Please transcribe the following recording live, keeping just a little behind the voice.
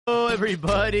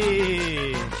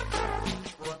everybody.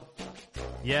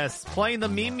 Yes, playing the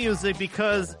meme music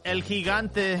because El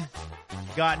Gigante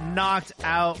got knocked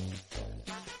out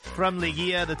from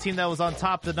Liguilla, the team that was on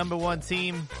top, the number one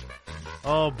team.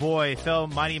 Oh boy, fell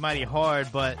mighty hard,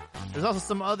 but there's also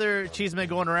some other chisme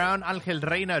going around. Angel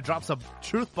Reina drops a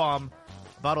truth bomb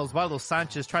about Osvaldo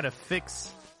Sanchez trying to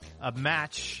fix a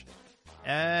match.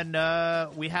 And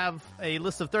we have a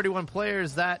list of 31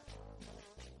 players that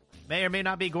may or may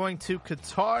not be going to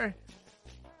Qatar.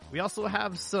 We also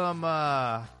have some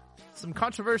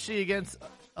controversy against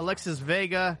Alexis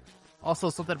Vega. Also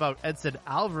something about Edson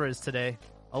Alvarez today.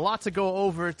 A lot to go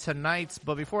over tonight.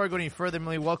 But before I go any further, let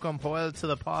me welcome Joel to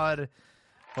the pod.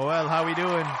 Joel, how we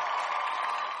doing?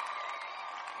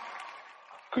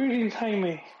 Greetings,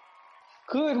 Jaime.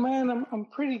 Good, man. I'm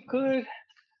pretty good.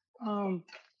 I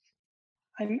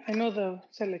know the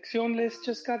selection list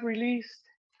just got released.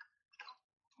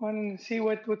 Wanting to see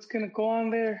what's going to go on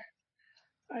there.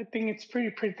 I think it's pretty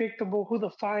predictable who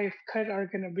the 5 cut are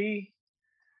going to be.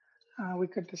 We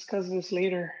could discuss this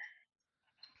later.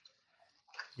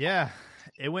 Yeah,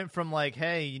 it went from like,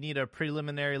 hey, you need a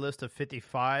preliminary list of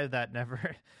 55 that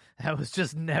was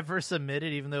just never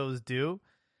submitted, even though it was due,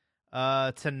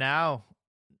 to now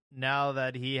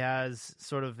that he has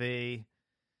sort of a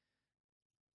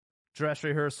dress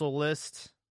rehearsal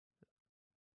list.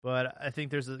 But I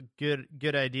think there's a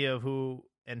good idea of who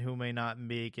and who may not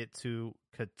make it to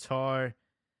Qatar.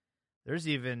 There's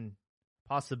even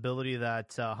possibility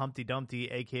that Humpty Dumpty,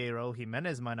 a.k.a. Raul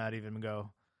Jimenez, might not even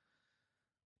go,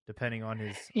 depending on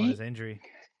his injury.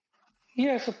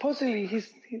 Yeah, supposedly he's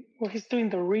doing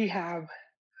the rehab,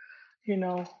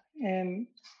 and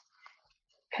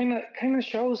kind of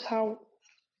shows how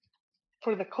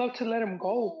for the club to let him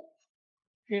go,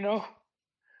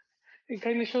 It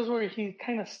kind of shows where he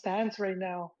kind of stands right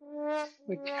now,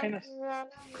 which kind of,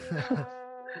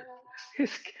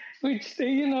 which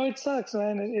it sucks,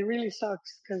 man. It really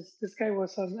sucks because this guy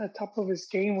was on the top of his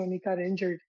game when he got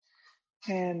injured,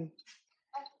 and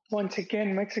once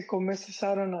again, Mexico misses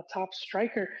out on a top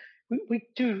striker.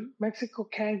 Mexico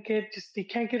can't get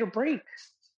a break.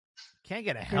 Can't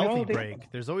get a healthy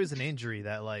break. There's always an injury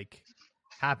that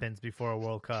happens before a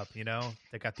World Cup.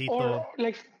 Tecatito.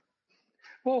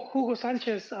 Or Hugo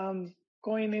Sanchez,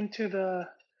 going into the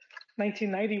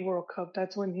 1990 World Cup,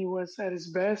 that's when he was at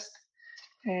his best,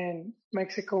 and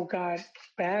Mexico got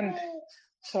banned,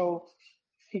 so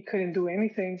he couldn't do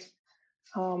anything.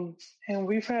 And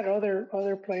we've had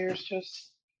other players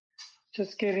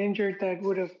just get injured that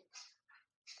would have,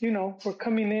 were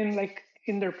coming in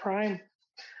in their prime.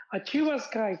 A Chivas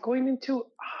guy going into,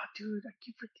 dude, I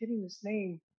keep forgetting his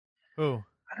name. Who?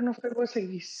 I don't know if it was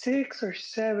 86 or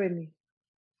 70.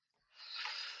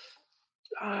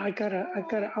 I'm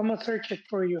gonna search it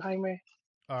for you, Jaime.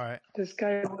 All right. This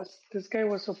guy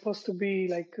was supposed to be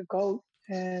like a GOAT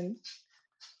and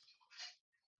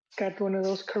got one of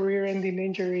those career-ending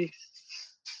injuries.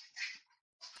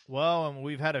 Well,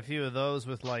 we've had a few of those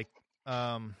with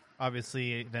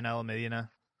obviously Vanilla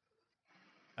Medina.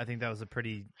 I think that was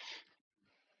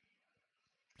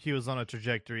he was on a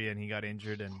trajectory and he got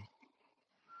injured, and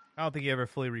I don't think he ever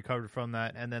fully recovered from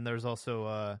that. And then there's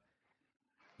also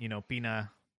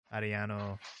Pina,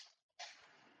 Arellano,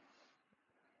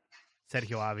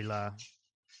 Sergio Avila.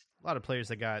 A lot of players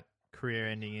that got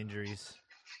career-ending injuries.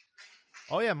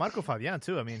 Oh, yeah, Marco Fabian,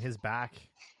 too. I mean, his back.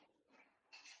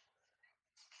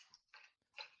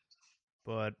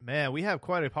 But, man, we have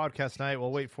quite a podcast tonight.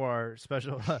 We'll wait for our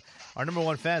special, our number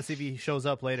one fan, see if he shows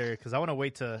up later, because I want to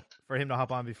wait for him to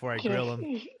hop on before I grill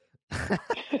him.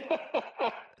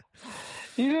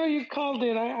 You called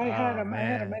it. I had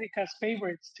America's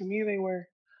favorites. To me, they were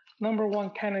number one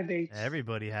candidates.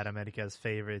 Everybody had America's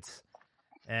favorites,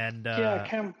 and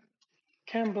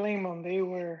can't blame them.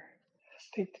 The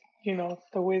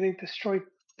way they destroyed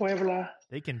Puebla.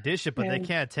 They can dish it, but they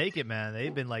can't take it, man.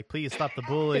 They've been like, please stop the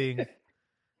bullying.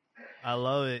 I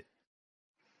love it.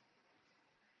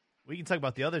 We can talk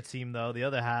about the other team though, the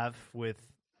other half with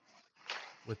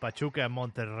Pachuca and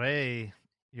Monterrey.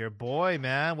 Your boy,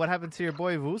 man. What happened to your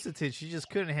boy Vucetic? He just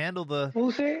couldn't handle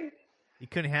he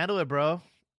couldn't handle it, bro.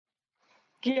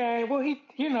 Yeah, well, he,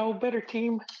 better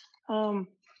team.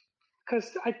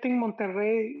 Because I think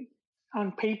Monterrey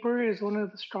on paper is one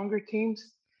of the stronger teams,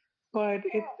 but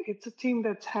it's a team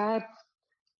that's had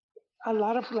a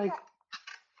lot of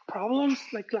problems,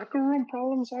 locker room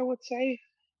problems, I would say,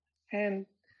 and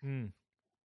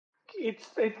it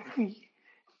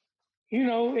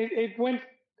went.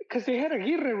 Because they had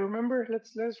Aguirre, remember?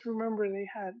 Let's remember they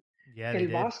had El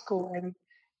Vasco,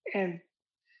 and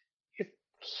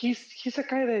he's a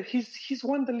guy that he's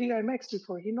won the Liga MX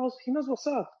before. He knows what's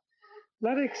up. A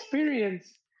lot of experience,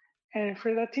 and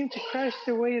for that team to crash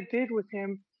the way it did with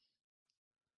him,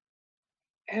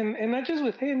 and not just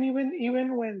with him,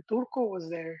 even when Turco was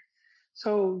there.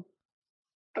 So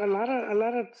a lot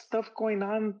of stuff going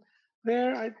on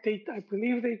there. I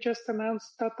believe they just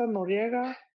announced Tata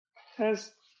Noriega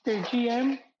as their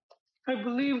GM. I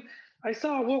believe I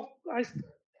saw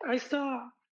I saw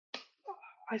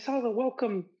I saw the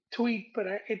welcome tweet, but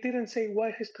it didn't say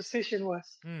what his position was.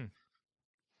 Hmm.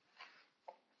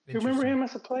 Do you remember Interesting. him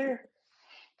as a player?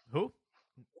 Who?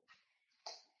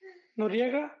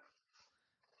 Noriega?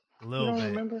 A You little don't bit.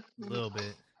 remember? A little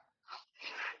bit.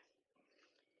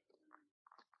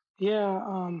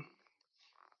 Yeah.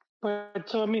 But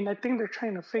so I mean, I think they're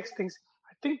trying to fix things.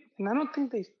 And I don't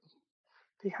think they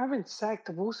haven't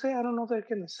sacked Buse. I don't know if they're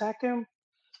gonna sack him.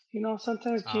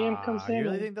 Sometimes GM comes You in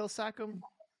really and think they'll sack him?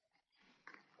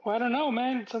 well, I don't know,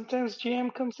 man. Sometimes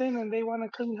GM comes in and they want to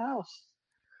clean house.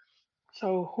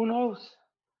 So who knows?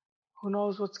 Who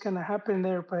knows what's gonna happen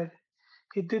there? But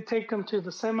he did take them to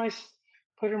the semis,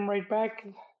 put him right back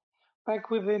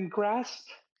within grasp.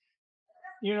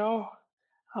 You know,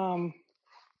 um,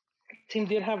 team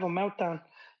did have a meltdown,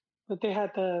 but they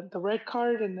had the red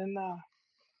card, and then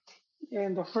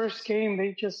in the first game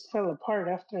they just fell apart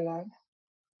after that.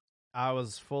 I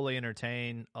was fully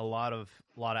entertained. A lot of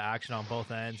action on both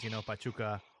ends.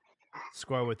 Pachuca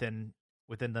score within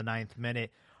the ninth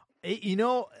minute.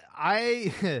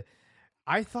 I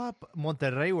I thought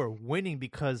Monterrey were winning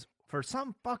because for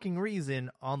some fucking reason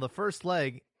on the first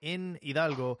leg in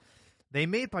Hidalgo, they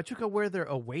made Pachuca wear their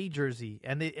away jersey,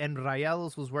 and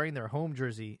Rayados was wearing their home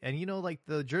jersey. And like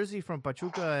the jersey from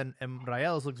Pachuca and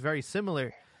Rayados looks very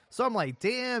similar. So I'm like,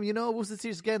 damn,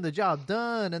 Vucetich getting the job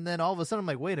done. And then all of a sudden I'm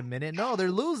like, wait a minute, no, they're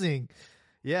losing.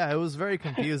 Yeah, it was very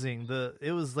confusing.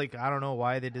 It was like, I don't know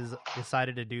why they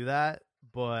decided to do that,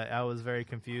 but I was very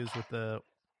confused with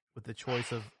the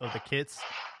choice of the kits.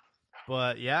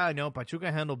 But yeah, I know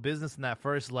Pachuca handled business in that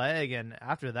first leg, and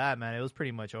after that, man, it was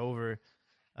pretty much over.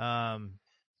 Um,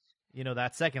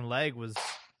 that second leg was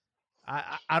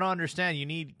I don't understand. You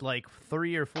need like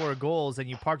 3 or 4 goals and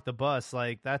you park the bus.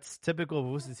 Like that's typical of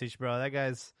Vucetich, bro. That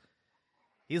guy's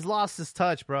he's lost his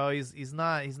touch, bro. He's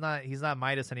not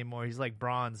Midas anymore. He's like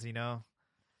bronze. I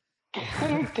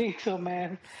don't think so,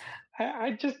 man.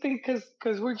 I just think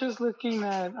because we're just looking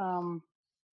at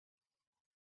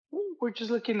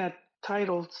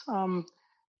titles.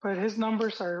 But his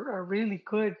numbers are really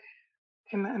good,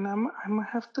 and I'm gonna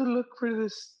have to look for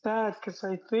this stat because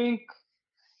I think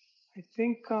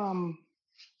oh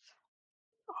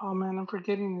man, I'm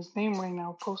forgetting his name right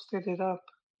now. Posted it up,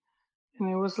 and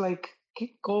it was like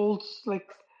goals, like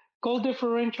goal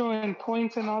differential and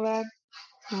points and all that.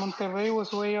 Monterrey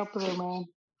was way up there, man,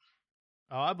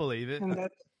 Oh, I believe it. and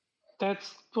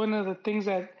that's one of the things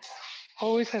that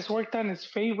always has worked on his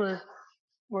favor,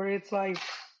 where it's like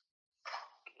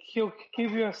he'll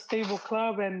give you a stable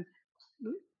club, and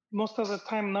most of the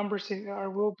time numbers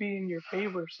will be in your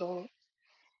favor. So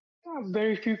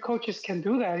very few coaches can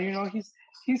do that.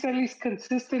 He's at least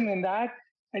consistent in that.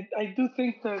 I do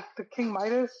think the King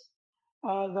Midas,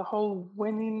 the whole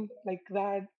winning like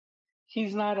that,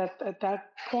 he's not at that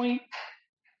point.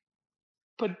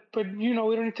 But we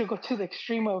don't need to go to the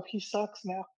extreme of he sucks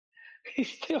now. He's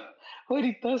still what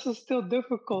he does is still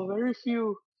difficult.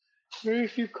 Very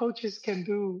few coaches can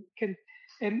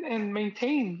and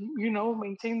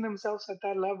maintain themselves at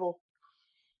that level.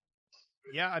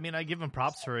 Yeah, I mean, I give him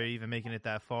props for even making it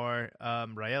that far.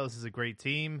 Rayados is a great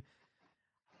team,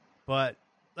 but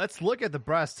let's look at the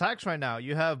brass tacks right now.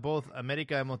 You have both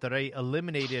America and Monterrey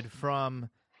eliminated from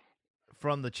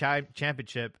the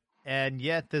championship, and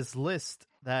yet this list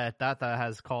that Tata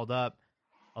has called up,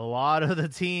 a lot of the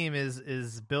team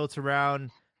is built around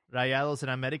Rayados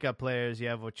and America players. You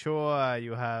have Ochoa,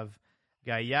 you have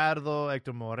Gallardo,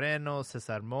 Hector Moreno,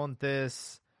 Cesar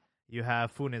Montes, you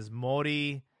have Funes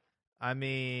Mori. I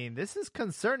mean, this is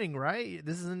concerning, right?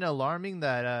 This isn't alarming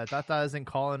that Tata isn't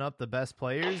calling up the best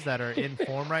players that are in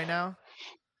form right now.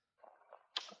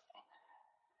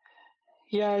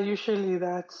 Yeah, usually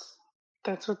that's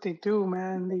what they do,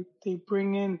 man. They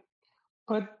bring in,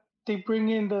 but they bring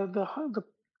in the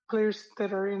players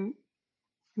that are in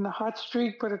the hot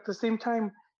streak, but at the same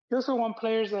time, you also want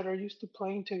players that are used to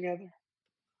playing together.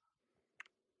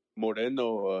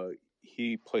 Moreno,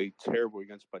 he played terrible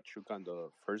against Pachuca in the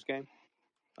first game.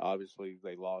 Obviously,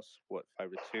 they lost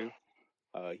 5-2.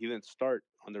 He didn't start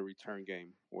on the return game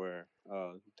where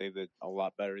they did a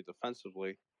lot better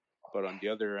defensively. But on the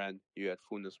other end, you had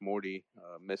Funes Mori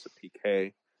miss a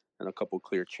PK and a couple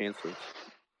clear chances.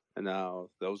 and now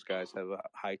those guys have a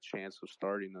high chance of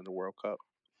starting in the World Cup.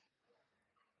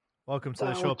 Welcome to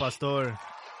the show, Pastor.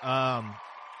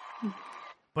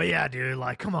 But yeah, dude,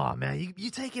 like, come on, man. You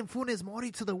taking Funes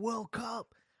Mori to the World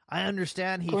Cup. I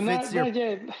understand he fits your.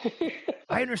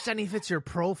 I understand he fits your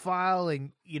profile,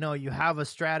 and you have a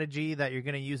strategy that you're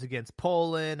going to use against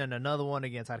Poland, and another one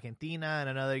against Argentina, and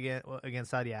another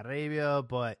against Saudi Arabia.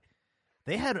 But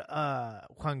they had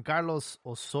Juan Carlos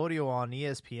Osorio on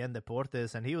ESPN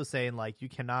Deportes, and he was saying like you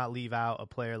cannot leave out a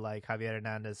player like Javier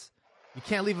Hernandez. You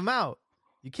can't leave him out.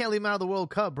 You can't leave him out of the World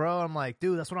Cup, bro. I'm like,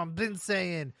 dude, that's what I've been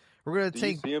saying. We're gonna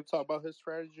take. You see him talk about his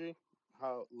strategy,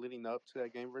 how leading up to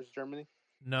that game versus Germany?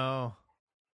 No.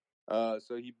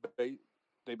 So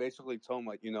they basically told him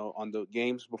like, on the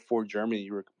games before Germany,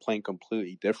 you were playing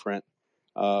completely different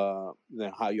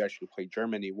than how you actually played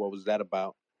Germany. What was that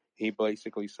about? He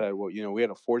basically said, well, we had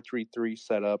a 4-3-3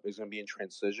 setup. It's going to be in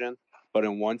transition. But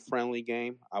in one friendly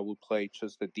game, I would play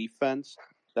just the defense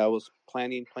that was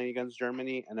playing against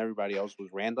Germany, and everybody else was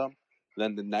random.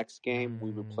 Then the next game,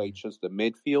 we would play just the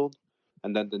midfield.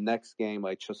 And then the next game,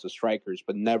 like just the strikers,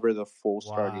 but never the full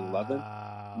starting 11.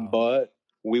 But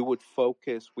we would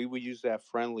use that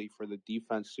friendly for the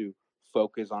defense to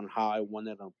focus on how I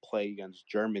wanted to play against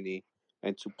Germany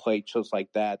and to play just like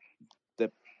that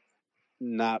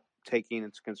not taking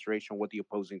into consideration what the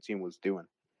opposing team was doing.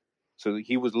 So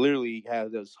he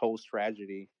had this whole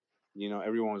strategy.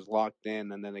 Everyone was locked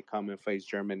in, and then they come and face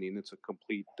Germany, and it's a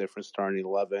complete different starting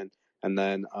 11, and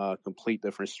then a complete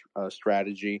different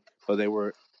strategy. But they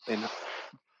were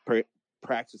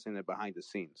practicing it behind the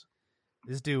scenes.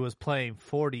 This dude was playing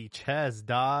 40 chess,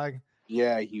 dog.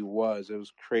 Yeah, he was. It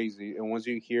was crazy. And once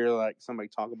you hear like somebody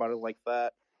talk about it like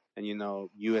that, and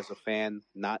you as a fan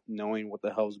not knowing what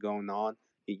the hell's going on,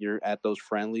 you're at those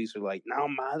friendlies, you're like, no,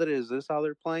 madre, is this how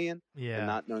they're playing? Yeah. And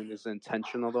not knowing it's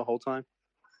intentional the whole time.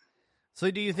 So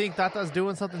do you think Tata's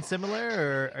doing something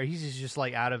similar, or he's just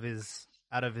like out of his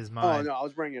mind? Oh, no, I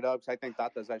was bringing it up because I think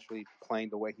Tata's actually playing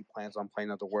the way he plans on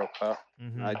playing at the World Cup.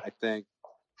 Mm-hmm. I think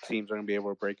teams are going to be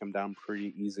able to break him down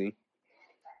pretty easy.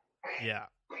 Yeah.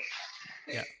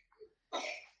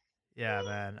 Yeah,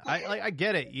 man. I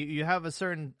get it. You have a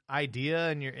certain idea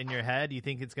in your head. You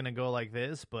think it's gonna go like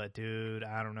this, but dude,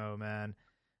 I don't know, man.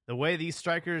 The way these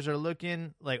strikers are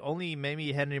looking, like only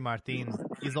maybe Henry Martin.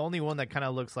 He's the only one that kind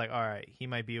of looks like, all right, he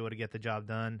might be able to get the job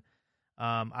done.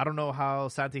 I don't know how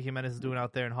Santi Jimenez is doing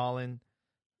out there in Holland,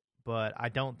 but I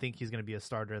don't think he's gonna be a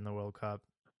starter in the World Cup.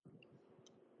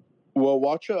 Well,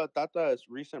 watch Tata's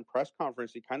recent press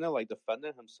conference. He kind of like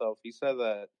defended himself. He said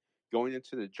that going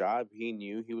into the job, he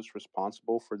knew he was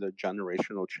responsible for the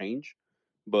generational change,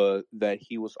 but that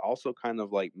he was also kind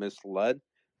of like misled.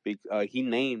 He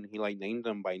named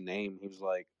them by name. He was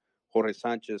like Jorge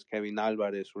Sanchez, Kevin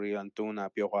Alvarez, Uri Antuna,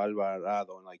 Piojo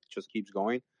Alvarado, and like just keeps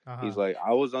going. Uh-huh. He's like,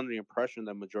 I was under the impression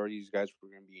that majority of these guys were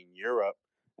going to be in Europe,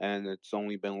 and it's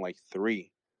only been like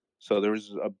 3. So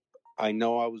I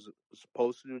know I was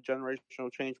supposed to do a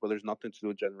generational change, but there's nothing to do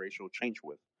a generational change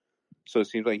with. So it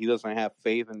seems like he doesn't have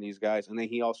faith in these guys. And then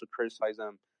he also criticized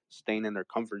them staying in their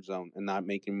comfort zone and not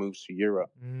making moves to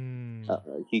Europe.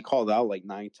 He called out like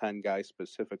 9-10 guys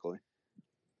specifically.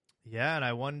 Yeah, and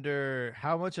I wonder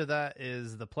how much of that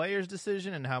is the player's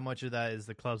decision and how much of that is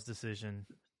the club's decision.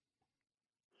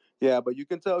 Yeah, but you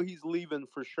can tell he's leaving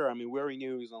for sure. I mean, we already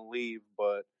knew he was going to leave,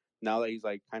 but now that he's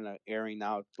like kind of airing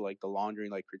out to like the laundry,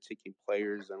 like critiquing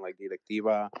players and like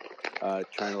Directiva,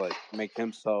 trying to like make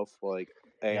himself like,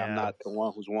 hey, yeah. I'm not the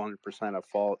one who's 100% at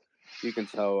fault. You can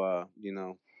tell,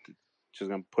 just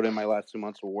going to put in my last 2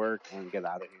 months of work and get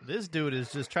out of here. This dude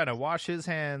is just trying to wash his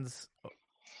hands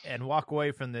and walk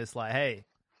away from this like, hey,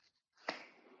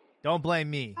 don't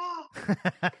blame me.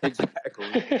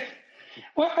 Exactly.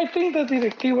 Well, I think the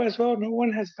Directiva as well, no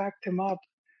one has backed him up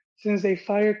since they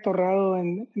fired Torrado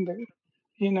and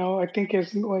I think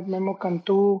it's with Memo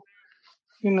Cantu,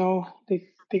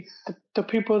 the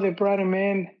people that brought him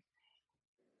in,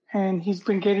 and he's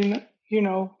been getting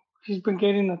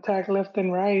attacked left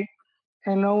and right,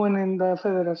 and no one in the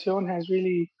Federación has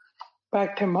really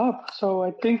backed him up. So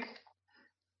I think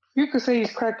you could say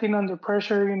he's cracking under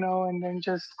pressure, and then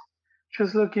just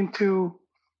looking to,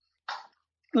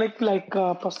 like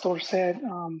Pastor said,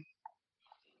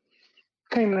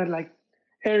 kind of like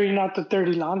airing out the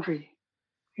dirty laundry,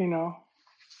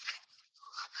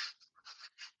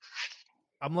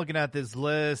 I'm looking at this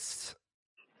list.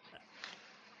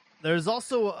 There's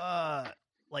also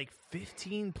like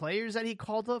 15 players that he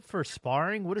called up for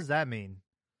sparring. What does that mean?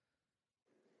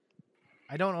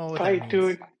 I don't know what that means.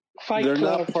 Dude. Fight They're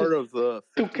club. Not part of the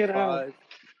 55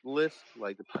 list,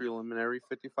 like the preliminary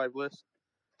 55 list.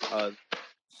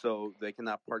 so they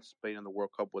cannot participate in the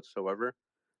World Cup whatsoever.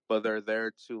 But they're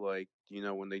there to, like,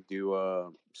 when they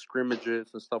do scrimmages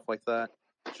and stuff like that,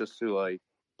 just to like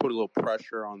put a little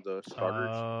pressure on the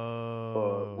starters.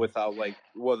 But without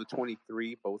the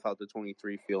 23, but without the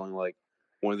 23 feeling like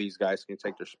one of these guys can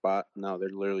take their spot. No, they're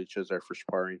literally just there for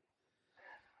sparring.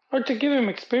 Or to give them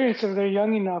experience if they're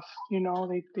young enough,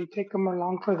 they take them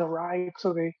along for the ride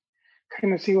so they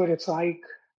kind of see what it's like.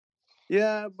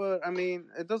 Yeah, but I mean,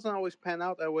 it doesn't always pan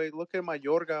out that way. Look at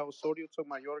Mayorga. Osorio took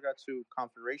Mayorga to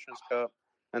Confederations Cup,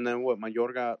 and then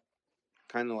Mayorga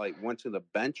kind of like went to the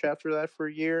bench after that for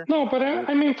a year. No, but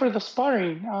I mean for the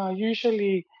sparring,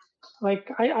 usually, like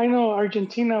I know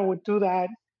Argentina would do that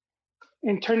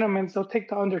in tournaments. They'll take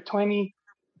the under 20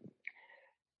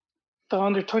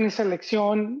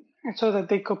 selección, and so that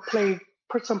they could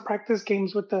put some practice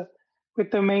games with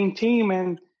the main team,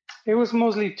 and it was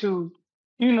mostly to,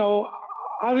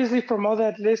 obviously from all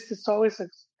that list, it's always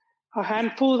a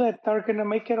handful that are going to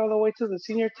make it all the way to the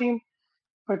senior team.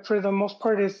 But for the most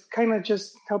part, it's kind of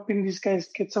just helping these guys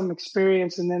get some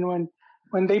experience, and then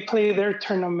when they play their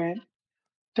tournament,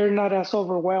 they're not as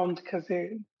overwhelmed because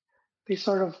they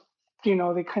sort of,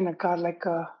 they kind of got like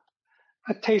a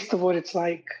taste of what it's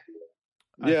like.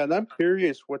 Yeah, and I'm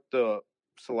curious what the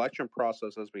selection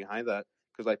process is behind that,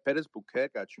 because like Perez Bouquet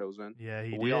got chosen. Yeah,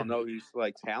 we all know he's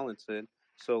like talented.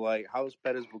 So like, how does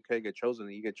Perez Bouquet get chosen?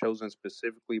 He get chosen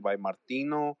specifically by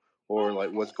Martino, or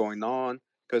like what's going on?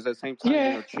 Because at the same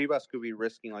time, Chivas could be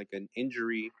risking like an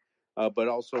injury, but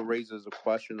also raises a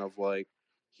question of like,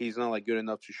 he's not like good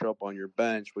enough to show up on your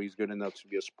bench, but he's good enough to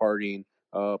be a sparring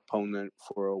opponent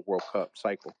for a World Cup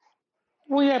cycle.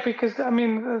 Well, yeah, because I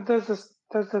mean, there's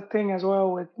the thing as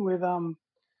well with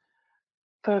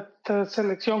the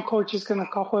selección coach is gonna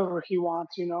call whoever he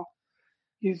wants,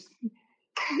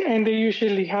 and they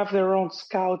usually have their own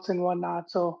scouts and whatnot,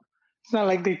 so it's not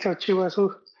like they tell Chivas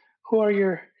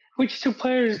which two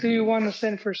players do you want to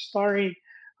send for sparring.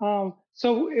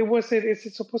 So is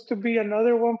it supposed to be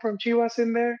another one from Chivas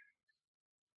in there?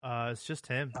 It's just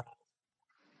him.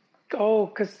 Oh,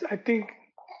 because I think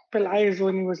Pelaez,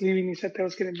 when he was leaving, he said there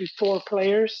was going to be 4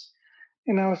 players.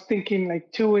 And I was thinking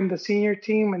like 2 in the senior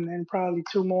team and then probably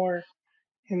 2 more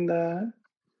in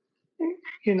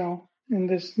in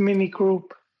this mini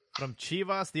group. From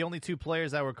Chivas, the only 2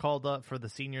 players that were called up for the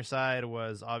senior side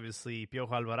was obviously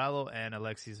Piojo Alvarado and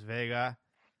Alexis Vega.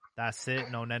 That's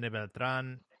it. No Nene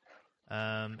Beltran.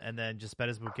 And then just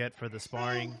Perez Bouquet for the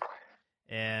sparring.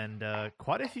 And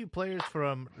quite a few players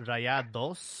from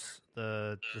Rayados,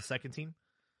 the second team.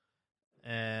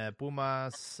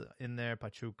 Pumas in there,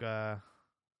 Pachuca,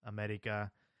 America.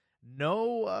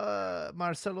 No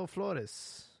Marcelo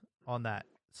Flores on that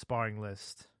sparring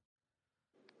list.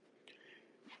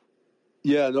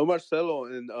 Yeah, no Marcelo,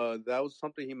 and that was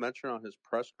something he mentioned on his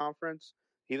press conference.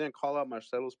 He didn't call out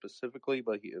Marcelo specifically,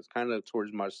 but he is kind of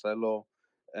towards Marcelo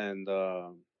and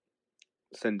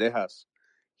Cendejas.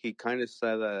 He kind of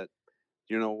said that,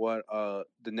 the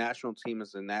national team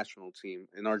is the national team.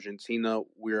 In Argentina,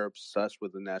 we're obsessed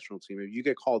with the national team. If you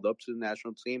get called up to the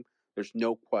national team, there's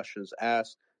no questions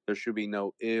asked. There should be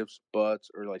no ifs, buts,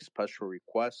 or like special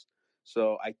requests.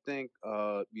 So I think,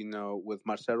 with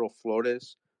Marcelo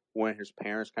Flores, when his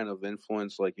parents kind of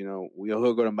influenced, like, he'll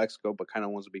go to Mexico, but kind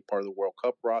of wants to be part of the World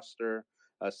Cup roster.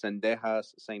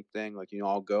 Cendejas, same thing. Like,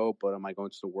 I'll go, but am I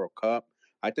going to the World Cup?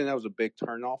 I think that was a big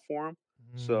turnoff for him.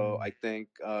 So I think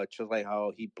just like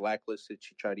how he blacklisted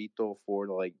Chicharito for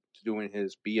like doing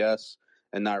his BS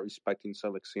and not respecting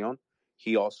Selección,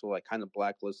 he also like kind of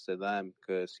blacklisted them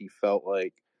because he felt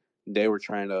like they were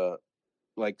trying to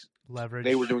like leverage.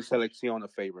 They were doing Selección a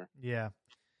favor. Yeah.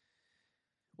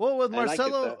 Well, with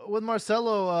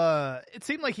Marcelo, it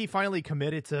seemed like he finally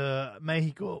committed to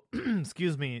Mexico.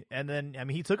 Excuse me. And then, I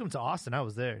mean, he took him to Austin. I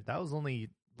was there. That was only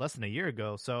less than a year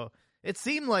ago. So it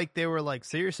seemed like they were like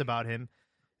serious about him.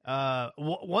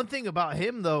 One thing about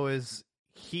him though is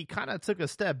he kind of took a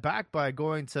step back by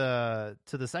going to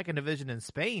the second division in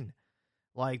Spain.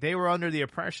 Like they were under the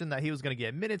impression that he was going to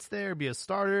get minutes there, be a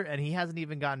starter, and he hasn't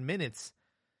even gotten minutes.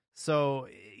 So,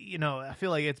 I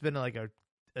feel like it's been like a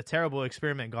terrible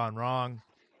experiment gone wrong.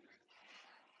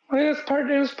 Well, it was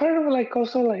part of like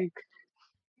also like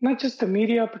not just the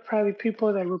media, but probably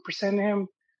people that represent him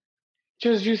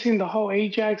just using the whole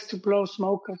Ajax to blow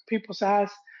smoke up people's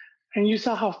ass. And you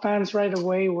saw how fans right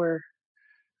away were,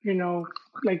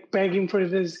 like begging for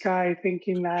this guy,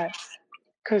 thinking that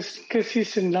because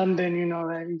he's in London,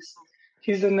 that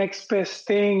he's the next best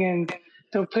thing, and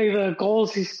they'll play the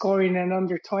goals he's scoring in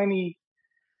under 20,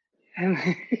 and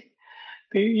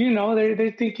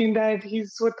they're thinking that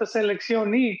he's what the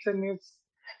selección needs, and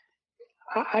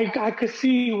I could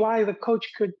see why the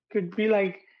coach could be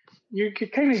like, you're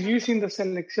kind of using the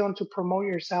selección to promote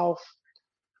yourself,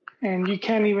 and you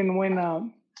can't even win a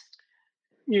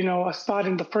spot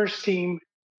in the first team,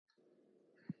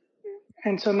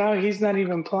 and so now he's not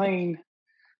even playing.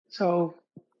 So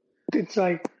it's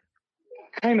like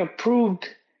kind of proved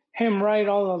him right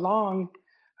all along.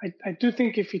 I do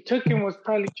think if he took him was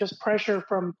probably just pressure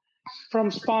from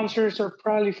sponsors or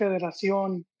probably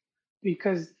Federación,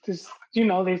 because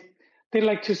they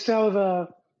like to sell the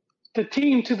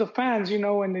team to the fans,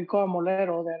 when they go a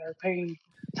Molero that are paying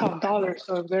top dollar.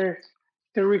 So if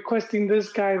they're requesting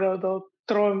this guy, they'll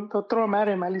throw him at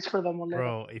him, at least for the Molero.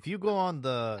 Bro, if you go on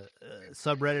the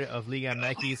subreddit of Liga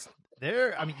MX,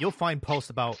 you'll find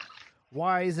posts about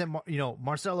why isn't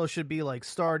Marcelo should be like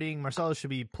starting, Marcelo should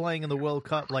be playing in the World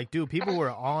Cup. Like, dude, people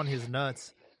were on his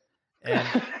nuts,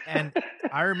 and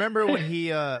I remember when he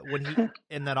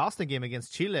in that Austin game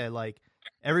against Chile, like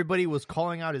everybody was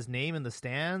calling out his name in the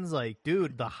stands. Like,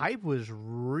 dude, the hype was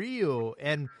real,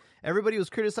 and everybody was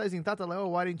criticizing Tata. Like, oh,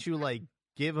 why didn't you like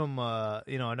give him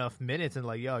enough minutes? And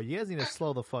like, yo, you guys need to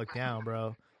slow the fuck down,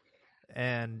 bro.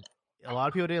 And a lot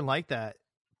of people didn't like that.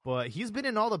 But he's been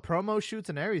in all the promo shoots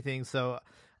and everything. So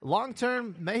long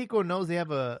term, Mexico knows they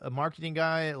have a marketing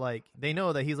guy. Like, they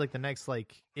know that he's like the next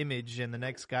like image and the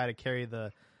next guy to carry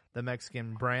the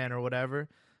Mexican brand or whatever.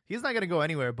 He's not gonna go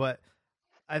anywhere. But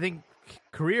I think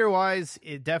career wise,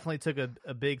 it definitely took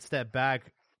a big step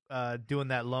back doing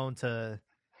that loan to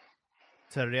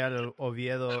Real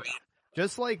Oviedo.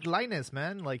 Just like Lainez,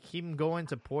 man, like him going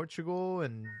to Portugal,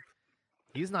 and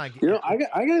he's not. I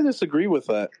gotta disagree with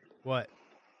that. What?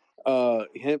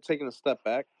 Him taking a step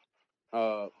back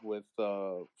with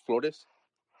Flores,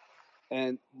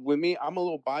 and with me, I'm a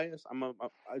little biased.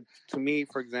 To me,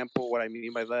 for example, what I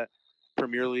mean by that,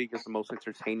 Premier League is the most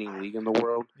entertaining league in the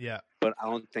world. Yeah, but I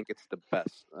don't think it's the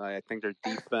best. I think their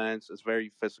defense is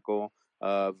very physical,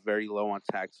 very low on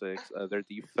tactics. Their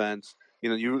defense,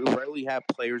 you rarely have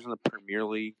players in the Premier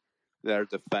League that are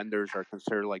defenders are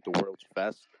considered like the world's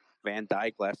best. Van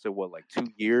Dijk lasted 2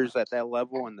 years at that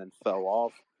level and then fell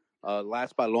off.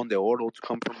 Last Ballon d'Oro to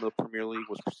come from the Premier League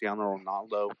was Cristiano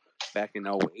Ronaldo back in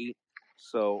 2008.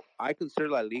 So I consider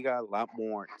La Liga a lot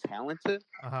more talented.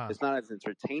 It's not as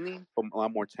entertaining, but a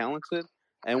lot more talented.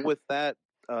 And with that,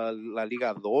 La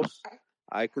Liga 2,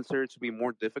 I consider it to be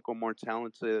more difficult, more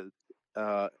talented,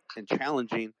 and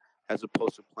challenging as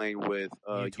opposed to playing with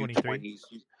U20s,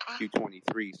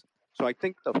 U23s. So I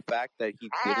think the fact that he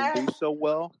didn't do so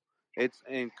well, it's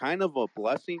kind of a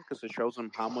blessing because it shows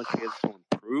him how much he has to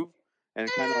improve, and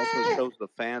it kind of also shows the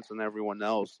fans and everyone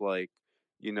else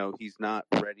he's not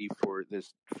ready for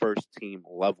this first team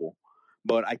level.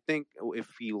 But I think if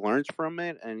he learns from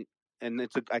it, and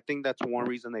I think that's one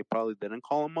reason they probably didn't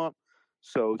call him up.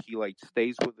 So he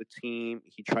stays with the team.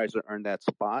 He tries to earn that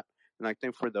spot, and I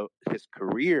think for his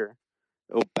career,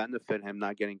 it'll benefit him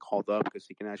not getting called up because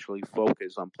he can actually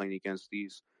focus on playing against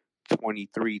these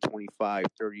 23, 25,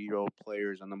 30-year-old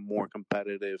players in a more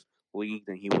competitive league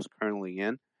than he was currently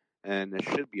in, and it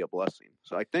should be a blessing.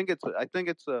 So I think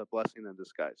it's a blessing in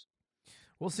disguise.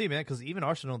 We'll see, man, because even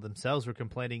Arsenal themselves were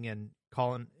complaining and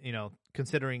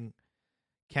considering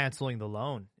canceling the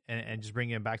loan and just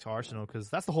bringing him back to Arsenal, because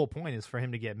that's the whole point, is for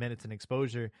him to get minutes and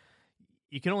exposure.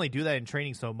 You can only do that in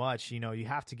training so much. You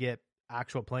have to get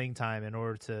actual playing time in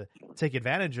order to take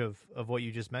advantage of what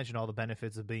you just mentioned, all the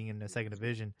benefits of being in the second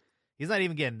division. He's not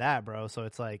even getting that, bro. So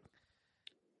it's like,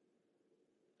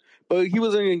 but he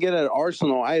wasn't going to get it at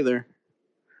Arsenal either.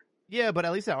 Yeah, but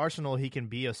at least at Arsenal, he can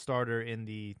be a starter in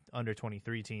the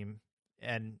under-23 team.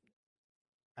 And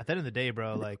at the end of the day,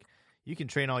 bro, you can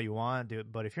train all you want,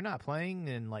 dude, but if you're not playing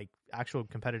in, actual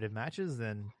competitive matches,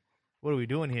 then what are we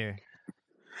doing here?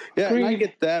 Yeah, and I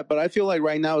get that, but I feel like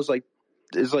right now it's like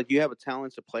you have a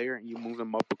talented player and you move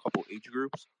them up a couple age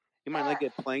groups. He might not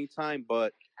get playing time,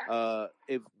 but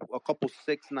if a couple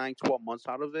 6, 9, 12 months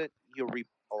out of it, he'll reap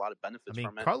a lot of benefits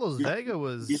from it. Carlos Vega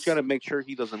was... He's got to make sure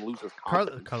he doesn't lose his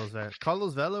confidence.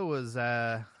 Carlos Vela was,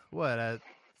 at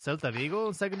Celta Vigo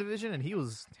in second division, and he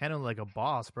was handling like a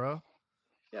boss, bro.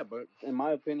 Yeah, but in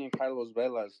my opinion, Carlos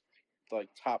Vela is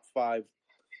top 5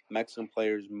 Mexican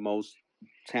players most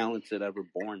talented ever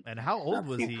born. And how old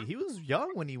was he? He was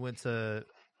young when he went to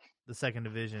the second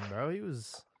division, bro. He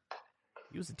was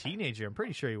a teenager. I'm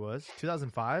pretty sure he was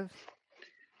 2005.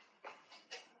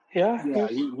 Yeah,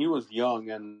 he was young,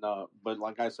 and but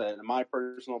like I said, in my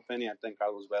personal opinion, I think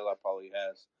Carlos Vela probably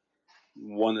has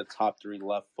one of the top 3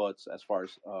 left foots as far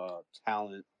as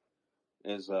talent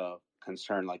is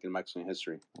concerned, in Mexican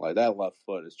history. That left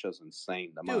foot is just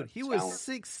insane. Dude, he was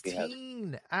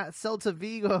 16 at Celta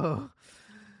Vigo.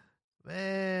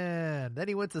 Man, then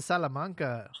he went to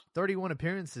Salamanca, 31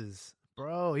 appearances.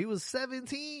 Bro, he was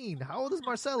 17. How old is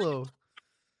Marcelo?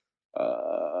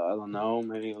 I don't know,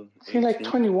 maybe Is he like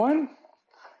 18. 21?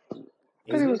 I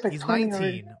thought he was like He's 20 already.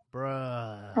 19.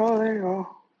 Bruh. Oh, there you go.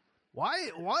 Why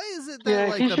is it that Yeah,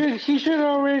 like he should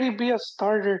already be a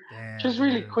starter. Damn, Just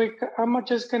really dude. quick, I'm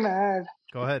just gonna add.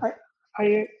 Go ahead.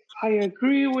 I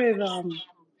agree with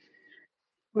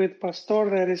Pastor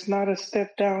that it's not a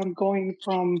step down going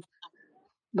from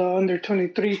the under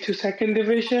 23 to second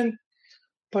division,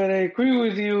 but I agree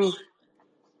with you,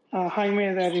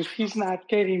 Jaime, that if he's not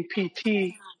getting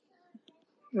PT,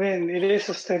 then it is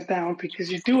a step down because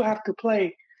you do have to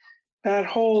play. That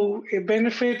whole it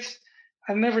benefits.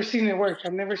 I've never seen it work.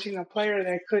 I've never seen a player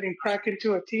that couldn't crack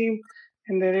into a team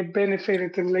and that it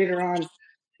benefited them later on.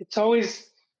 It's always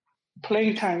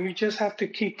playing time. You just have to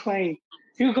keep playing.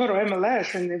 You go to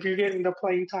MLS, and if you're getting the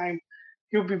playing time,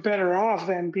 you'll be better off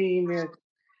than being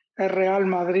at Real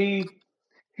Madrid.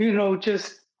 You know,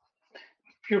 just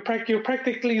you're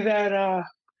practically that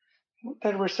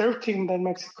reserve team that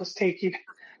Mexico's taking.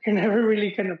 You're never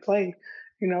really gonna play.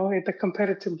 You know, at the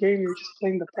competitive game, you're just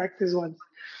playing the practice ones.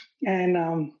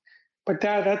 And but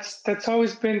that's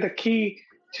always been the key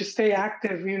to stay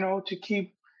active. You know, to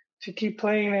keep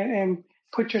playing and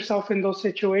put yourself in those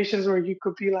situations where you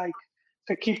could be like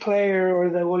the key player or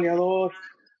the goleador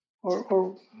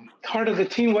or part of the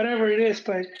team, whatever it is.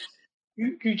 But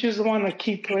you just want to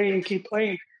keep playing, keep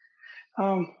playing.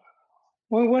 Um,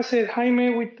 when was it, Jaime?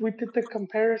 We did the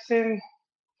comparison.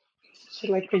 So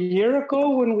like a year ago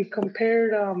when we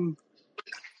compared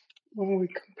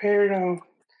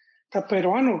the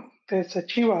Peruano, that's a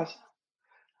Chivas.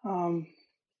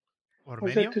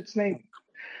 What's that Ormeño? dude's name?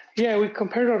 Yeah, we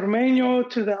compared Ormeño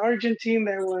to the Argentine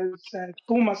that was at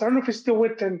Pumas. I don't know if he's still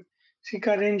with them. He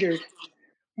got injured.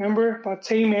 Remember, about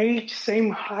same age, same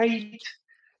height,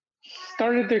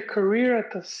 started their career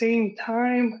at the same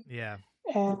time, Yeah.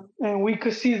 and we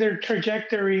could see their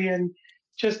trajectory and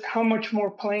just how much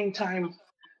more playing time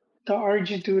the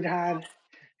Argent dude had,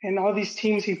 and all these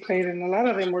teams he played, and a lot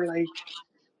of them were like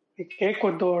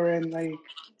Ecuador and like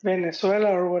Venezuela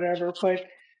or whatever. But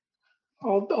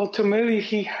ultimately,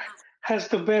 he has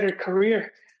the better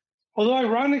career. Although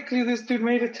ironically, this dude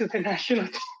made it to the national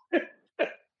team,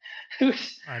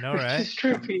 I know, which right? is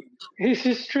trippy. It's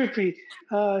just trippy.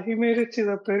 He made it to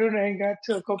the Peruna and got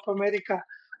to the Copa America,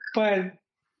 but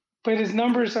his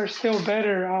numbers are still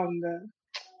better.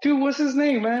 Dude, what's his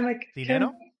name, man? I can't.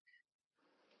 Dinero?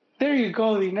 There you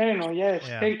go, Dinero. Yes,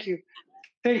 Yeah. thank you.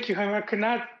 Jaime.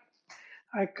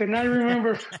 I could not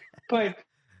remember, but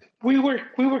we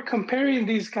were comparing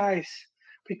these guys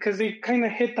because they kind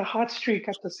of hit the hot streak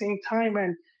at the same time,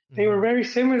 and they were very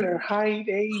similar, height,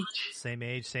 age, Same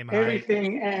age, same height.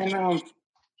 everything. And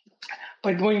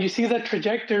but when you see the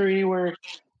trajectory where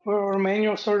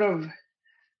Romano sort of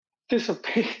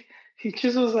disappeared, he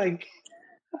just was like,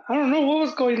 I don't know what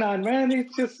was going on, man.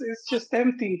 It's just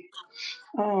empty.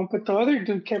 But the other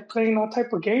dude kept playing all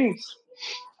type of games.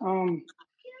 Um,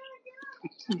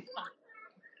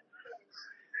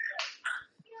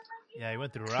 Yeah, he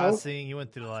went through Racing. He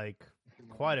went through like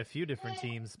quite a few different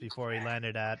teams before he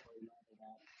landed at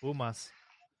Pumas.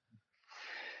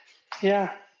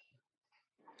 yeah.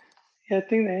 Yeah, I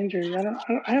think the injury.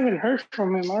 I haven't heard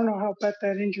from him. I don't know how bad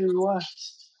that injury was.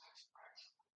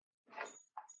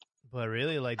 But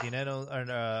really, like Dinero or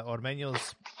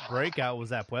Ormeño's breakout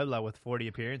was at Puebla with 40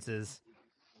 appearances.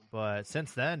 But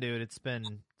since then, dude, it's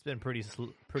been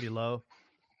pretty low.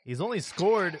 He's only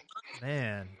scored,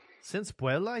 man, since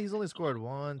Puebla. He's only scored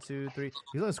 1, 2, 3.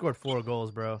 He's only scored 4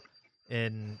 goals, bro,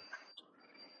 in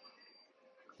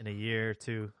a year or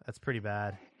two. That's pretty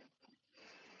bad.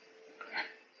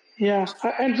 Yeah,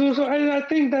 and so I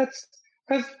think that's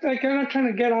like I'm not trying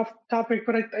to get off topic,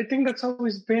 but I think that's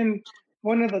always been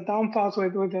one of the downfalls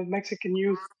with the Mexican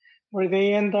youth, where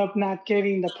they end up not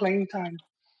getting the playing time,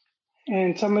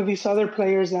 and some of these other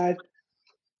players that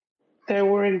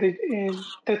were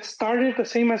that started the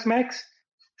same as Mex,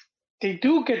 they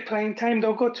do get playing time.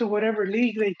 They'll go to whatever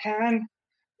league they can,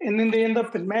 and then they end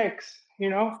up in Mex, you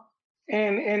know.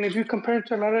 And if you compare it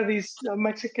to a lot of these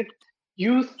Mexican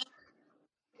youth,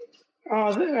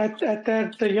 at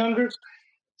the younger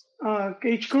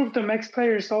age group, the Mex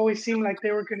players always seemed like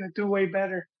they were going to do way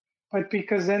better. But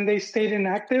because then they stayed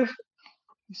inactive,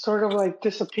 sort of like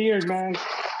disappeared, man.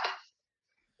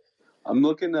 I'm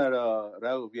looking at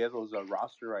Real Oviedo's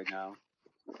roster right now,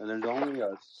 and there's only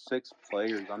 6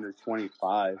 players under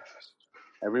 25.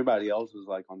 Everybody else is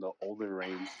like on the older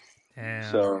range.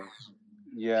 Damn. So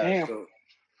yeah, Damn.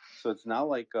 so it's not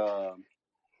like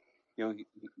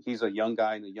he's a young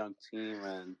guy in a young team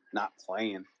and not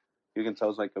playing. You can tell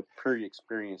it's like a pretty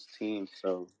experienced team.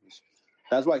 So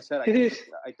that's why I said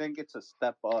I think it's a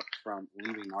step up from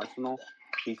leaving Arsenal.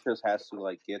 He just has to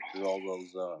like get through all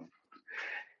those.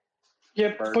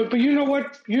 Yeah, but you know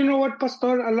what,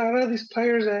 Pastor? A lot of these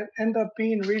players that end up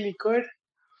being really good,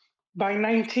 by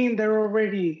 19 they're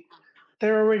already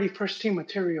first team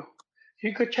material.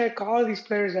 You could check all these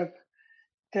players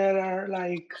that are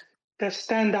like that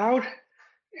stand out,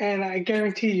 and I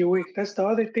guarantee you, that's the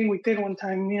other thing we did one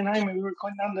time. Me and Jaime, we were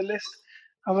going down the list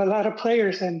of a lot of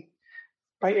players, and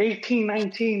by 18,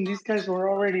 19, these guys were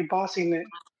already bossing it.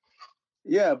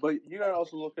 Yeah, but you gotta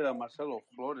also look at Marcelo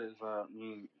Flores. I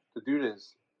mean, the dude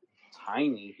is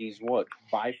tiny. He's what,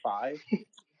 5'5"?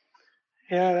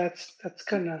 Yeah, that's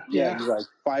kind of yeah. He's like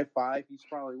 5'5". He's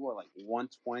probably what, like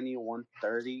 120,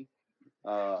 130.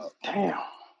 Damn.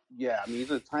 Yeah, I mean,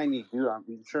 he's a tiny dude. I'm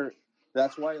sure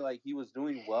that's why like he was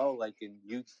doing well like in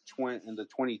in the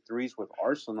 23s with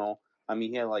Arsenal. I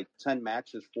mean, he had like 10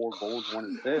 matches, 4 goals,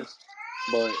 1 assist.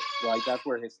 But like that's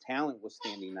where his talent was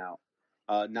standing out.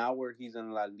 Now where he's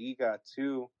in La Liga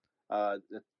too,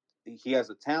 he has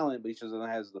a talent, but he just doesn't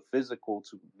have the physical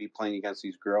to be playing against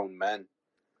these grown men.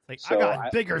 Like, so I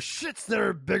got bigger shits that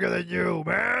are bigger than you,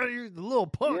 man. You're the little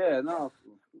punk. Yeah, no.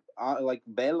 Like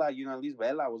Bella, at least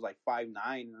Bella was like 5'9".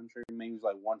 I'm sure maybe he was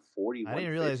like 140. I didn't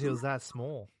realize he was that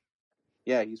small.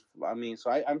 Yeah,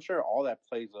 so I'm sure all that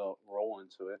plays a role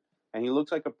into it. And he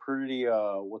looks like a pretty, he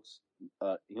looks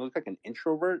like an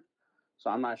introvert. So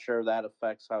I'm not sure if that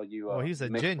affects how you. Well, he's a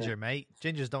ginger, mate.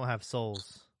 Gingers don't have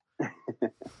souls.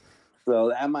 So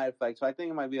that might affect. So I think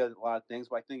it might be a lot of things,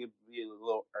 but I think it'd be a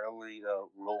little early to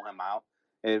roll him out.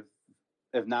 If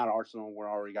not, Arsenal were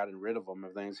already gotten rid of him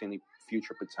if they didn't see any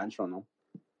future potential in him.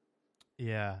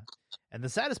 Yeah. And the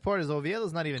saddest part is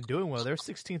Oviedo's not even doing well. They're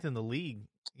 16th in the league.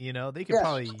 They could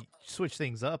probably switch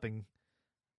things up. And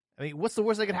I mean, what's the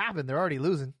worst that could happen? They're already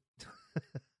losing.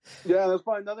 Yeah, that's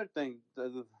probably another thing.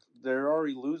 They're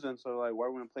already losing, so like, why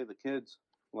wouldn't play the kids?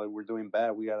 Like, we're doing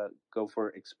bad. We gotta go for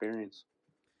experience.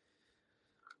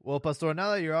 Well, Pastor,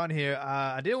 now that you're on here,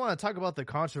 I did want to talk about the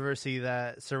controversy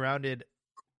that surrounded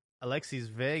Alexis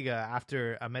Vega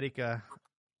after America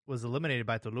was eliminated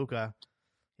by Toluca.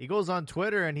 He goes on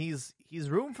Twitter and he's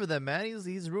rooting for them, man.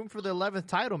 He's rooting for the 11th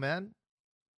title, man.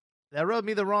 That rubbed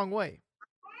me the wrong way.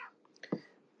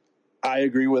 I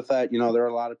agree with that. There are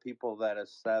a lot of people that have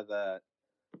said that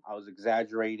I was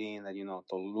exaggerating, that,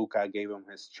 Toluca gave him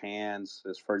his chance,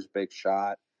 his first big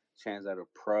shot, chance at a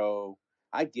pro.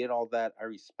 I get all that. I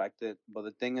respect it. But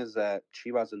the thing is that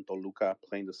Chivas and Toluca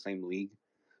play in the same league.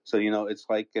 So, it's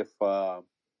like if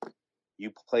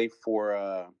you play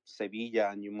for Sevilla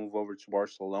and you move over to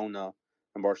Barcelona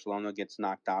and Barcelona gets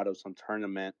knocked out of some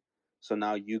tournament. So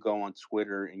now you go on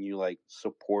Twitter and you like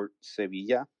support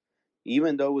Sevilla.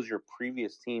 Even though it was your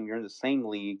previous team, you're in the same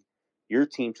league, your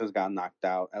team just got knocked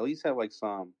out. At least have like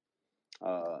some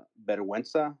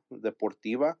vergüenza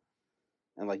deportiva.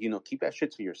 And like, keep that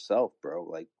shit to yourself, bro.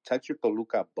 Like, text your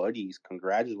Toluca buddies,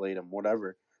 congratulate them,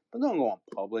 whatever. But don't go on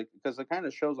public because it kind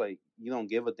of shows like you don't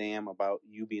give a damn about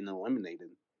you being eliminated.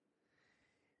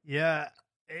 Yeah,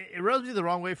 it rubs me the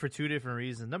wrong way for 2 different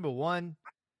reasons. Number one,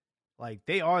 like,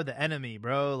 they are the enemy,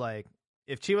 bro. Like,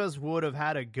 if Chivas would have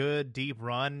had a good deep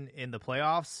run in the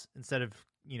playoffs instead of,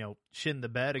 shitting the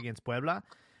bed against Puebla,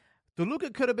 Toluca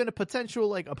could have been a potential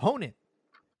like opponent.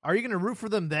 Are you going to root for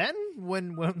them then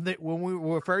when we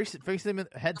were facing them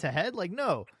head to head? Like,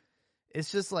 no.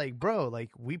 It's just like, bro,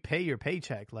 like, we pay your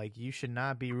paycheck. Like, you should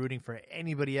not be rooting for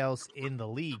anybody else in the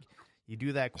league. You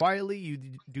do that quietly, you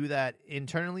do that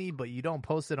internally, but you don't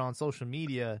post it on social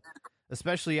media,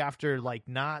 especially after, like,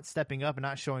 not stepping up and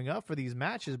not showing up for these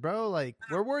matches, bro. Like,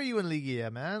 where were you in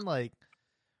Liguilla, man? Like,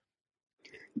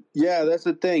 yeah, that's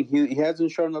the thing. He hasn't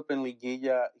shown up in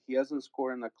Liguilla. He hasn't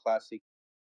scored in a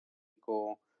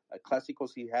Clásico.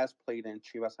 Clásicos he has played in,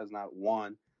 Chivas has not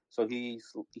won. So he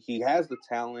has the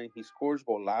talent. He scores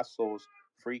golazos,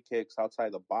 free kicks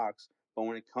outside the box. But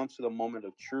when it comes to the moment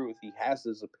of truth, he has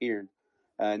disappeared.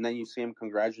 And then you see him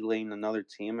congratulating another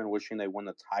team and wishing they won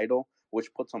the title,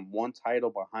 which puts him 1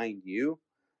 title behind you.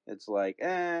 It's like,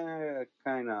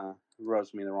 kind of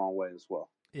rubs me the wrong way as well.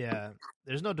 Yeah,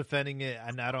 there's no defending it,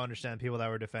 and I don't understand people that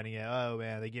were defending it. Oh,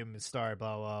 man, they give him a start,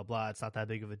 blah, blah, blah. It's not that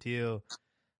big of a deal.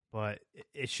 But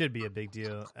it should be a big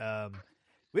deal.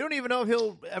 We don't even know if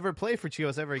he'll ever play for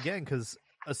Chivas ever again, because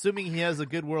assuming he has a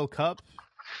good World Cup,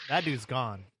 that dude's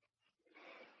gone.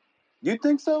 You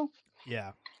think so?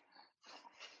 Yeah.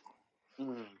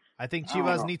 I think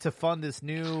Chivas need to fund this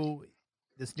new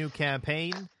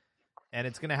campaign, and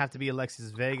it's going to have to be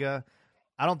Alexis Vega.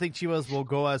 I don't think Chivas will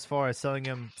go as far as selling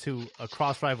him to a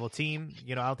cross rival team.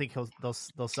 You know, I don't think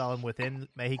they'll sell him within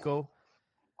Mexico.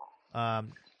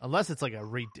 Unless it's like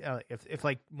if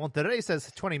like Monterrey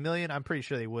says 20 million, I'm pretty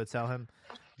sure they would sell him.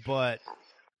 But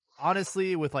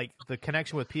honestly, with like the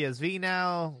connection with PSV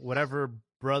now, whatever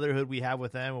brotherhood we have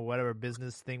with them or whatever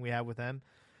business thing we have with them,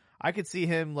 I could see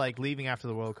him like leaving after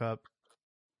the World Cup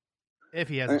if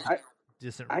he has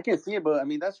decent. I can see it, but I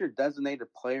mean that's your designated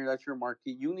player, that's your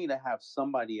marquee. You need to have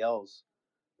somebody else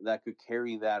that could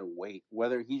carry that weight,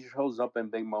 whether he shows up in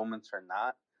big moments or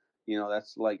not. You know,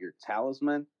 that's like your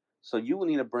talisman. So you will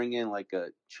need to bring in like a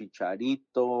Chicharito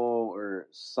or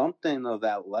something of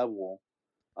that level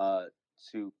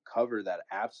to cover that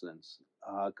absence.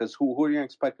 Because who are you going to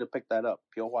expect to pick that up?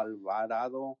 Piojo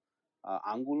Alvarado,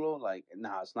 Angulo? Like,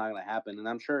 nah, it's not going to happen. And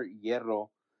I'm sure Hierro,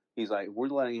 he's like, we're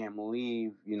letting him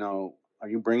leave. You know, are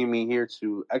you bringing me here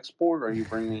to export or are you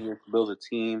bringing me here to build a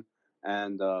team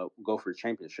and go for a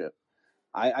championship?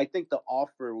 I think the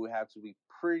offer would have to be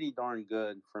pretty darn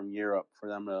good from Europe for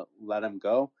them to let him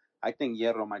go. I think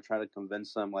Hierro might try to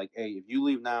convince them, like, hey, if you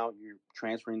leave now, you're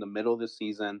transferring the middle of the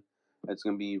season. It's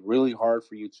going to be really hard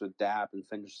for you to adapt and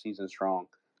finish the season strong.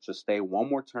 So stay one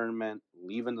more tournament,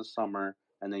 leave in the summer,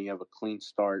 and then you have a clean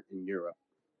start in Europe.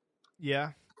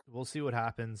 Yeah, we'll see what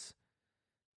happens.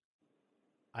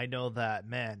 I know that,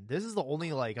 man, this is the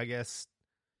only, like, I guess,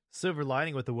 silver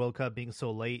lining with the World Cup being so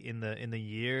late in the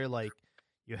year. Like,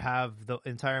 you have the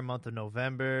entire month of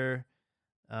November,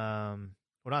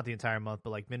 well, not the entire month, but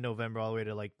like mid-November all the way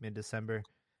to like mid-December.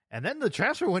 And then the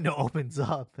transfer window opens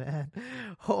up, man.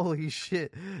 Holy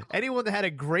shit. Anyone that had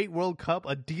a great World Cup,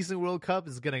 a decent World Cup,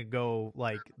 is going to go,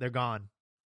 like, they're gone.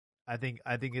 I think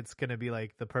it's going to be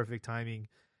like the perfect timing.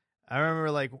 I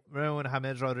remember when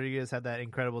James Rodriguez had that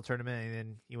incredible tournament and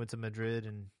then he went to Madrid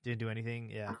and didn't do anything.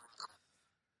 Yeah.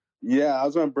 Yeah, I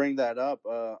was going to bring that up.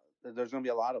 There's going to be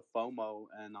a lot of FOMO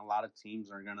and a lot of teams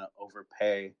are going to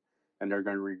overpay and they're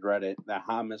going to regret it. That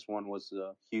James one was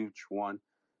a huge one.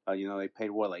 You know, they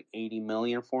paid like $80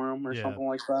 million for him or something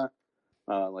like that.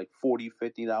 Like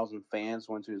 50,000 fans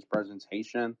went to his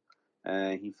presentation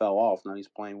and he fell off. Now he's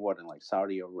playing in like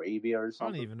Saudi Arabia or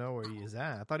something. I don't even know where he is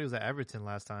at. I thought he was at Everton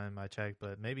last time I checked,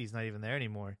 but maybe he's not even there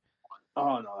anymore.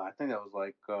 Oh no, I think that was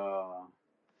like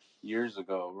years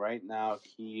ago. Right now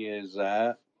he is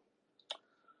at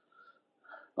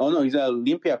he's at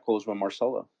Olympiacos with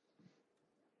Marcelo.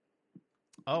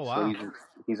 Oh wow. So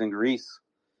he's in Greece.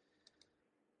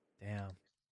 Damn.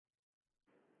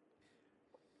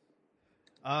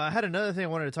 I had another thing I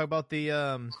wanted to talk about,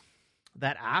 the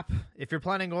that app. If you're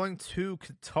planning going to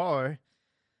Qatar,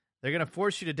 they're going to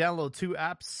force you to download 2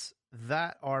 apps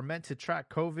that are meant to track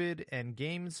COVID and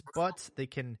games, but they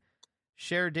can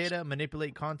share data,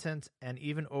 manipulate content, and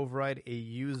even override a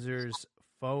user's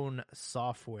phone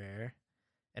software.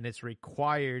 And it's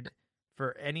required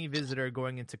for any visitor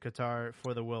going into Qatar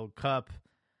for the World Cup.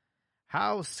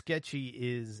 How sketchy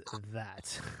is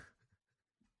that?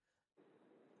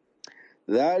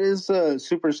 That is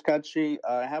super sketchy.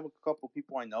 I have a couple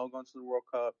people I know going to the World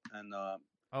Cup, and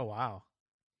oh wow.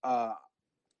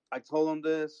 I told them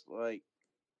this, like,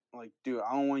 dude,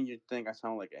 I don't want you to think I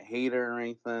sound like a hater or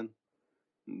anything,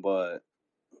 but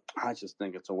I just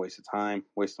think it's a waste of time,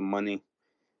 waste of money.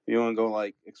 If you want to go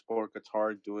like explore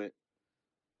Qatar, do it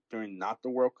during not the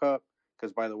World Cup,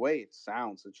 because by the way it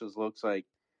sounds, it just looks like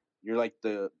you're like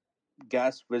the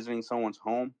guest visiting someone's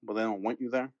home, but they don't want you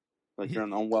there. Like you're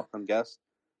an unwelcome guest.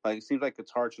 Like it seems like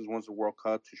Qatar just wants the World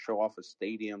Cup to show off a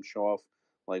stadium, show off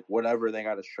like whatever they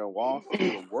got to show off to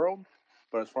the world.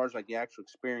 But as far as like the actual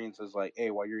experience is like, hey,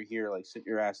 while you're here, like sit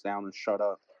your ass down and shut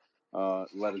up.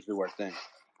 Let us do our thing.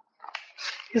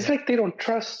 It's like they don't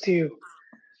trust you.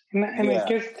 And I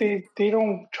guess they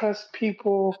don't trust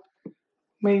people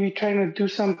maybe trying to do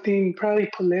something probably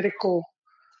political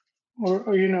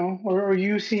or you know, or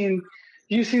using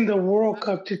the World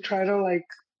Cup to try to like,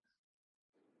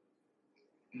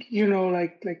 you know,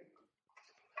 like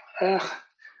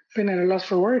been at a loss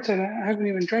for words and I haven't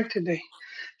even drank today.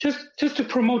 Just to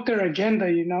promote their agenda,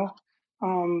 you know,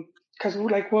 because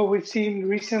like what we've seen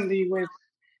recently with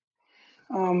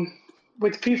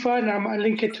FIFA, and I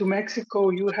link it to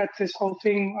Mexico. You had this whole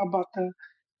thing about the,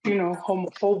 you know,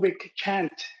 homophobic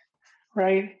chant,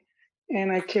 right?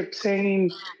 And I kept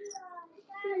saying,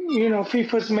 you know,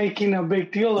 FIFA's making a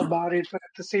big deal about it, but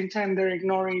at the same time they're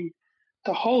ignoring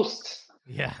the hosts.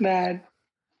 Yeah. That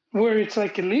where it's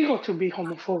like illegal to be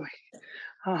homophobic.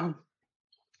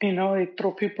 You know, they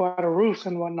throw people out of roofs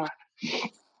and whatnot.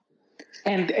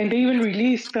 And they even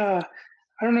released, I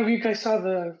don't know if you guys saw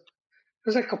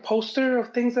there's like a poster of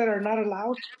things that are not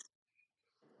allowed.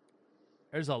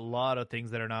 there's a lot of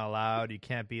things that are not allowed. You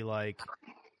can't be like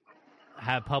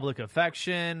have public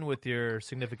affection with your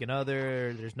significant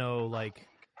other. There's no like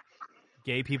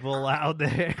gay people allowed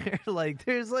there. Like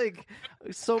there's like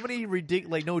so many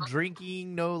ridiculous, like no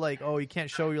drinking, no like, oh, you can't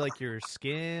show your like your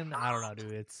skin. I don't know,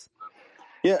 dude. It's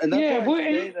Yeah, and that's Yeah, why but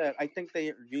I say that I think they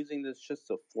are using this just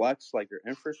to flex like their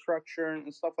infrastructure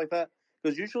and stuff like that.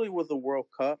 Because usually with the World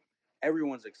Cup,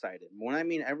 everyone's excited. When I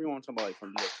mean everyone's talking about like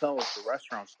from the hotels, the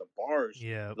restaurants, the bars,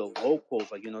 yeah, the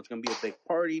locals. Like it's gonna be a big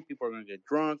party. People are gonna get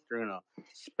drunk. They're gonna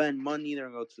spend money. They're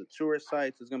gonna go to the tourist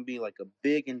sites. It's gonna be like a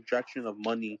big injection of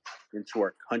money into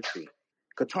our country.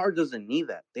 Qatar doesn't need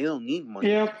that. They don't need money.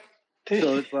 yeah,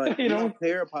 So it's like you we know, don't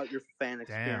care about your fan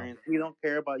experience. We don't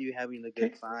care about you having a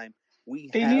good time. We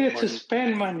they have needed money. to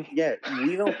spend money. Yeah,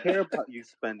 we don't care about you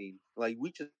spending. Like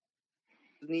we just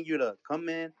need you to come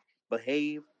in,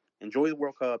 behave, enjoy the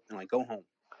World Cup, and like go home.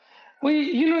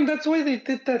 Well, that's why they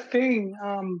did that thing.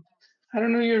 I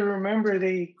don't know if you remember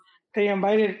they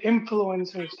invited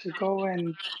influencers to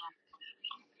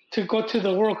go to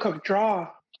the World Cup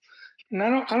draw, and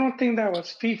I don't think that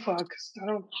was FIFA because I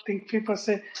don't think FIFA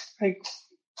said like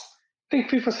I think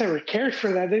FIFA ever cared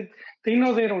for that. They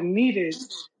know they don't need it.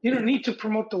 You don't need to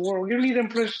promote the world. You don't need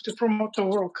influencers to promote the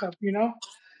World Cup.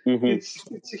 Mm-hmm.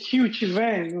 It's a huge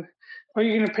event. Are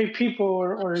you going to pay people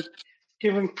or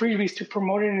give them freebies to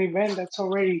promote an event that's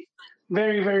already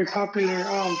very, very popular?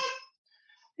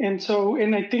 And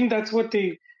I think that's what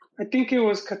I think it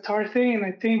was Qatar thing, and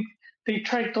I think they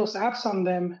tried those apps on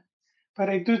them, but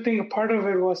I do think a part of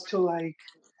it was to like,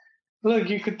 look,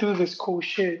 you could do this cool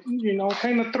shit,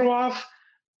 kind of throw off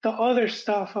the other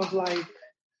stuff of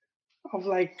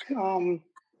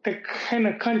the kind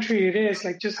of country it is,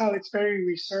 like just how it's very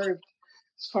reserved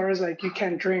as far as like you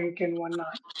can't drink and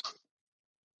whatnot.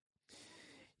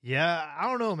 yeah. I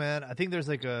don't know, man. I think there's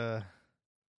like a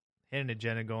hidden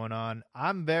agenda going on.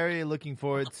 I'm very looking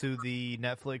forward to the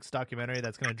Netflix documentary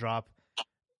that's going to drop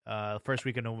first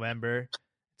week of November.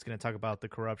 It's going to talk about the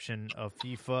corruption of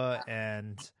FIFA,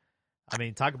 and I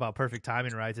mean, talk about perfect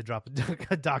timing, right? To drop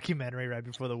a documentary right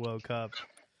before the World Cup.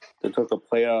 They took a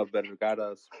play out of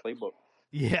Vergara's playbook.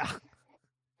 Yeah.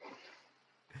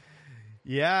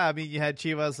 Yeah, I mean, you had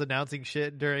Chivas announcing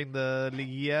shit during the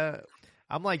Liguilla.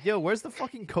 I'm like, yo, where's the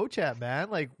fucking coach at, man?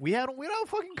 Like, we don't have a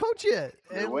fucking coach yet.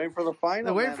 They're waiting for the final.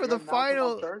 They're waiting for the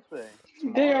final. Thursday.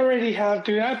 They already have,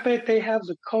 dude. I bet they have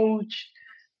the coach,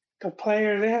 the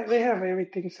player. They have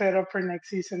everything set up for next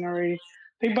season already.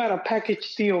 They bought a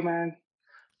package deal, man.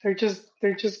 They're just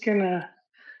gonna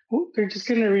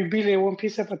rebuild it one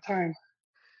piece at a time.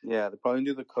 Yeah, they'll probably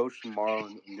do the coach tomorrow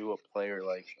and do a player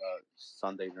like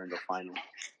Sunday during the final.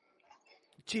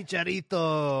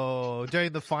 Chicharito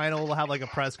during the final, we'll have like a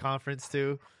press conference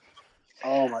too.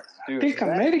 Oh my dude! Think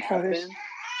America if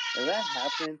that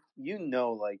happened,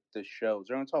 like the shows,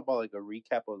 they're gonna talk about like a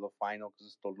recap of the final because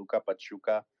it's Toluca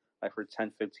Pachuca like for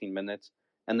 10-15 minutes,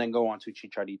 and then go on to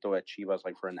Chicharito at Chivas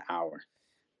like for an hour.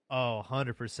 Oh,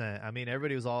 100%. I mean,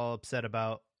 everybody was all upset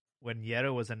about when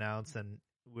Hierro was announced, and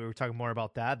we were talking more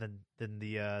about that than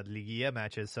the Liguilla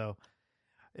matches. So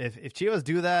if Chivas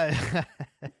do that,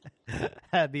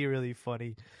 that'd be really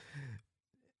funny.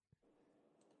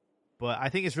 But I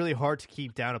think it's really hard to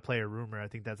keep down a player rumor. I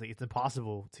think that's it's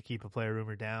impossible to keep a player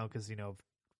rumor down because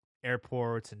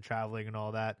airports and traveling and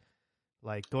all that.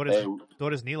 Like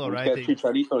Torres Nilo, right? Get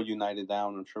Chicharito United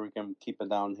down. I'm sure we can keep it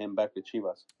down. Him back to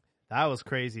Chivas. That was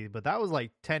crazy, but that was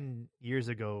like 10 years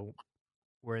ago.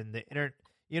 Where in the internet,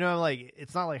 like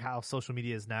it's not like how social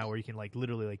media is now, where you can like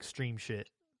literally like stream shit.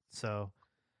 So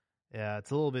yeah, it's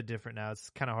a little bit different now.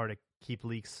 It's kind of hard to keep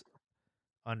leaks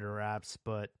under wraps,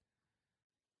 but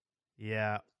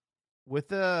yeah,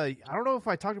 with I don't know if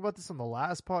I talked about this on the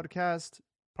last podcast,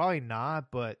 probably not,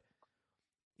 but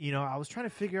I was trying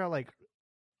to figure out like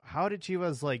how did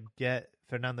Chivas like get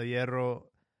Fernando Hierro,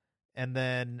 and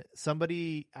then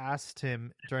somebody asked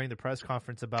him during the press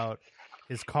conference about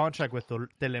his contract with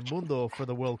Telemundo for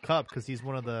the World Cup because he's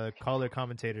one of the color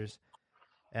commentators,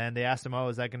 and they asked him, "Oh,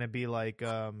 is that going to be like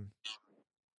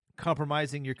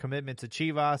compromising your commitment to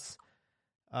Chivas?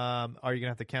 Are you going to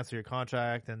have to cancel your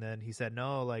contract?" And then he said,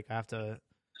 "No, like I have to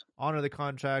honor the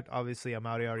contract. Obviously,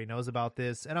 Amaury already knows about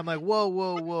this." And I'm like,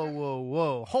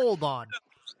 whoa, hold on.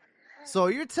 So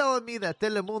you're telling me that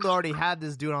Telemundo already had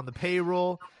this dude on the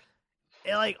payroll?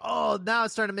 And like, oh, now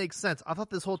it's starting to make sense. I thought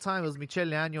this whole time it was Michele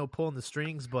Año pulling the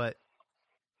strings, but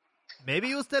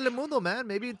maybe it was Telemundo, man.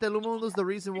 Maybe Telemundo's the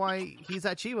reason why he's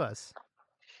at Chivas.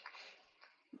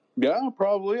 Yeah,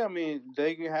 probably. I mean,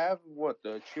 they have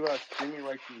the Chivas streaming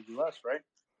rights in the US, right?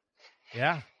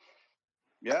 Yeah.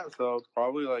 Yeah, so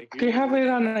probably like they have it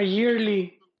on a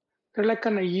yearly They're like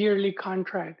on a yearly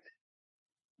contract.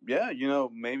 Yeah,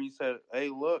 maybe he said, hey,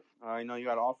 look, I know you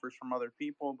got offers from other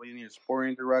people, but you need a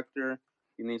sporting director.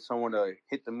 You need someone to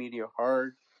hit the media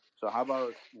hard. So how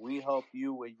about we help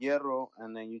you with Hierro,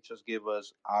 and then you just give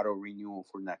us auto renewal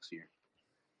for next year?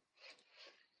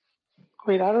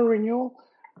 Wait, auto renewal?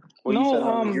 Well, you said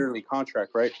on a yearly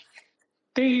contract, right?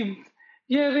 They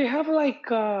have like,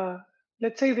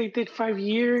 let's say they did 5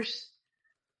 years,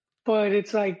 but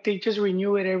it's like they just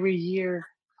renew it every year.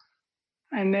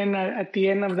 And then at the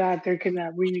end of that, they're going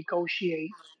to renegotiate.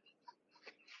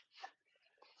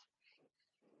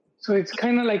 So it's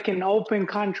kind of like an open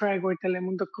contract where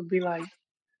Telemundo could be like,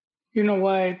 you know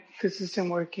what, this isn't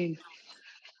working.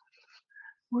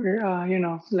 We're,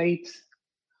 late.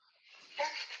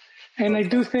 And I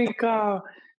do think,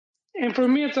 and for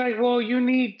me, it's like, well, you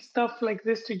need stuff like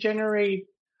this to generate,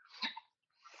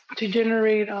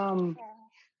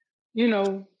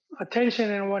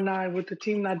 attention and whatnot with the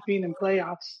team not being in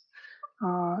playoffs.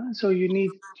 So you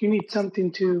need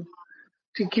something to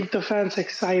keep the fans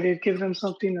excited, give them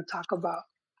something to talk about.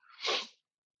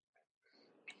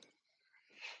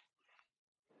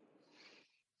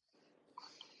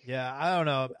 Yeah, I don't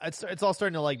know. It's all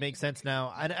starting to like make sense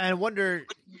now. And I wonder,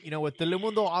 with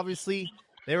Telemundo, obviously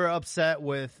they were upset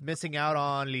with missing out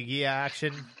on Liguilla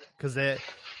action because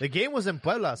the game was in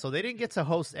Puebla, so they didn't get to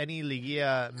host any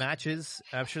Liguilla matches.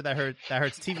 I'm sure that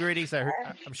hurts TV ratings.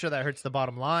 I'm sure that hurts the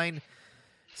bottom line.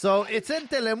 So it's in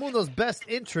Telemundo's best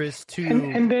interest to.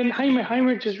 And then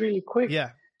Jaime just really quick.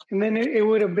 Yeah. And then it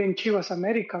would have been Chivas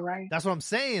America, right? That's what I'm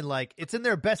saying. Like, it's in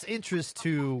their best interest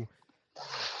to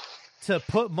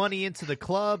put money into the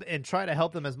club and try to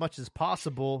help them as much as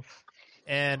possible.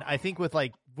 And I think with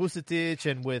like Vucetich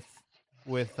and with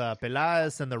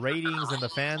Peláez and the ratings and the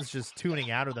fans just tuning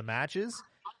out of the matches,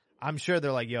 I'm sure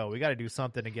they're like, yo, we got to do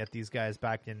something to get these guys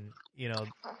back in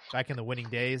the winning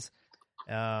days.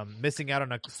 Missing out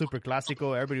on a Super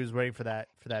Clásico. Everybody was waiting for that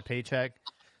paycheck.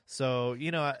 So,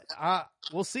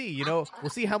 we'll see. We'll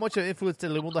see how much of influence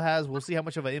Telemundo has. We'll see how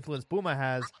much of an influence Puma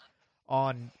has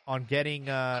on getting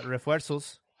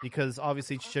refuerzos, because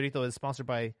obviously Chicharito is sponsored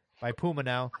by Puma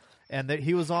now, and that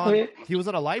he was on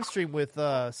a live stream with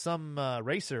some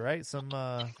racer, right? Some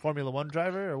Formula One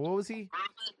driver, or what was he?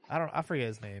 I forget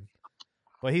his name,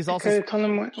 but he's also. Okay, tell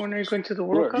him when are you going to the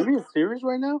World Cup? Are you being serious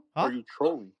right now? Huh? Or are you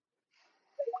trolling?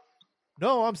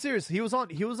 No, I'm serious. He was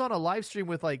on a live stream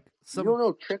with like some. You don't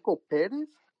know Checo Perez?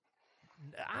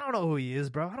 I don't know who he is,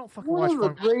 bro. I don't fucking watch. One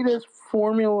of the greatest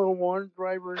Formula One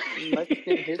drivers in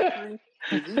Mexican history.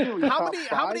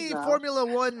 How many Formula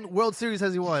One World Series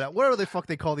has he won? Whatever the fuck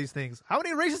they call these things. How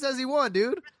many races has he won,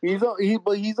 dude? He's on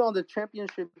the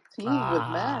championship team with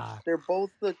Max. They're both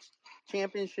the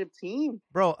championship team,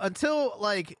 bro. Until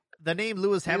like the name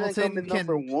Lewis Hamilton he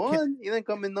didn't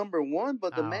come in number one,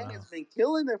 but the man has been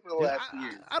killing it for the last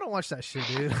year. I don't watch that shit,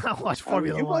 dude. I don't watch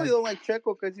Formula One. You probably don't like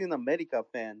Checo because he's an America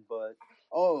fan, but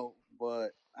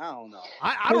I don't know.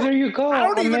 There you go. I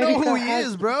don't even know who he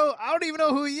is, bro. I don't even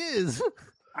know who he is.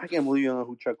 I can't believe you don't know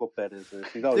who Checo Perez is.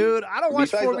 Dude, I don't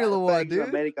watch Formula One, dude. He's an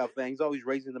America fan. He's always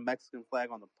raising the Mexican flag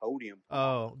on the podium.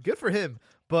 Oh, good for him.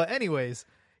 But anyways,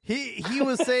 he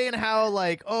was saying how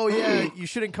like, oh yeah, you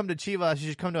shouldn't come to Chivas, you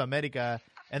should come to America.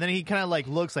 And then he kind of like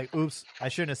looks like, oops, I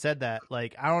shouldn't have said that.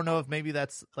 Like, I don't know if maybe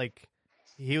that's like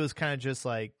he was kind of just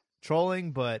like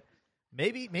trolling, but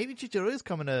maybe Chicharito is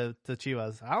coming to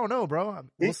Chivas. I don't know, bro.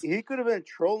 He could have been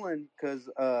trolling because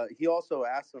he also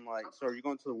asked him like, so are you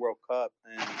going to the World Cup?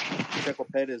 And Checo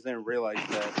Perez didn't realize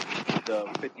that the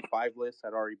 55 list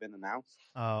had already been announced.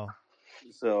 Oh.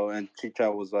 So, and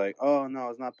Chicha was like, oh no,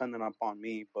 it's not pending upon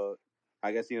me, but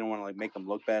I guess he didn't want to like make them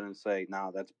look bad and say,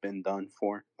 nah, that's been done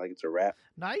for, like it's a wrap.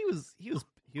 Nah, he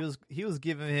was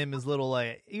giving him his little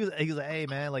like he was like, hey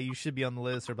man, like you should be on the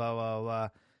list or blah blah blah.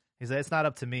 He's like, it's not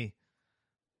up to me.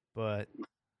 But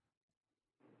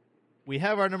we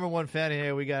have our number one fan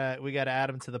here. We got to add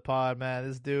him to the pod, man.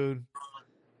 This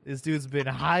dude's been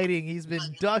hiding. He's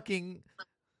been ducking.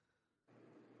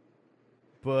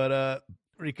 But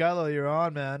Ricardo, you're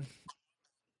on, man.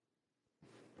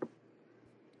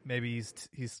 Maybe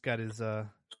he's got his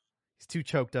he's too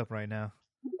choked up right now.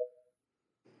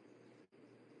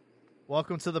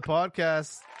 Welcome to the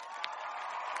podcast.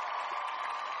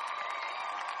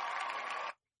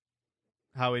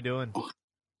 How we doing?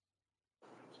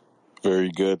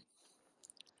 Very good.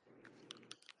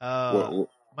 My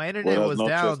internet was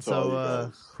down,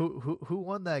 so who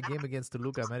won that game against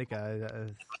Toluca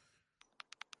America?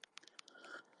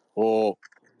 Well,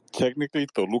 technically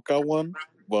Toluca won,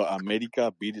 but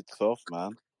America beat itself,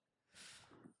 man.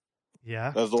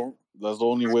 Yeah. That's the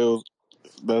only way.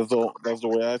 That's the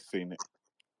way I've seen it.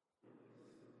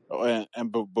 Oh,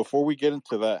 and before we get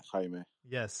into that, Jaime,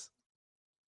 Yes.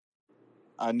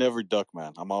 I never duck,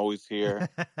 man. I'm always here,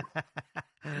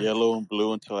 yellow and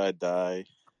blue until I die.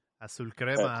 Azul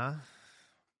crema,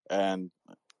 And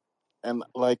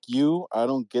like you, I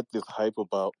don't get this hype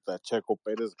about that Checo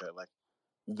Perez guy. Like,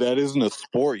 that isn't a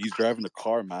sport. He's driving a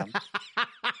car, man.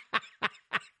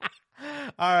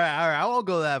 All right. I won't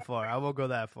go that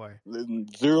far.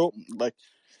 Zero. Like,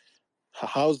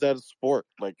 how's that a sport?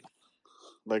 Like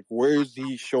where is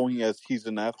he showing as he's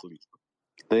an athlete?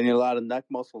 They need a lot of neck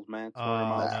muscles, man. Oh, 200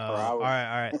 miles no. per hour. All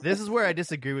right. This is where I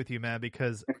disagree with you, man,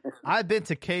 because I've been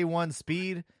to K1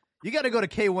 Speed. You got to go to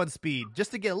K1 Speed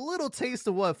just to get a little taste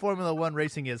of what Formula One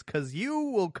racing is, because you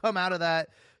will come out of that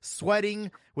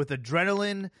sweating with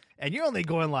adrenaline, and you're only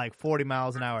going like 40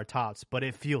 miles an hour tops, but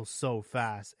it feels so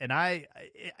fast. And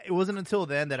it wasn't until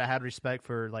then that I had respect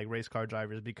for like race car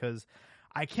drivers, because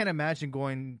I can't imagine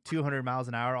going 200 miles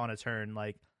an hour on a turn.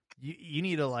 Like, you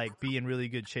need to like be in really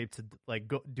good shape to like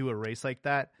go do a race like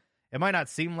that. It might not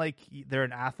seem like they're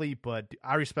an athlete, but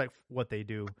I respect what they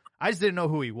do. I just didn't know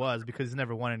who he was because he's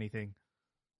never won anything.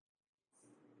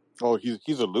 Oh,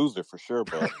 he's a loser for sure,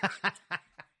 but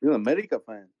You're an America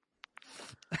fan.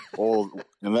 well,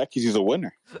 in that case, he's a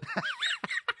winner.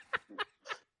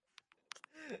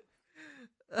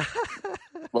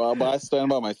 But I stand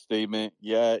by my statement.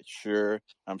 Yeah, sure.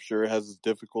 I'm sure it has its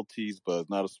difficulties, but it's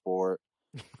not a sport.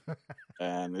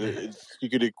 And you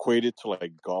could equate it to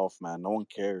like golf, man. No one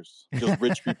cares. Just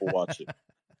rich people watch it.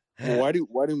 Well,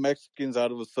 why do Mexicans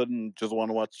out of a sudden just want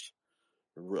to watch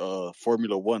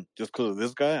Formula One just because of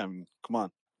this guy? I mean, come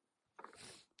on.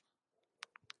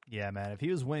 Yeah, man. If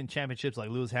he was winning championships like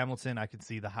Lewis Hamilton, I could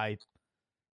see the hype.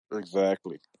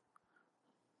 Exactly.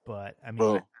 But I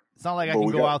mean, it's not like I can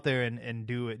go out there and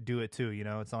do it too. You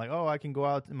know, it's not like, oh, I can go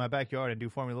out in my backyard and do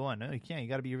Formula One. No, you can't. You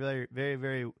got to be very, very,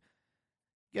 very.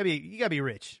 You gotta be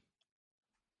rich.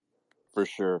 For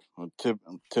sure.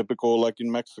 Typical, like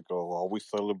in Mexico, always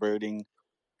celebrating,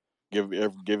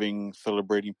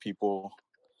 celebrating people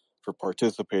for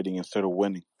participating instead of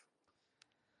winning.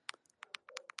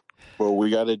 But we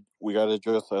gotta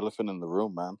address the elephant in the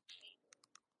room, man.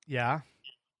 Yeah.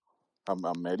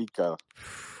 America.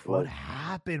 What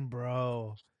happened,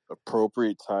 bro?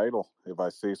 Appropriate title, if I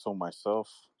say so myself.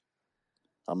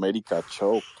 America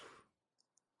choked.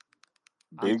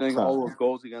 I think all those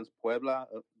goals against Puebla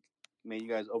made you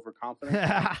guys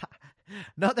overconfident.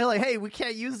 No, they're like, hey, we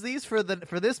can't use these for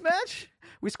this match.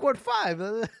 We scored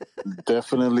 5.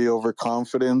 Definitely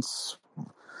overconfidence,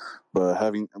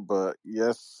 but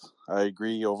yes, I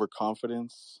agree.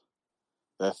 Overconfidence.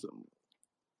 That's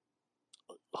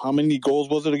how many goals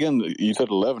was it again? You said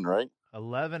 11, right?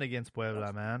 11 against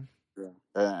Puebla, man. Yeah.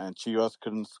 And Chivas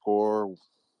couldn't score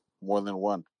more than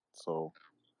 1. So,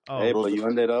 hey, but you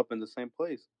ended up in the same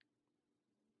place.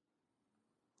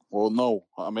 Well, no,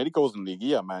 America was in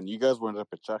Liguilla, man. You guys were in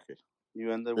Repechaje.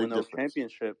 You ended with no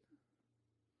championship.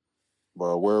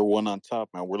 But we're one on top,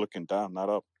 man. We're looking down, not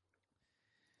up,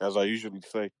 as I usually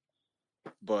say.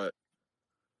 But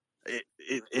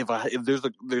if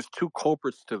there's 2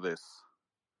 culprits to this,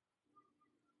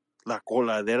 la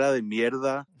coladera de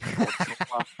mierda.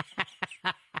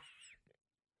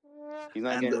 He's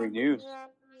not getting renewed.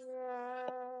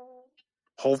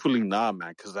 Hopefully not,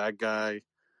 man, because that guy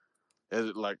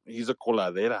is like, he's a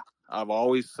coladera. I've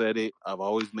always said it. I've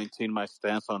always maintained my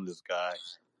stance on this guy.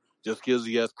 Just because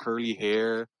he has curly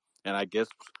hair, and I guess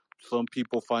some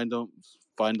people find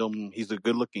him he's a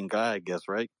good looking guy, I guess,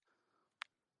 right?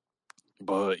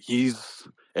 But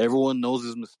everyone knows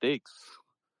his mistakes.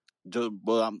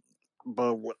 But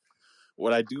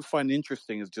what I do find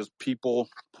interesting is just people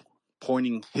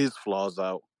pointing his flaws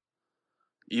out.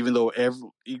 Even though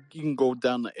you can go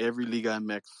down to every Liga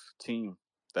MX team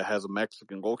that has a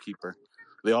Mexican goalkeeper,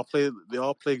 they all play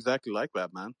exactly like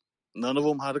that, man. None of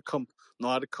them know how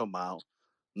to come out.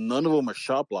 None of them are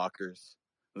shot blockers.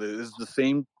 It's the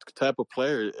same type of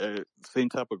player, same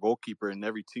type of goalkeeper in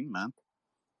every team, man.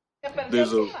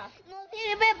 There's a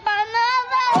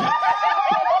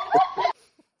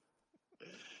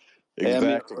Exactly.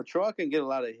 I mean, Ochoa can get a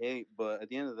lot of hate, but at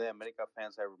the end of the day, America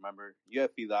fans have remember you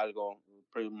have Fidalgo,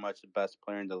 pretty much the best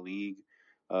player in the league.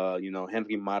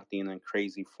 Henry Martin in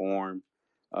crazy form.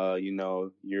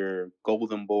 Your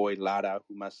golden boy Lara,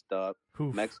 who messed up.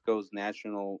 Oof. Mexico's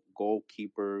national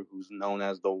goalkeeper, who's known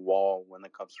as the Wall when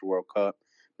it comes to World Cup.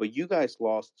 But you guys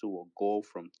lost to a goal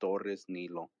from Torres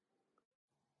Nilo.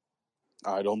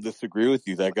 I don't disagree with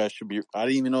you. That guy should be. I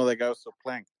didn't even know that guy was still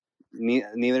playing.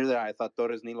 Neither did I. I thought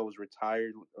Torres Nilo was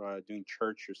retired doing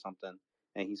church or something,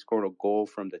 and he scored a goal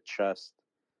from the chest.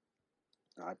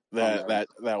 That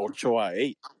Ochoa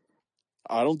ate.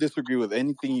 I don't disagree with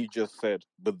anything you just said,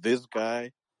 but this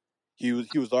guy, he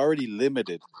was already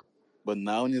limited, but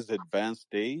now in his advanced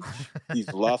stage,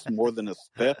 he's lost more than a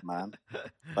step, man.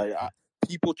 Like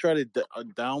people try to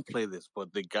downplay this,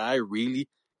 but the guy really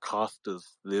cost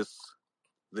us this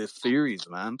series,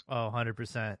 man. Oh,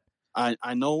 100%.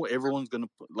 I know everyone's gonna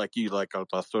like Al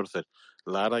Pastor said,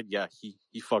 Lara, yeah,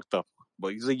 he fucked up,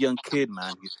 but he's a young kid,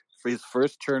 man. For his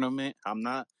first tournament,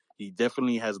 he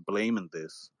definitely has blame in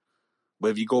this.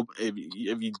 But if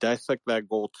you dissect that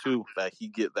goal too, that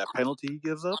penalty he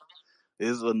gives up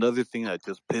is another thing that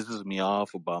just pisses me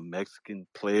off about Mexican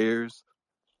players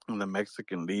in the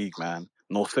Mexican league, man.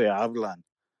 No se hablan.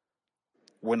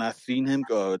 When I seen him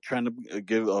trying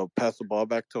to pass the ball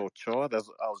back to Ochoa,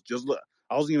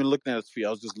 I wasn't even looking at his feet.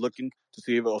 I was just looking to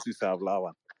see if Osi se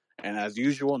hablaban. And as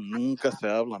usual, nunca se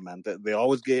habla, man.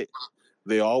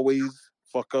 They always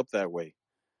fuck up that way.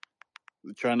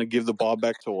 They're trying to give the ball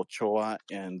back to Ochoa,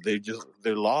 and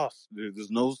they're lost. There's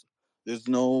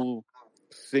no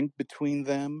sync between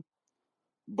them.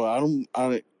 But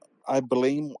I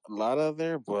blame Lara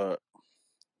there, but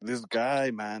this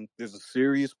guy, man, there's a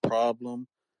serious problem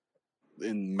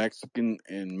in Mexican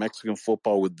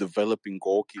football with developing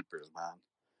goalkeepers, man.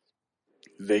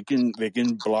 They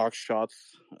can block shots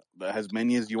as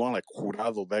many as you want. Like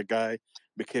Jurado, that guy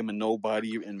became a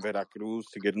nobody in Veracruz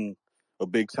to getting a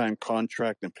big time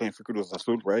contract and playing for Cruz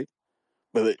Azul, right?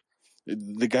 But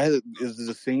the guy is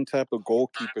the same type of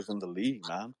goalkeepers in the league,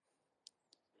 man.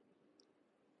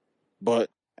 But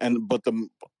the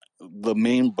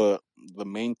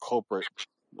main culprit,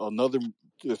 I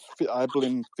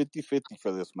blame 50-50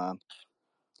 for this, man.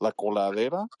 La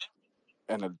Coladera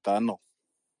and El Tano.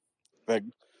 Like,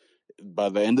 by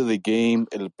the end of the game,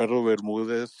 El Perro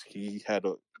Bermudez,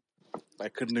 I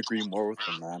couldn't agree more with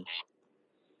him, man.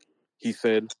 He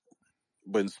said,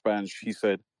 but in Spanish, he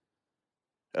said,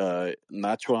 Nacho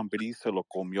Ambriz se lo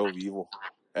comió vivo.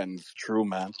 And it's true,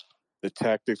 man. The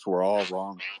tactics were all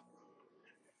wrong.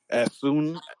 As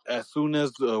soon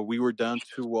as we were down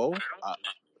 2-0,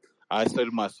 I said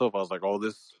to myself, I was like, oh,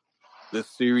 this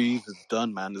series is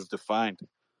done, man. It's defined.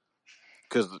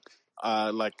 Because,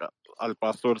 like Al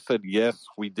Pastor said, yes,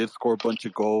 we did score a bunch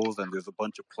of goals, and there's a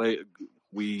bunch of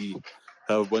we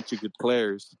have a bunch of good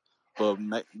players. But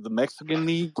the Mexican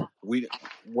League,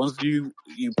 once you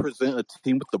present a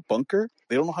team with the bunker,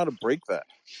 they don't know how to break that.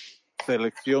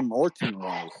 Selección or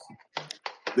team-wise.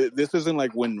 This isn't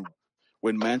like when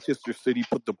Manchester City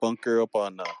put the bunker up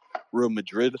on Real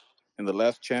Madrid in the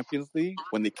last Champions League,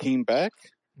 when they came back.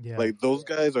 Yeah. Like, those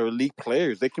guys are elite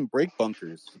players. They can break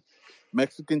bunkers.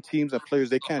 Mexican teams and players,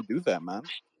 they can't do that, man.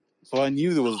 So I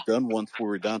knew it was done once we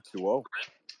were down 2-0.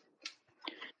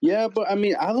 Yeah, but I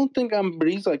mean, I don't think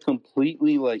Ambriz like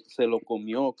completely like se lo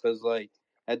comió, because like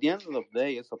at the end of the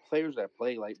day, it's the players that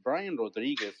play. Like Brian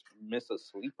Rodriguez missed a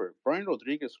sleeper. Brian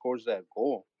Rodriguez scores that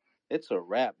goal. It's a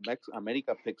wrap.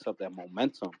 America picks up that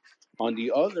momentum. On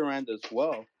the other end as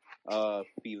well,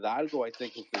 Fidalgo, I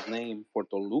think is his name, for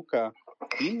Toluca.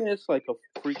 He missed like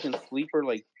a freaking sleeper,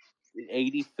 like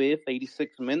 85th,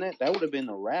 86th minute. That would have been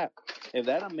a wrap. If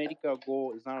that America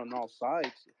goal is not on all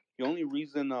sides, the only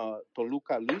reason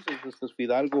Toluca loses is because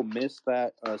Fidalgo missed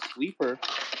that sleeper.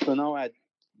 So now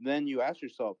then you ask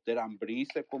yourself, did Ambriz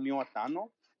se comió a Tano?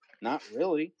 Not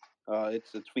really.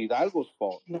 It's Fidalgo's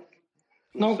fault.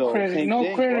 No credit. No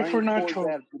thing. credit for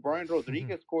Nacho. Brian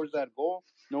Rodriguez scores that goal.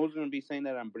 No one's going to be saying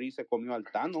that Ambriz se comió al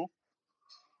Tano.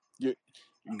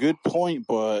 Good point,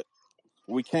 but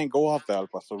we can't go off that,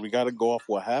 so we got to go off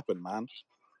what happened, man.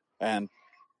 And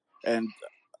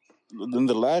in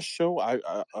the last show,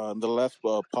 in the last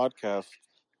podcast,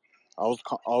 I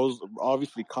was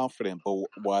obviously confident, but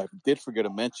what I did forget to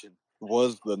mention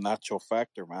was the Nacho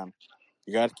factor, man.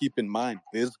 You got to keep in mind,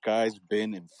 this guy's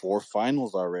been in 4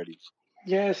 finals already.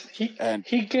 Yes, he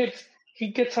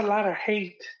gets a lot of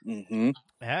hate. Mm-hmm.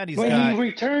 And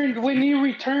when he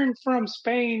returned from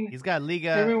Spain, he's got La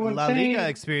Liga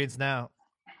experience now.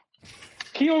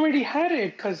 He already had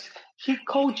it because he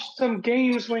coached some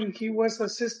games when he was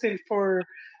assistant for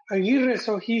Aguirre,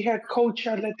 so he had coached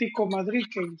Atletico Madrid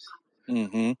games.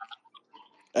 Mm-hmm.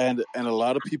 And a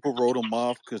lot of people wrote him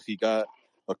off because he got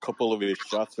a couple of his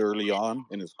shots early on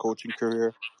in his coaching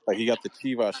career. Like, he got the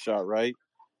Chivas shot, right?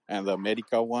 And the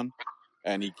America one.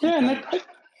 And he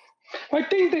I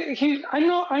think that I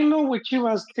know with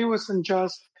Chivas it was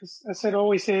unjust because, as it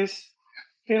always is,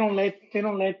 they don't let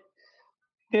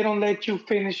you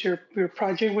finish your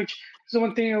project, which is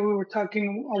one thing that we were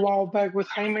talking a while back with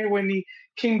Jaime when he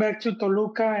came back to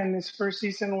Toluca and his first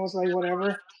season was like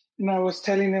whatever. And I was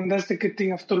telling them that's the good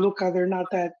thing of Toluca. They're not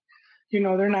that,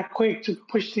 they're not quick to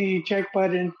push the eject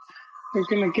button. they're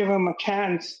gonna give him a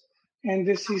chance. And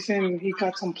this season he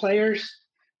got some players.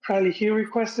 Probably he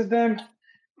requested them,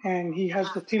 and he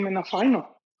has the team in the final.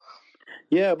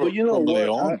 Yeah, but you know From what?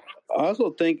 Leon. I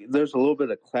also think there's a little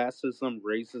bit of classism,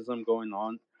 racism going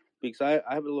on because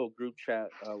I have a little group chat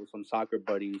with some soccer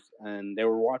buddies, and they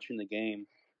were watching the game,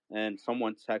 and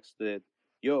someone texted,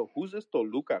 "Yo, who's this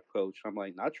Toluca coach?" I'm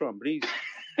like, Nacho Ambriz.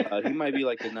 He might be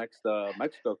like the next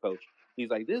Mexico coach. He's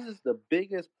like, this is the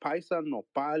biggest paisa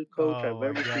nopal coach I've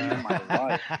ever seen in my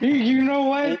life. You know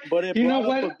what? But it You know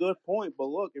brought up what? a good point. But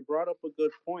look, it brought up a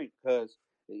good point because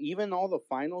even all the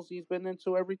finals he's been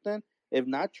into, everything, if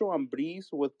Nacho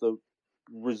Ambriz, with the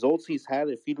results he's had,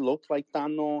 if he looked like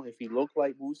Tano, if he looked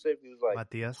like Buse, if he was like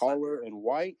Matias. taller and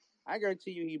white, I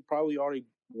guarantee you he probably already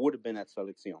would have been at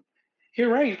Selección.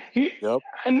 You're right. Yep.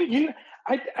 And you know,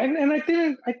 I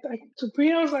didn't. To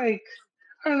me, I was like,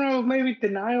 I don't know, maybe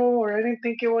denial, or I didn't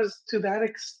think it was to that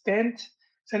extent.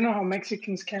 So I know how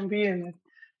Mexicans can be and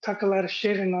talk a lot of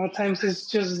shit, and a lot of times it's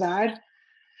just that.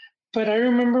 But I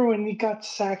remember when he got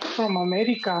sacked from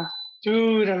America,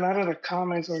 dude. A lot of the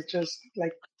comments were just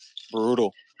like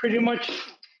Brutal. pretty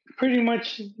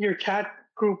much your chat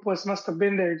group must have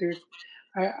been there, dude.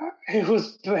 It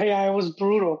was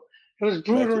brutal. It was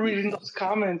brutal reading those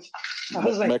comments. I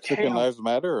was like, Mexican damn. lives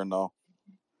matter or no?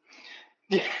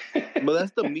 Yeah. But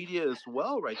that's the media as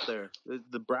well, right there.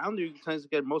 The brown dude tends to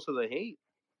get most of the hate.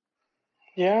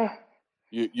 Yeah.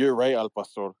 You're right, Al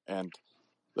Pastor. And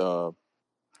I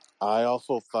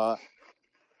also thought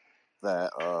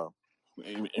that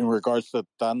in regards to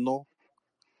Tano,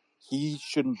 he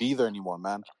shouldn't be there anymore,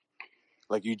 man.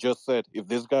 Like you just said, if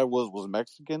this guy was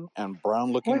Mexican and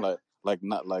brown looking What? like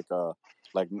not like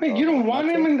Wait, you don't want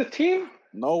Nacho? him in the team?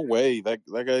 No way. That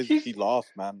guy's he lost,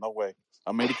 man. No way.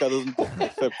 America doesn't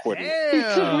accept quitters.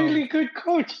 He's a really good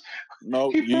coach. No,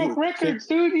 He broke records,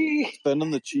 dude. Send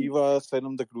him to Chivas. Send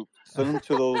him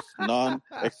to those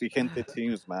non-exigente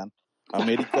teams, man.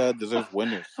 America deserves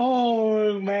winners.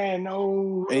 Oh man,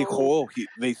 oh. Hey, Joel,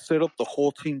 they set up the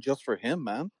whole team just for him,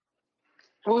 man.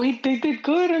 Well, they did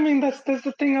good. I mean, that's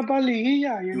the thing about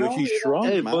Liguilla, you know. He's strong,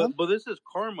 Hey, man. but this is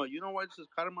karma. You know why this is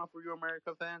karma for you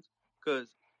America fans? Because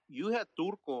you had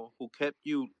Turco, who kept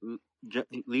you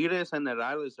líderes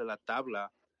generales de la tabla.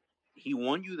 He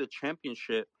won you the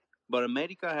championship, but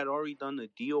America had already done a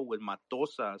deal with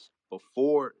Matosas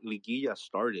before Liguilla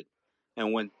started.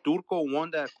 And when Turco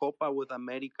won that Copa with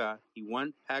America, he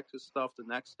went, packed his stuff the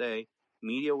next day.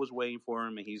 Media was waiting for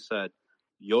him, and he said,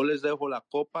 "Yo les dejo la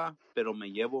Copa, pero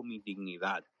me llevo mi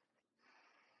dignidad."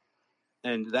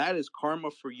 And that is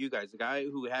karma for you guys. The guy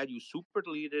who had you super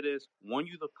líderes, won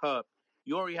you the cup,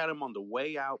 you already had him on the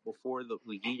way out before the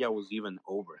Liguilla was even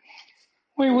over.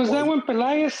 Wait, was that when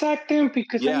Pelaez sacked him?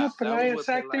 Because I know Pelaez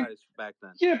sacked him back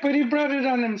then. Yeah, but he brought it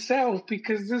on himself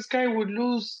because this guy would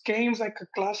lose games like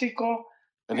a Clásico,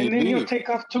 and then he'll take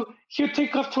off to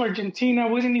Argentina.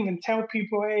 Wouldn't even tell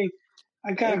people, "Hey,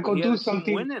 I gotta go do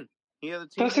something."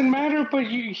 Doesn't matter, but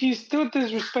he's still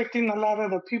disrespecting a lot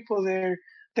of the people there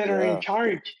that are in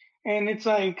charge, and it's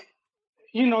like,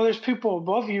 there's people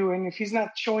above you, and if he's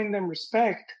not showing them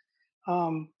respect,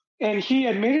 and he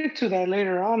admitted to that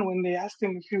later on when they asked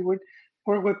him if he would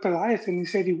work with Pelaez, and he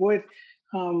said he would.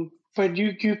 But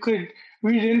you could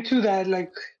read into that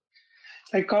like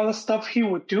all the stuff he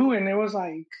would do, and it was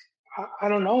like, I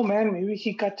don't know, man. Maybe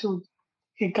he got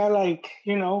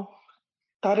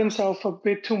thought himself a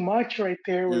bit too much right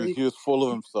there. He was full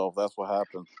of himself. That's what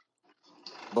happened.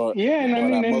 But yeah, and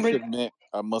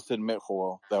I must admit,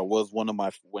 Joel, that was one of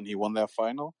my when he won that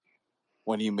final,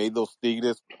 when he made those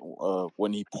Tigres,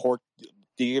 when he porked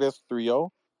Tigres 3-0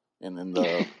 in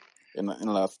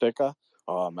La Azteca.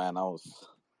 Oh man,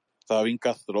 estaba bien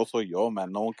castroso yo,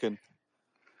 man. No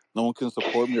one can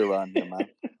support me around here, man.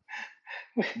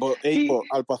 But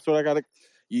Al Pastor, I gotta.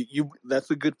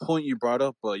 That's a good point you brought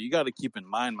up, but you got to keep in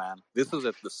mind, man. This is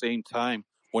at the same time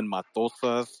when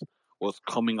Matosas was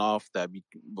coming off that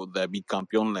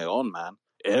bicampeón León, man.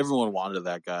 Everyone wanted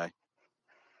that guy.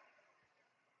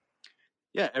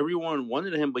 Yeah, everyone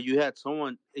wanted him, but you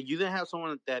didn't have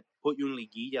someone that put you in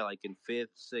Liguilla like in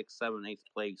 5th, 6th, 7th, 8th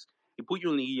place. He put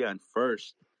you in Liguilla in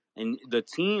 1st. And the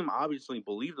team obviously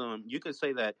believed in him. You could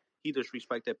say that he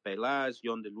disrespected Pelaez,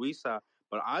 Yon de Luisa,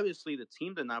 but obviously the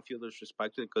team did not feel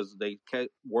disrespected because they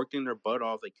kept working their butt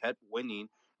off. They kept winning,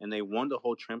 and they won the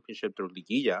whole championship through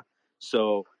Liguilla.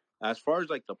 So as far as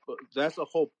like that's the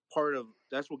whole part of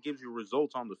that's what gives you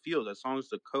results on the field. As long as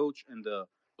the coach and the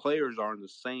players are on the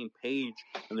same page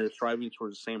and they're striving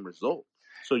towards the same result.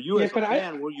 So you as a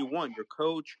fan, what do you want? Your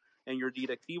coach and your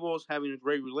directivos having a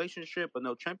great relationship but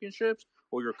no championships,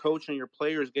 or your coach and your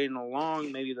players getting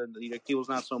along, maybe the directivos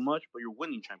not so much, but you're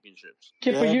winning championships.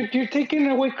 Yeah, but you're taking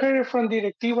away credit from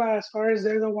Directiva as far as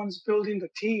they're the ones building the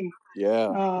team.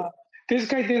 Yeah. This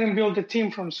guy didn't build the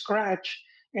team from scratch,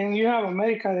 and you have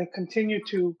America that continue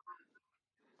to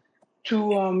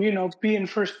be in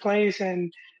first place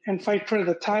and fight for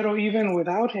the title even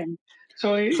without him.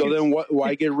 So then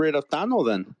why get rid of Tano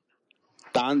then?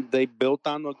 They built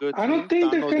Tano a good team. I don't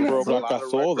think they're going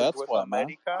to. That's why,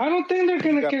 man. I don't think they're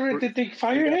going to get rid. Did they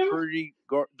fire him? Pretty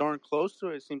darn close to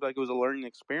it. It seemed like it was a learning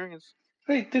experience.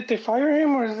 Wait, did they fire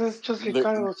him, or is this just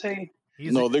Ricardo saying?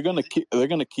 No, they're gonna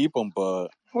keep him, but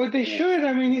they should.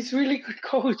 I mean, he's a really good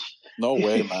coach. No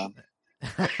way, man.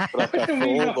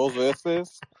 Those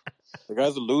veces, the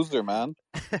guy's a loser, man.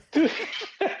 Dude,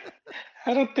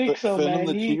 I don't think so, man.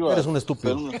 Eres un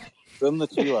estúpido. Send the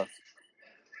Chivas.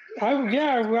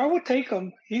 I would take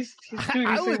him. He's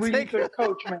a really good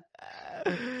coach, man.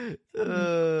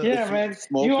 Man.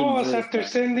 You almost after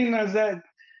sending us that,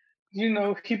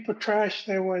 heap of trash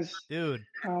that was, dude.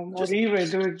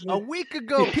 Dude. A week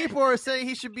ago, people are saying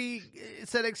he should be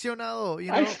seleccionado.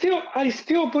 I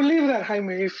still believe that,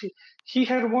 Jaime. If he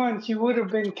had won, he would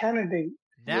have been candidate.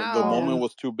 Now the moment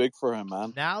was too big for him,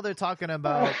 man. Now they're talking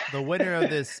about the winner of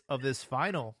this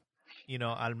final.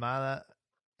 Almada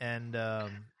and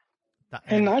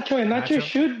Nacho. Nacho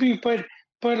should be, but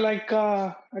like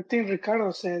I think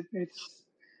Ricardo said,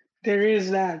 there is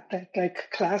that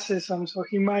like classism, so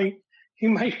he might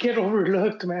get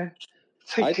overlooked, man.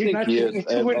 Like I think he is.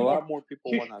 A lot more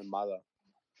people want Almada.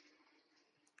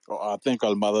 I think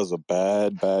Almada's a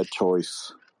bad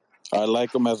choice. I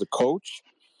like him as a coach,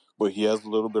 but he has a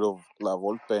little bit of La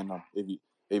Volpe in him.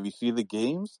 If you see the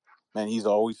games, man, he's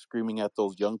always screaming at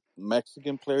those young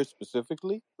Mexican players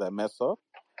specifically that mess up.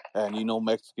 And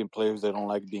Mexican players, they don't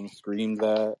like being screamed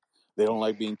at. They don't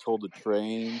like being told to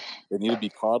train. They need to be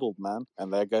coddled, man.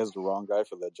 And that guy's the wrong guy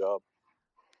for that job.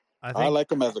 I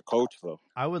like him as a coach, though.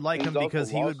 I would like him because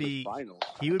he would be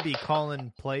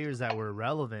calling players that were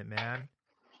relevant, man.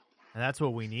 And that's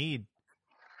what we need.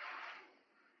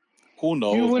 Who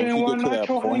knows? You wouldn't want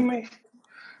Nacho, Jaime?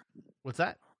 What's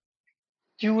that?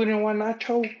 You wouldn't want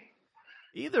Nacho?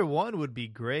 Either one would be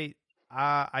great.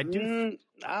 I do.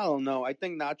 I don't know. I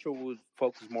think Nacho would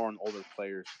focus more on older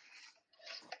players.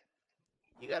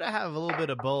 You gotta have a little bit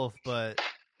of both, but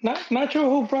Nacho,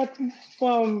 who brought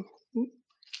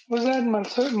was that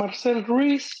Marcel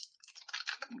Ruiz?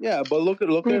 Yeah, but look at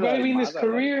reviving his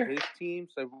career. Like, his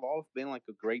teams have all been like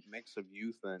a great mix of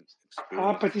youth and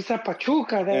experience. But he's at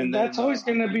Pachuca. That's always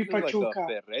gonna be Pachuca.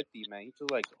 Like Ferretti, man. He's just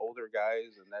like older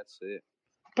guys, and that's it.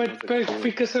 But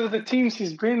because of the teams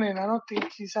he's been in, I don't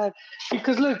think he's had.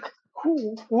 Because look,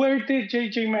 where did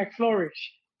JJ Mack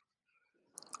flourish?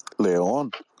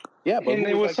 Leon. Yeah, but and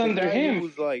it was like under him. Who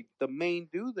was like the main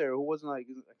dude there? Who wasn't like,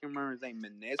 I can't remember his name,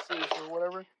 Meneses or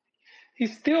whatever. He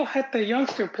still had the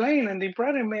youngster playing, and they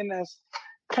brought him in as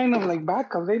kind of like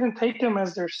backup. They didn't take him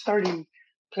as their starting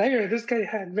player. This guy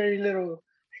had very little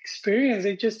experience.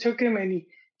 They just took him and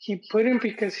he put him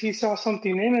because he saw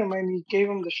something in him and he gave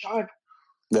him the shot.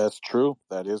 That's true.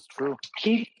 That is true.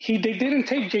 They didn't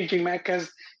take JJ Mack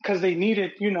because they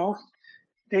needed,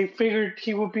 they figured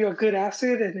he would be a good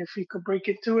asset, and if he could break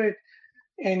into it,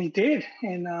 and he did,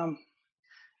 and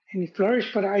he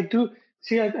flourished. But I do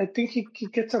see. I think he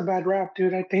gets a bad rap,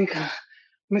 dude. I think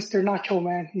Mr. Nacho,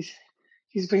 man,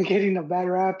 he's been getting a bad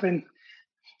rap, and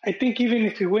I think even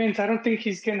if he wins, I don't think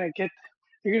he's gonna get.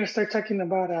 They're gonna start talking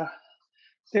about.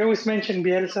 They always mention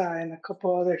Bielsa and a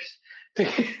couple others.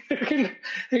 They're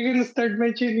gonna start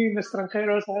mentioning the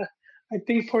extranjeros. I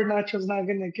think poor Nacho's not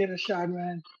gonna get a shot,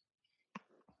 man.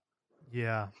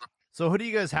 Yeah. So who do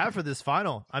you guys have for this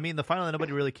final? I mean, the final that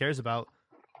nobody really cares about.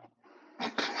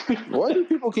 Why do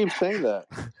people keep saying that?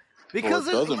 Because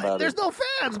there's no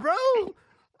fans, bro.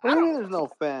 There's no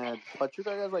fans.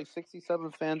 Pachuca has like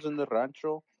 67 fans in the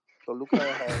Rancho. Toluca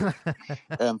has...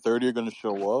 and 30 are going to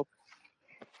show up.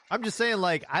 I'm just saying,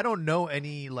 like, I don't know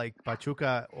any, like,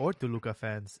 Pachuca or Toluca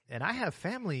fans. And I have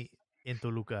family in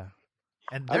Toluca.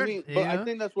 And I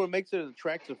think that's what makes it an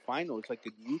attractive final. It's like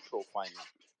a neutral final.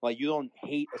 Like, you don't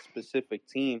hate a specific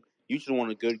team. You just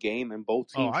want a good game, and both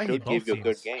teams should give you a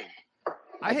good game.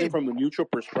 I think from a neutral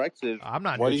perspective, I'm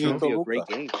not neutral. It'll be a great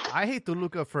game. I hate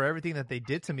Toluca for everything that they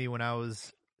did to me when I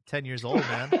was 10 years old,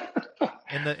 man.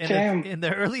 In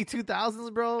the early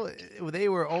 2000s, bro, we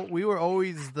were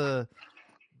always their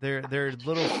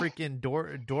little freaking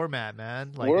doormat,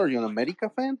 man. Like, what are you, an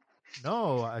America fan?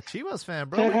 No, a Chivas fan,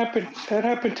 bro. That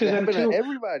happened to them too.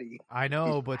 Everybody. I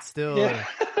know, but still, Yeah.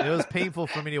 it was painful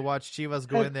for me to watch Chivas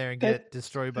go in there and get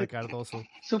destroyed by Cardoso.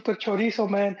 Super chorizo,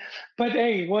 man. But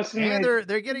hey, wasn't And it?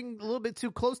 they're getting a little bit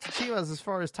too close to Chivas as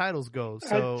far as titles go.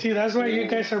 So See, that's why you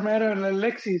guys are mad at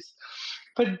Alexis.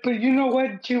 But you know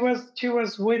what?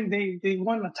 Chivas win. They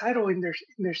won a title in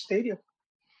their stadium.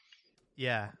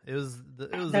 yeah, it was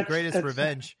the greatest that's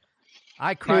revenge.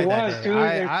 I cried that day. dude.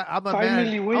 I'm a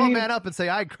finally man. winning. I'm a man up and say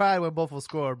I cried when Buffalo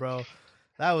scored, bro.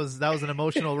 That was an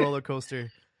emotional roller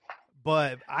coaster.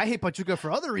 But I hate Pachuca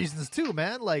for other reasons too,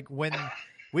 man. Like when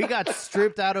we got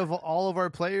stripped out of all of our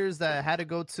players that had to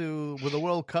go to with the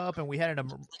World Cup, and we had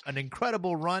an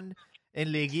incredible run in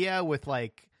Liguilla with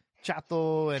like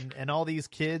Chato and all these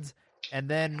kids, and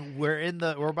then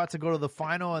we're about to go to the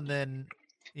final, and then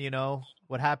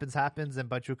what happens, and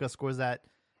Pachuca scores that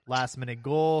last minute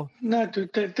goal. No,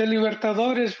 dude, the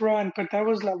Libertadores run, but that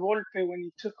was La Volpe when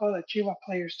he took all the Chiva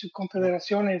players to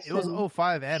Confederaciones. It was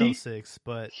 05 and 06,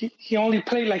 but he only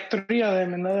played like 3 of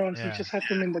them, and the other ones he just had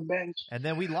them in the bench. And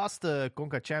then we lost the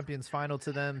Conca Champions final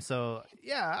to them. So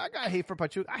yeah, I got hate for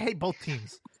Pachuca. I hate both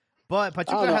teams, but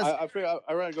Pachuca has. I figure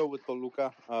I'd rather go with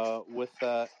Toluca. With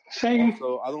that, Same.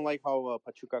 Also, I don't like how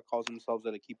Pachuca calls themselves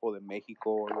El Equipo de Mexico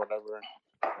or whatever.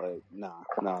 Like,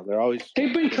 nah, they're always.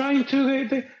 They've been trying to.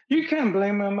 They you can't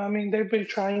blame them. I mean, they've been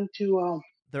trying to.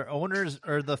 Their owners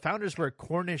or the founders were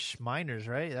Cornish miners,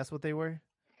 right? That's what they were.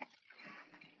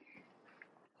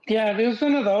 Yeah, it was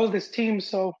one of the oldest teams,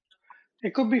 so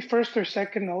it could be first or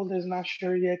second oldest. Not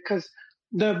sure yet, because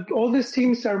the oldest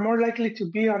teams are more likely to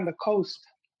be on the coast,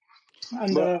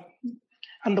 on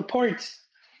the ports,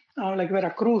 like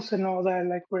Veracruz and all that.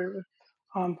 Like where,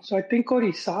 so I think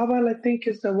Orizabal,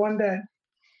 is the one that.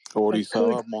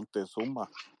 Orizaba, Montezuma.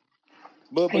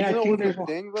 But you know what's the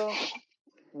thing though?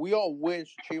 We all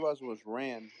wish Chivas was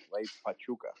ran like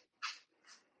Pachuca.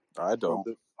 I don't.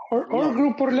 Or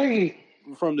Grupo Orlegui.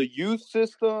 From the youth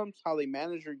systems, how they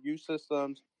manage their youth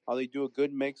systems, how they do a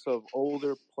good mix of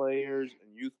older players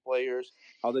and youth players,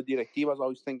 how the Directiva is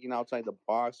always thinking outside the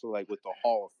box, so like with the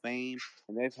Hall of Fame.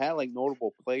 And they've had like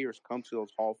notable players come to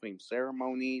those Hall of Fame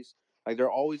ceremonies. Like they're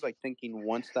always like thinking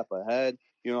one step ahead.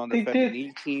 On the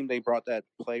Femenil team, they brought that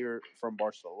player from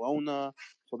Barcelona.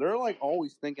 So they're like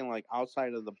always thinking like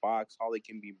outside of the box, how they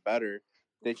can be better.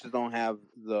 They just don't have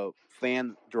the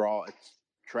fan draw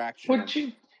attraction. Well,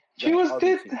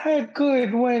 Chivas had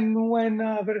good when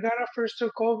Vergara first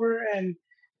took over, and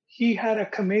he had a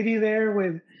committee there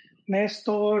with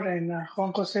Nestor and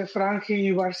Juan Jose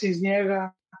Franchi, Barcis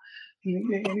Niega,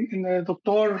 and the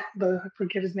doctor, I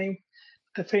forget his name,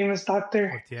 the famous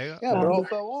doctor. Yeah, they all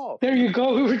fell off. There you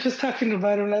go. We were just talking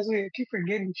about him last week. I keep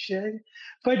forgetting shit.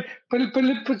 But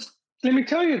let me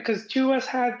tell you, because Chivas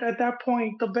had at that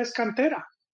point the best cantera,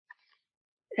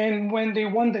 and when they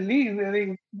won the league,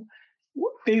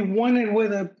 they won it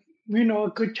with a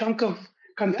good chunk of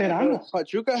canteranos. Yeah,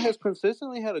 Pachuca has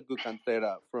consistently had a good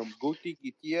cantera from Guti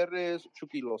Gutierrez,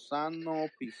 Chucky Lozano,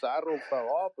 Pizarro fell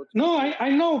off. No, I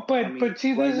know, but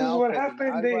see, this is what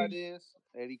happened. Alvarez,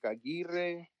 Eric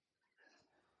Aguirre.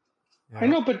 Yeah. I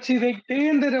know, but see, they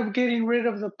ended up getting rid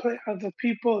of the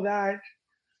people that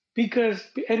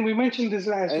and we mentioned this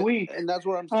last week. And that's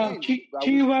what I'm saying.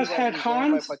 Chivas had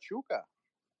Hans.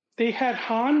 They had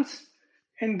Hans,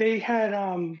 and they had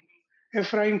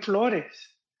Efrain Flores.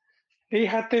 They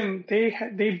had them.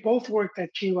 They both worked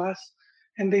at Chivas,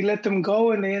 and they let them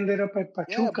go, and they ended up at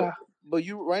Pachuca. Yeah, but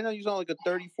you right now you sound like a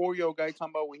 34-year-old guy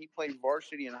talking about when he played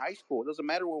varsity in high school. It doesn't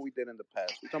matter what we did in the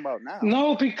past. We're talking about now.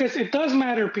 No, because it does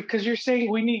matter, because you're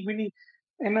saying we need,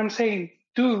 and I'm saying,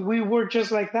 dude, we were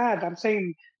just like that. I'm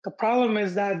saying the problem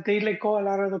is that they let go a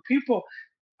lot of the people.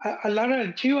 A lot of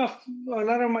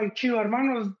my Chiva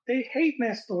hermanos, they hate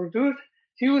Nestor, dude.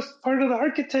 He was part of the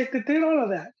architect that did all of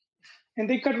that, and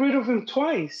they got rid of him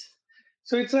twice.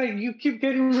 So it's like you keep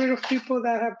getting rid of people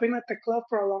that have been at the club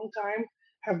for a long time,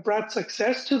 have brought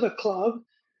success to the club,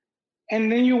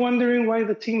 and then you're wondering why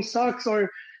the team sucks,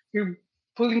 or you're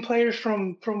pulling players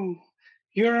from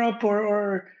Europe,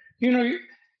 or it's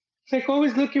like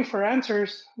always looking for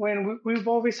answers when we've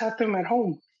always had them at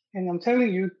home. And I'm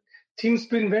telling you, team's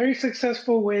been very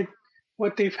successful with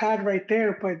what they've had right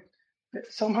there, but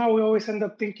somehow we always end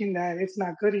up thinking that it's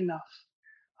not good enough.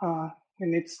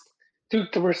 And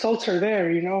dude, the results are there,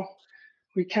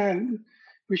 we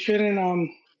shouldn't,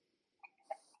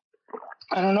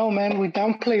 I don't know, man, we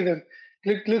downplay them.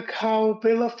 Look how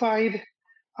vilified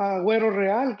Güero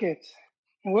Real gets.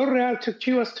 And Güero Real took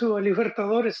Chivas to a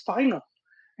Libertadores final.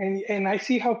 And I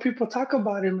see how people talk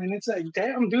about him, and it's like,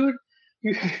 damn, dude,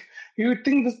 you would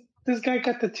think this guy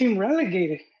got the team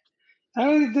relegated. Not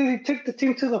only did he take the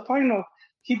team to the final,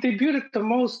 he debuted the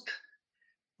most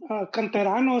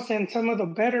canteranos and some of the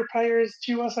better players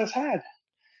Chivas has had.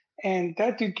 And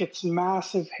that dude gets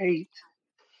massive hate.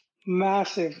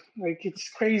 Massive. Like, it's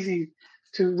crazy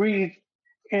to read.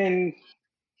 And,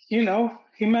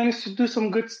 he managed to do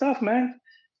some good stuff, man.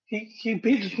 He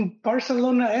beat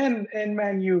Barcelona and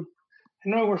Man U. I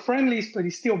know we're friendlies, but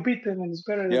he still beat them, and it's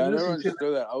better than Yeah, I losing never to them.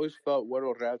 understood that. I always felt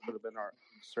Weddle Real could have been our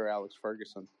Sir Alex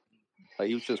Ferguson. Like,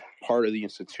 he was just part of the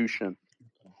institution,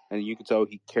 and you could tell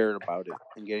he cared about it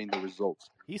and getting the results.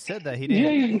 He said that he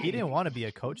Yeah, didn't want to be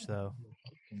a coach though.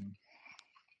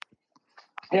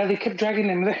 Yeah, they kept dragging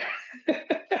him there.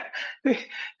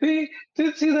 they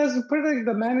see that's part of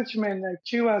the management like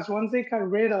Chivas. Once they got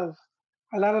rid of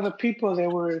a lot of the people that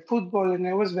were in football, and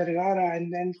there was Vergara,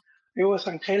 and then there was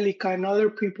Angelica and other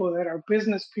people that are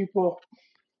business people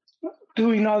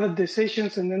doing all the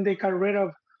decisions, and then they got rid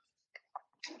of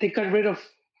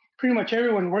pretty much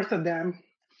everyone worth a damn.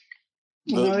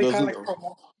 They got like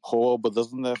but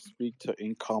doesn't that speak to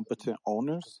incompetent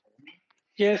owners?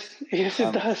 yes,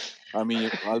 it does. I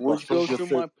mean, which goes to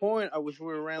my point. I wish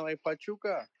we ran like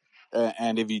Pachuca.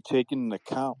 And if you take into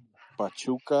account,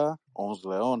 Pachuca owns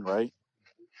León, right?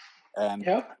 And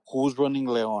who's running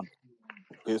León?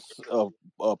 It's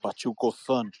Pachuco's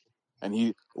son.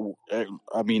 And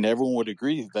everyone would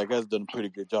agree that guy's done a pretty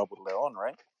good job with León,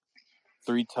 right?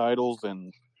 3 titles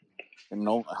and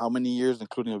how many years,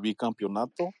 including a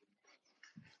bicampeonato?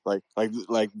 Like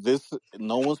this,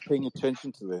 no one's paying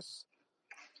attention to this.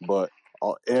 But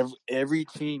every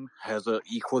team has a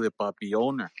hijo de papi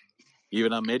owner.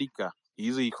 Even America,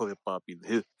 he's a hijo de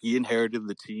papi. He inherited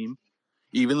the team.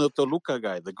 Even the Toluca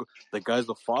guy, the guy's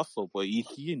a fossil, but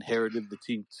he inherited the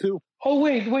team too. Oh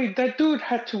wait, that dude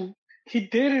he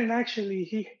didn't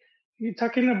actually. You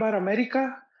talking about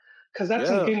America? Because that's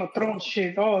some Game of Thrones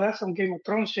shit. Oh, that's some Game of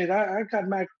Thrones shit. I got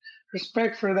mad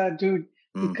respect for that dude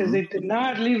because they did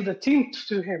not leave the team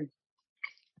to him.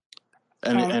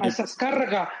 As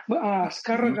Azcárraga,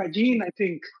 Jean, I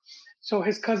think. So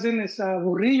his cousin is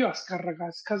Murillo Azcárraga.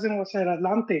 His cousin was at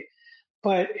Atlante.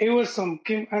 But it was some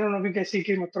I don't know if you guys see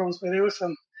Game of Thrones, but there was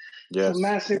some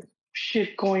massive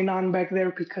shit going on back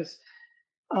there because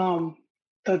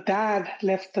the dad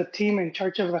left the team in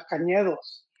charge of the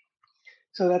Cañedos.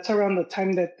 So that's around the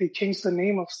time that they changed the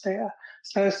name of Estadio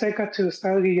Azteca to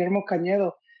Estadio Guillermo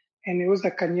Cañedo. And it was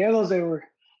the Cañedos they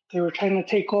were trying to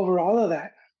take over all of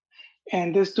that.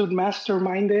 And this dude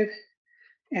masterminded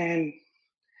and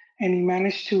he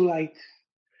managed to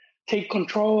take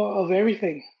control of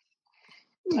everything.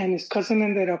 And his cousin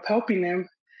ended up helping him.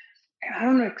 And I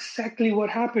don't know exactly what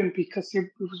happened because it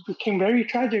became very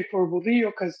tragic for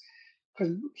Murillo because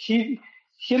he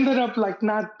ended up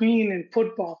not being in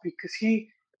football because he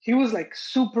was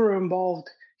super involved.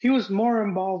 He was more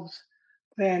involved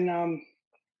than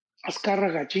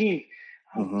Azcárraga Jean.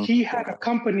 He had a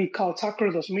company called Soccer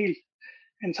 2000,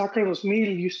 and Soccer 2000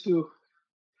 used to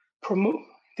promote.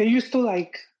 They used to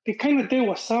they kind of did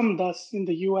what some does in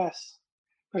the U.S.,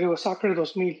 but it was Soccer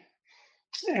 2000,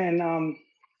 and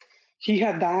he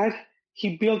had that.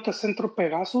 He built the Centro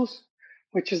Pegasus,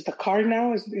 which is the car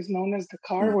now, is known as the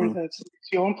car where the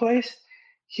Selección plays.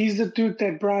 He's the dude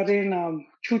that brought in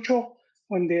Chucho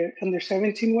when they're under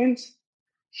 17 wins.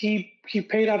 He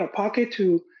paid out of pocket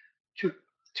to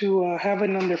have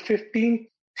an under 15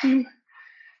 team.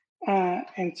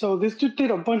 And so this dude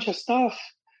did a bunch of stuff.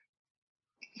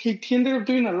 He ended up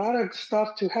doing a lot of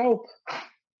stuff to help.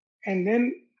 And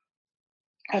then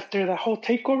after the whole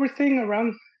takeover thing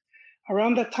around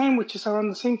that time, which is around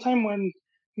the same time when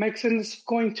Mexon is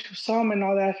going to some and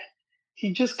all that,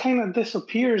 he just kind of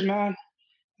disappears, man.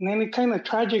 And then it's kind of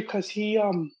tragic because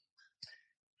I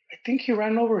think he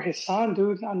ran over his son,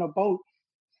 dude, on a boat.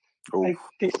 Oof.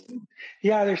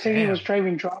 They're saying he was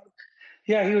driving drunk.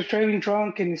 Yeah, he was driving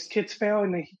drunk and his kids fell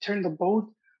and then he turned the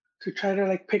boat to try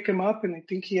to pick him up. And I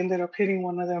think he ended up hitting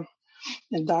one of them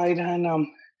and died. And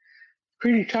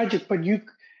pretty tragic. But you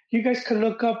guys could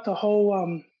look up the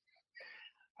whole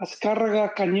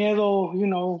Azcárraga,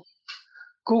 Cañedo,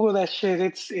 Google that shit.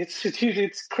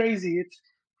 It's crazy.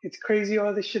 It's crazy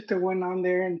all the shit that went on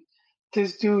there. And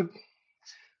this dude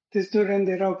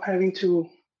ended up having to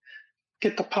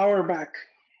get the power back.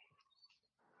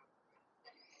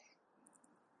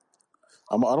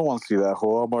 I don't want to see that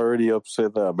whole. I'm already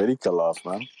upset that America lost,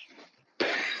 man.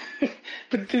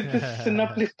 But this is an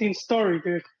uplifting story,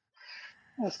 dude.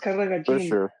 Azcárraga Jean. For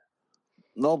sure.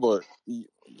 No, but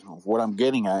what I'm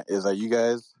getting at is that you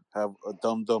guys have a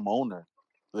dumb owner.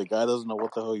 The guy doesn't know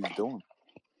what the hell he's doing.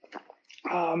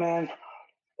 Oh, man.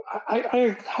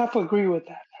 I have to agree with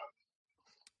that.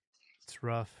 It's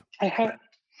rough. I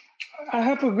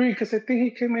have to agree because I think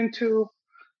he came into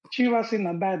Chivas in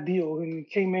a bad deal, and he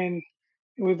came in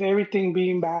with everything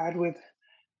being bad. With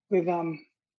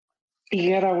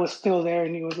Higuera was still there,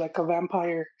 and he was like a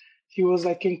vampire. He was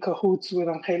like in cahoots with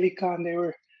Angelica, and they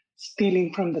were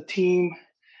stealing from the team.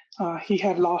 He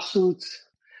had lawsuits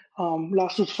from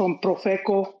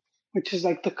Profeco, which is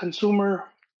like the consumer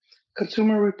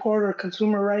report or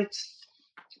consumer rights.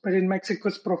 But in Mexico,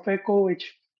 it's Profeco,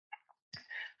 which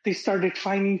they started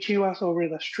fining Chivas over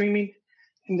the streaming.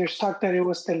 And there's talk that it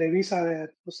was Televisa that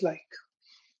was like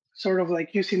sort of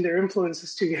like using their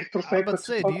influences to get I was Profeco about to to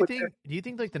say, fuck with them. do you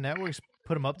think like the networks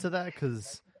put him up to that?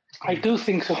 Because I do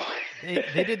think so.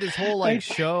 they did this whole like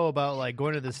show about like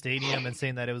going to the stadium and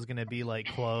saying that it was going to be like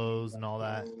closed and all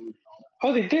that.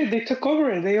 Oh, they did. They took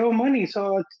over it. They owe money.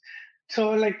 So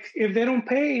like if they don't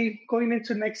pay going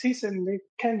into next season, they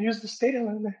can't use the stadium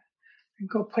and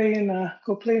go play in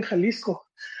Jalisco.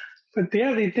 But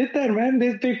yeah, they did that, man.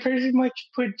 They pretty much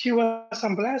put Chivas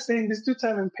on blast, saying these dudes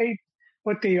haven't paid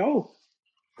what they owe.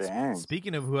 Dang.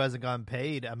 Speaking of who hasn't gotten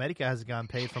paid, America hasn't gotten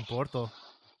paid from Porto.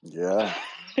 Yeah.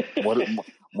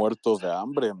 Muertos de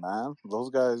hambre, man. Those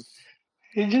guys.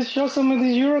 It just shows some of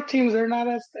these Euro teams they're not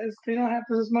as they don't have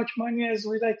as much money as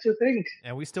we like to think.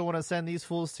 And we still want to send these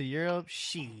fools to Europe?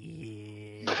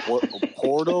 Shit.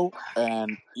 Porto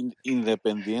and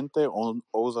Independiente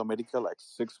owes America like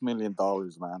 $6 million,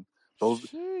 man.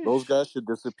 Those guys should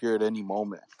disappear at any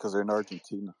moment because they're in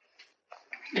Argentina.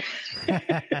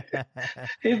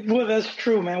 Well, that's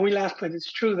true, man. We laugh, but it's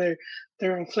true.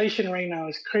 Their inflation right now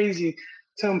is crazy.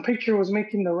 Some picture was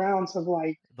making the rounds of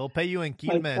like they'll pay you in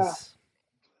Quilmes.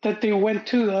 That they went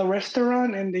to the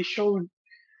restaurant and they showed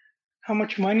how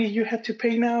much money you had to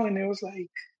pay now, and it was like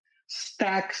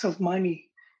stacks of money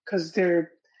because the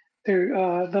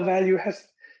value has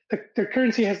their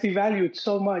currency has devalued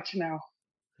so much now.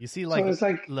 You see, like, so it's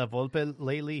like La Volpe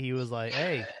lately, he was like,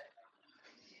 "Hey."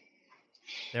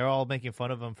 They're all making fun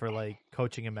of him for like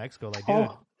coaching in Mexico. Like, dude,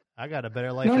 I got a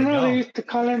better life. No, they used to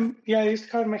call him. Yeah, they used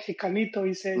to call him Mexicanito.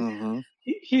 He said,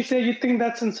 he said, "You think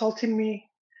that's insulting me?"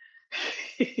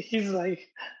 He's like,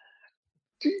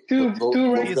 dude,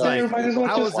 right he's there. like, Might as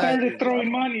well just started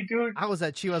throwing money, dude. I was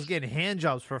at Chivas getting hand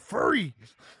jobs for free.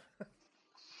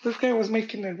 This guy was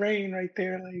making it rain right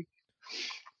there. Like,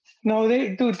 no,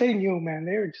 they knew, man.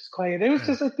 They were just quiet. It was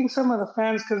just, I think, some of the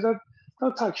fans because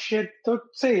they'll talk shit. Don't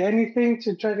say anything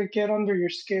to try to get under your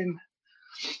skin.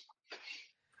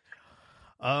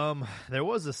 There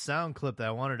was a sound clip that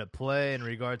I wanted to play in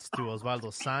regards to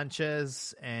Osvaldo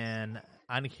Sánchez and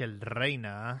Ángel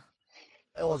Reina.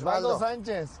 Osvaldo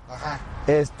Sánchez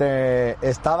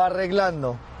estaba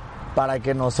arreglando para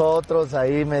que nosotros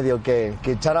ahí medio que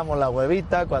echáramos la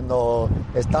huevita cuando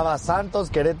estaba Santos,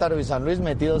 Querétaro y San Luis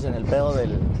metidos en el pedo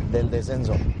del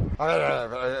descenso. A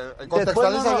ver,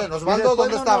 contextualiza bien. Osvaldo,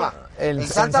 ¿dónde estaba? ¿En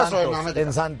Santos o en América?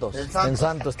 En Santos. En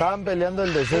Santos. Estaban peleando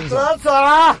el descenso.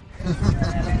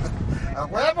 ¡A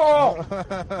huevo!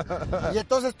 Y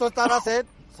entonces tú estabas en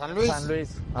San Luis. San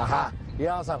Luis, ajá.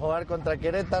 Íbamos a jugar contra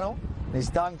Querétaro.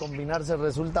 Necesitaban combinarse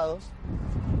resultados.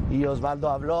 Y Osvaldo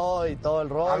habló y todo el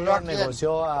rollo.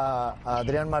 Negoció a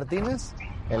Adrián Martínez,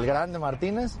 el grande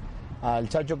Martínez, al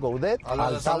Chacho Coudet,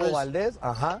 al Tavo Valdés,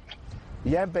 ajá.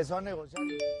 Y ya empezó a negociar.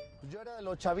 Yo era de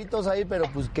los chavitos ahí, pero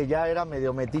pues que ya era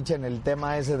medio metiche en el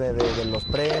tema ese de los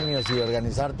premios y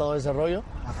organizar todo ese rollo.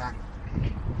 Ajá.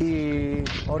 Y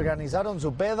organizaron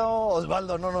su pedo.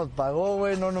 Osvaldo no nos pagó,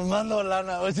 güey, no nos mandó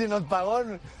lana, güey. Si nos pagó,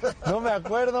 no me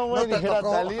acuerdo, güey. ¿No dijera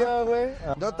Talía, güey.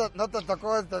 ¿No te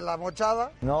tocó la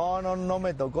mochada? No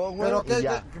me tocó, güey. ¿Pero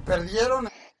qué? ¿Perdieron?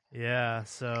 Yeah,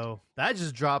 so that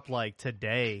just dropped like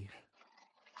today.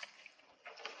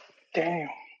 Damn.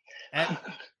 And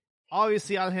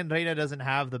obviously, Ángel Reina doesn't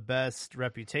have the best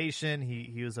reputation.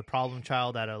 He was a problem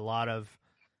child at a lot of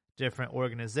different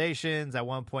organizations. At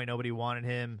one point, nobody wanted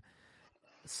him.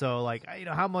 So, like,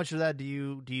 how much of that do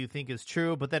you think is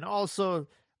true? But then also,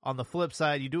 on the flip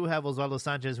side, you do have Osvaldo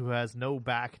Sánchez, who has no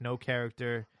back, no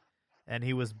character, and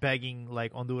he was begging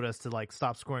like Honduras to like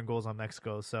stop scoring goals on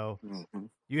Mexico. So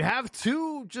you have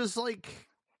two, just like,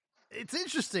 it's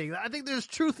interesting. I think there's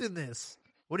truth in this.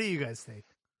 What do you guys think?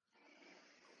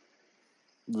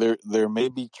 There may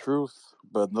be truth,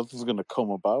 but nothing's gonna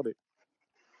come about it.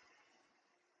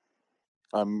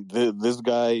 This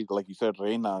guy, like you said,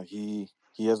 Reina, he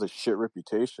has a shit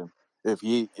reputation. If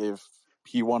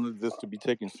he wanted this to be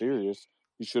taken serious,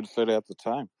 he should have said it at the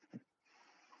time.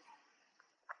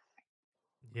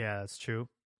 Yeah, that's true.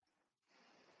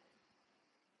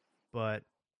 But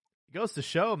it goes to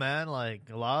show, man, like,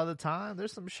 a lot of the time,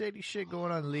 there's some shady shit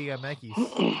going on in Liga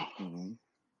MX.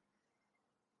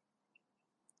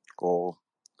 Well,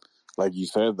 like you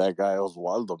said, that guy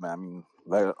Oswaldo, man. I mean,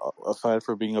 that, aside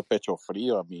from being a pecho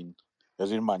frío, I mean, es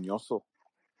bien mañoso.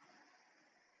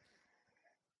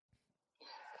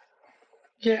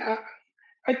 Yeah,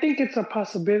 I think it's a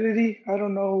possibility. I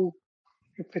don't know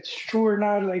if it's true or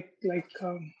not. Like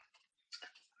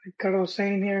Ricardo was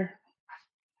saying here,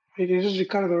 it is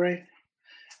Ricardo, right?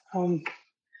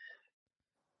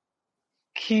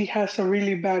 He has a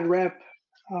really bad rep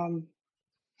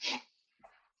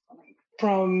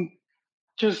from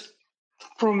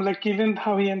like even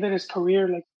how he ended his career.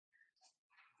 Like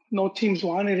no teams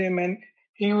wanted him, and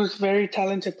he was a very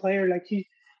talented player. Like he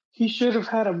should have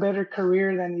had a better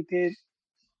career than he did,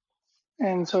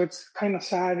 and so it's kind of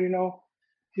sad, you know.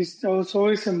 He's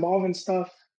always involved in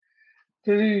stuff.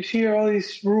 Did you hear all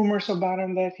these rumors about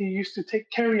him that he used to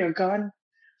carry a gun,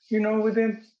 you know, with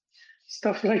him,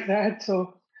 stuff like that?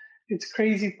 So it's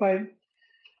crazy, but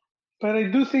I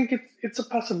do think it's a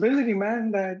possibility,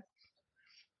 man, that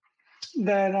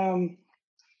they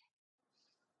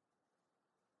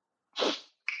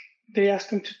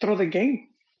asked him to throw the game.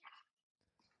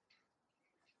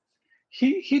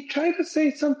 He tried to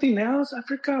say something else. I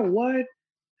forgot what,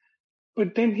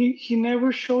 but then he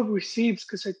never showed receipts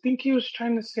because I think he was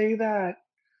trying to say that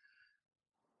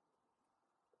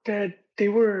they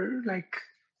were like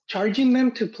charging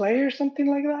them to play or something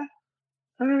like that.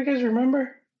 I don't know if you guys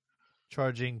remember.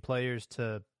 Charging players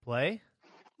to play?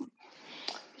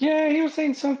 Yeah, he was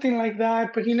saying something like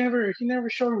that, but he never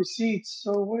showed receipts.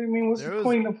 So what do you mean? What's the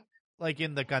point of like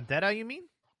in the Cantera? You mean?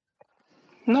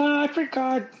 No, I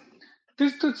forgot.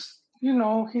 This dude's, you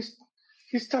know, he's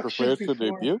talked shit before.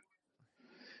 To debut?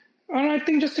 I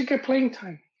think just to get playing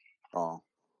time. Oh.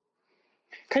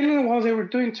 Kind of while they were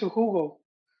doing to Hugo,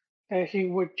 that he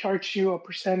would charge you a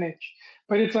percentage.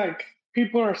 But it's like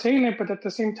people are saying it, but at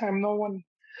the same time, no one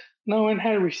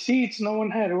had receipts. No one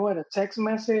had a text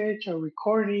message, a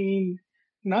recording,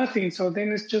 nothing. So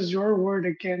then it's just your word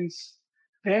against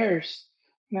theirs.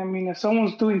 And I mean, if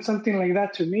someone's doing something like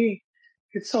that to me,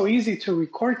 it's so easy to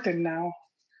record them now,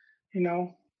 you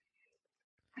know,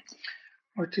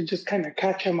 or to just kind of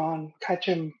catch him.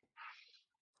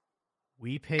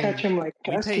 We paid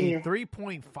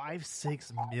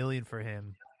 $3.56 million for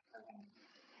him.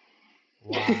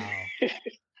 Wow.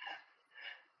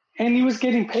 And he was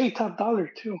getting paid top dollar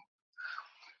too.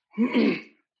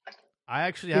 I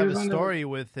actually have a story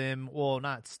with him. Well,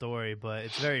 not story, but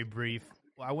it's very brief.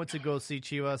 I went to go see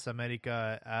Chivas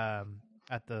America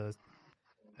at the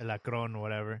El Acron or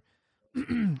whatever.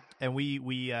 And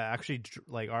we actually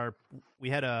like we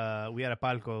had a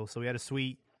palco, so we had a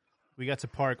suite. We got to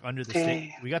park under the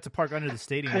stadium. We got to park under the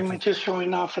stadium. I'm just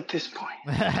showing off at this point.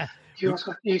 You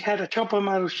had a chopa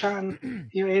maruchan.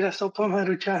 You ate a sopa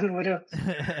maruchan. What else?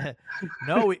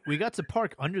 No, we got to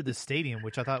park under the stadium,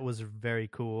 which I thought was very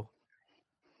cool.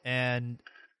 And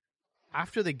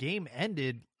after the game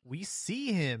ended, we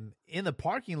see him in the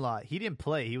parking lot. He didn't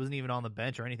play. He wasn't even on the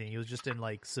bench or anything. He was just in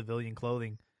like civilian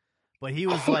clothing. But he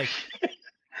was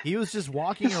he was just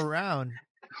walking around.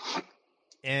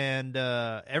 And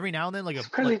every now and then, like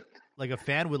a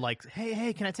fan would like,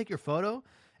 hey, can I take your photo?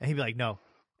 And he'd be like, no.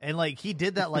 And like he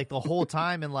did that like the whole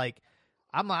time. And like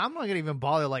I'm not gonna even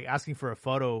bother like asking for a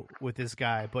photo with this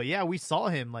guy. But yeah, we saw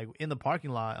him like in the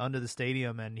parking lot under the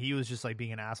stadium, and he was just like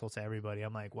being an asshole to everybody.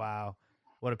 I'm like, wow,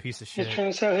 what a piece of shit. He's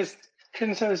trying to sell his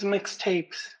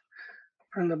mixtapes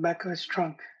from the back of his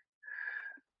trunk.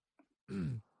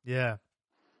 Yeah,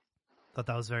 thought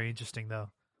that was very interesting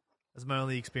though. That's my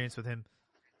only experience with him.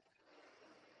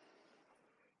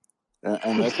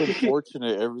 And that's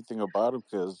unfortunate, everything about him,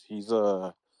 because he's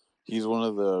one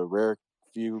of the rare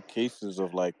few cases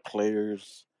of like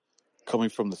players coming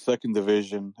from the second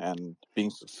division and being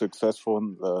successful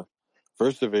in the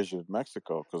first division of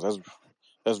Mexico, because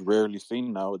that's rarely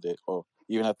seen nowadays, or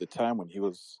even at the time when he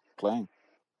was playing.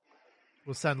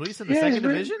 Was San Luis in the second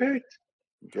division? Very...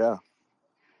 Yeah.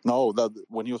 No,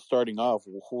 when he was starting off,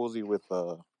 who was he with?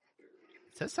 It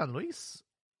says San Luis.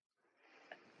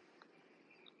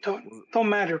 Don't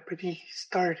matter, but he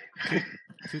started.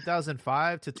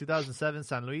 2005 to 2007,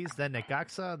 San Luis, then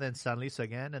Necaxa, then San Luis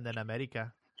again, and then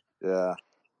America. Yeah.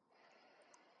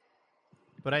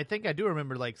 But I think I do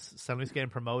remember like San Luis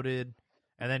getting promoted,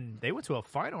 and then they went to a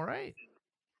final, right?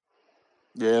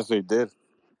 Yes, they did.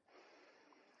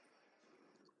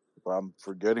 But I'm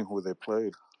forgetting who they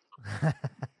played.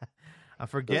 I'm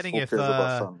forgetting if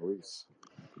about San Luis.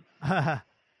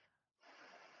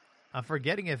 I'm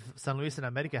forgetting if San Luis and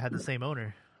America had the same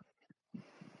owner.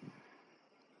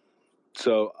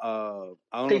 So I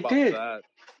don't know about that,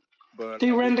 but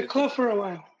they ran the club for a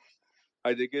while.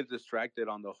 I did get distracted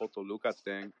on the whole Toluca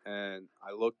thing, and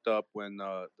I looked up when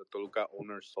the Toluca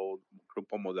owner sold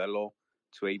Grupo Modelo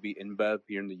to AB InBev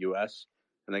here in the U.S.,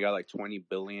 and they got like $20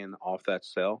 billion off that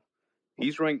sale.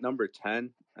 He's ranked number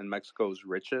 10 and Mexico's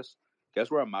richest.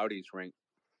 Guess where Amaury's ranked?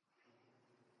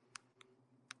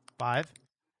 5.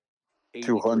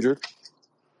 200.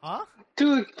 Huh?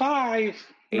 Dude, 5.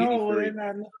 No, 83. they're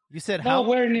not. You said how?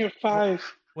 Nowhere near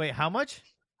 5. Wait, how much?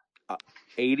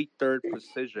 83rd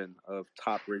position of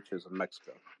top riches in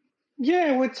Mexico.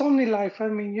 Yeah, well, it's only life. I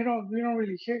mean, you don't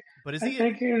really hear. But is I he?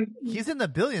 think He's in the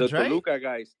The billions, right? Toluca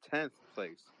guy is 10th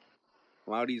place.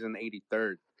 Amaury's in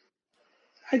 83rd.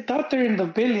 I thought they're in the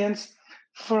billions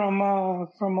from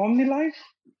OmniLife.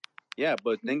 Yeah,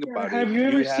 but think about it. Have you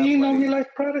ever seen OmniLife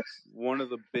products? One of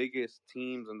the biggest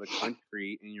teams in the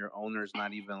country, and your owner's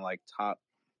not even like top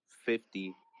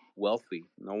 50 wealthy.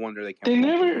 No wonder they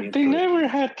can't. They never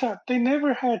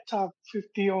had top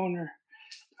 50 owner.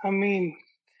 I mean,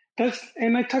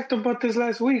 and I talked about this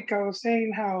last week. I was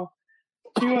saying how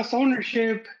Chivas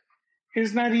ownership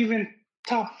is not even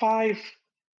top 5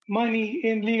 money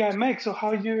in Liga MX. So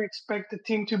how do you expect the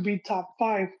team to be top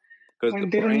 5 when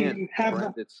they don't even have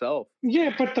brand itself?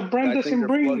 Yeah, but the brand doesn't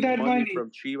bring that money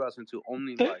from Chivas into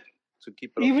OmniLife to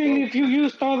keep it even afloat. if you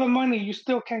used all the money, you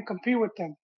still can't compete with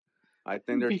them. I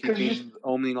think they're keeping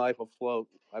OmniLife afloat.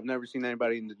 I've never seen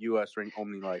anybody in the U.S. drink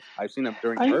OmniLife. I've seen them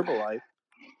during Herbalife.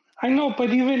 I know, but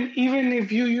even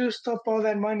if you used up all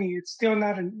that money, it's still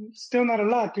not a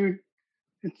lot, dude.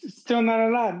 It's still not a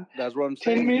lot. That's what I'm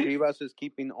saying. Chivas is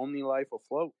keeping OmniLife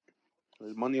afloat.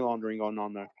 There's money laundering going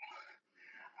on there.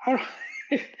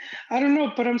 I don't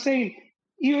know, but I'm saying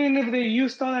even if they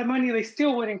used all that money, they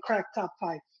still wouldn't crack top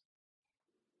 5.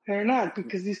 They're not,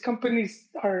 because these companies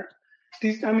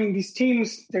these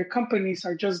teams, their companies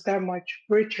are just that much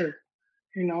richer,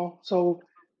 you know. So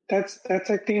that's I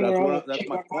think where all the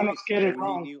Chihuahuanos get it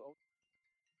wrong.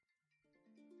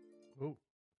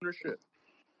 Ownership.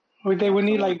 Or they would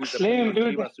need like Slim,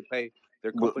 dude. To pay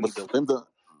their company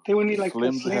they would need like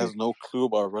Slim has no clue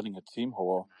about running a team,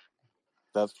 Joel.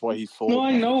 That's why he sold. No,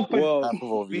 I know, but half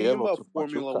of Oviedo to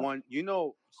Formula One. You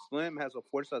know, Slim has a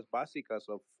Fuerzas Básicas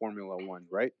of Formula One,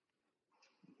 right?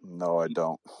 No, I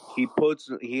don't. He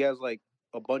has like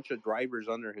a bunch of drivers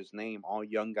under his name, all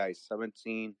young guys,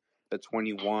 17 to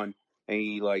 21, and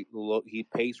he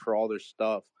pays for all their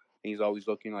stuff, and he's always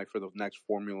looking like for the next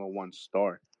Formula One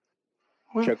star.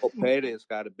 Checo Perez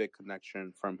got a big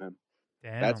connection from him.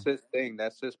 Damn. That's his thing.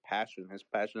 That's his passion. His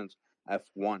passion is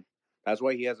F1. That's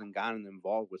why he hasn't gotten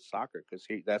involved with soccer, because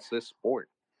that's his sport.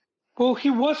 Well,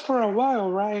 he was for a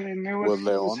while, right? And he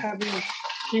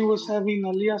was having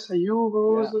Elias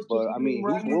Ayubo. Yeah, but I mean,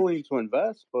 he's willing to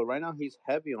invest, but right now he's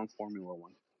heavy on Formula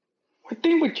One. I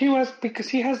think with Chivas, because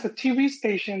he has the TV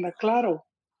station, the Claro,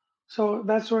 so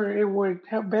that's where it would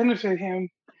benefit him.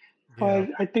 But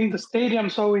I think the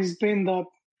stadium's always been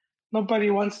nobody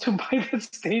wants to buy that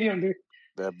stadium, dude.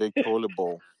 That big toilet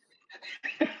bowl.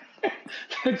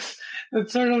 that's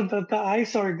sort of the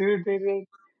eyesore, dude.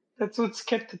 That's what's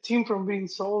kept the team from being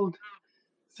sold.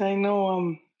 So I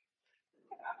know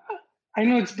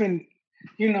it's been,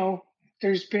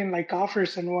 there's been like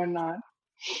offers and whatnot.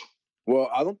 Well,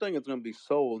 I don't think it's going to be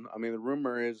sold. I mean, the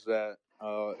rumor is that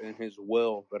in his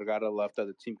will, Vergara left that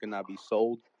the team cannot be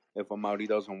sold. If Amaury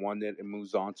doesn't want it, it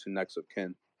moves on to next of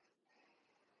kin.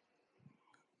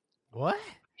 What?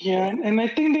 Yeah, and I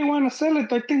think they want to sell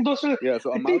it. I think those are. Yeah,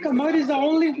 so I think Amaury's the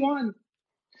only one.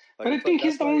 But I think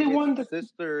he's the only one. His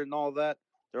sister and all that,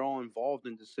 they're all involved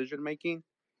in decision making,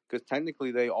 because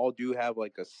technically they all do have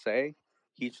like a say.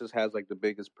 He just has like the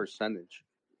biggest percentage,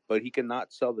 but he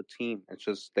cannot sell the team. It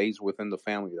just stays within the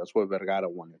family. That's what Vergara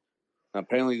wanted. And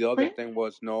apparently, the other thing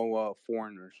was no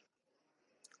foreigners.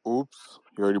 Oops,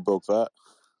 you already broke that.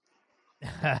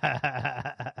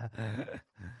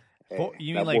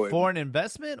 You mean like foreign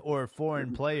investment or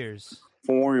foreign players?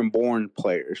 Foreign-born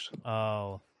players.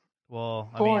 Oh, well,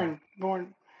 born.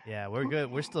 Yeah, we're good.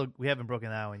 We haven't broken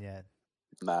that one yet.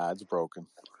 Nah, it's broken.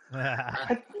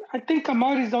 I think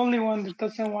Amaury's the only one that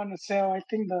doesn't want to sell. I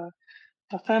think the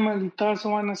family does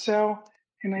want to sell,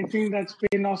 and I think that's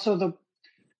been also the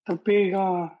big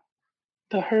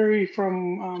the hurry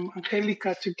from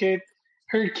Angelica to get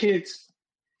her kids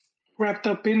wrapped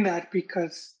up in that,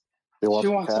 because she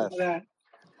wants some of that.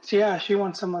 Yeah, she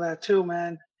wants some of that too,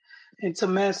 man. It's a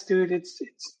mess, dude. It's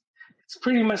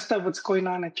pretty messed up what's going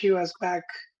on at Chivas back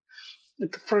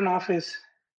at the front office.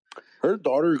 Her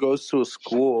daughter goes to a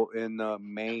school in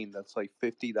Maine that's like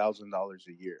 $50,000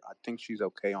 a year. I think she's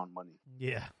okay on money.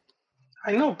 Yeah.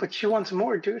 I know, but she wants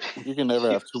more, dude. You can never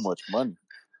have too much money.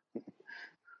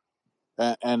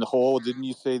 And didn't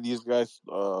you say these guys,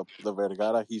 the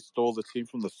Vergara, he stole the team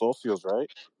from the Socios, right?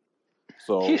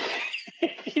 So I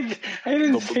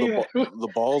didn't say that. The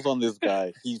ball's on this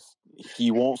guy.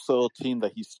 He won't sell a team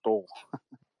that he stole.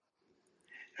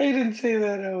 I didn't say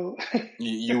that. Oh.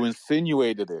 You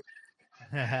insinuated it.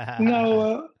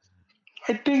 No,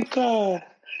 I think that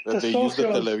the they used the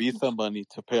Socios. Televisa money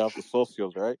to pay off the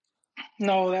Socios, right?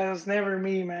 No, that was never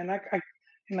me, man.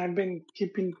 And I've been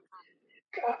keeping.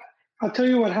 I'll tell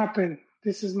you what happened.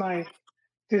 This is my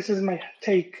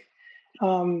take.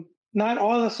 Not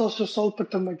all the Socios sold,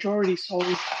 but the majority sold.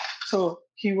 So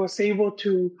he was able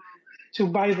to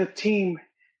buy the team,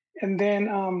 and then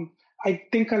I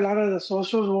think a lot of the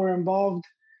Socios were involved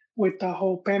with the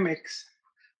whole Pemex.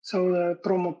 So the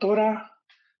promotora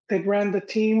that ran the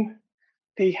team,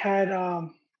 they had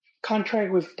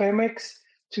contract with Pemex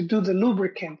to do the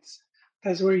lubricants.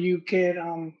 That's where you get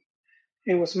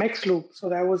it was Mexlube, so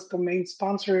that was the main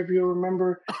sponsor. If you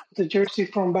remember, the jersey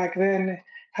from back then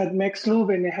had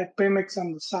Mexlube and it had Pemex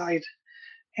on the side.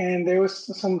 And there was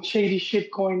some shady shit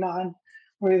going on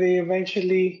where there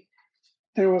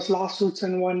was lawsuits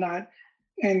and whatnot.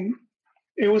 And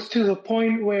it was to the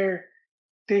point where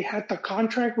they had the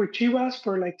contract with Chivas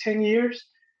for like 10 years.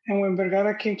 And when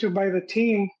Vergara came to buy the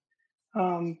team,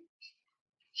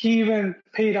 he even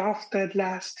paid off that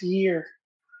last year,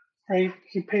 right?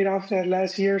 He paid off that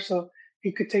last year so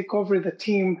he could take over the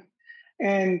team.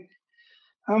 And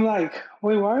I'm like,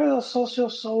 wait, why are the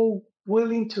Socios so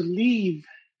willing to leave?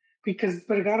 Because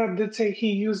Vergara did say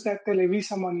he used that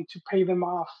Televisa money to pay them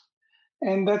off.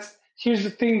 And here's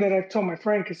the thing that I told my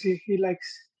friend, because he likes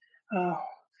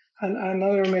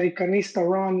another Americanista,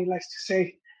 Ron, he likes to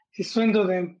say he swindled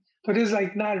them. But it's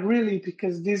like not really,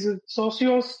 because these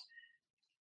Socios,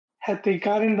 had they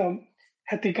gotten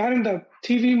the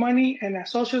TV money and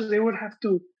as Socios, they would have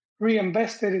to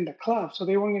reinvest it in the club. So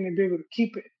they weren't going to be able to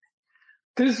keep it.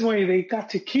 This way, they got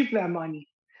to keep that money.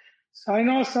 So I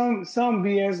know some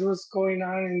BS was going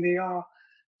on, and they all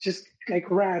just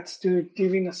like rats, dude,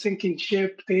 giving a sinking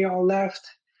ship. They all left.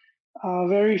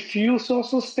 Very few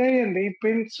Socios stay, and they've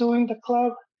been suing the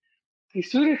club. They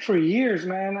sued it for years,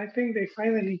 man. I think they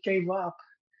finally gave up.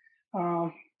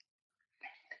 But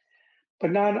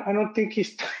now I don't think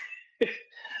he's.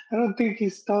 I don't think he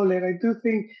stole it. I do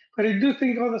think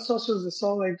all the Socios that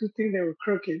sold, I do think they were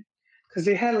crooked, because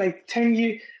they had like 10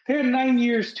 years. They had 9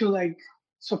 years to like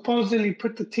supposedly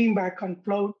put the team back on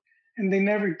float, and they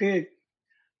never did.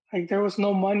 Like there was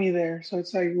no money there, so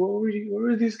it's like, what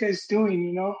were these guys doing?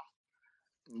 You know?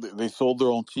 They sold their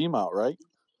own team out, right?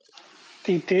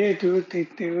 They did, dude. They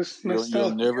was messed You'll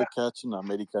up. never catch an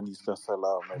Americanista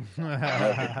sellout,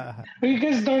 man. You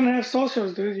guys don't have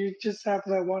Socios, dude. You just have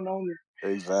that one owner.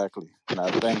 Exactly. And I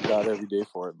thank God every day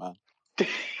for it, man.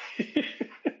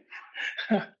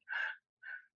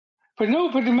 But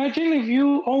imagine if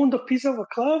you owned a piece of a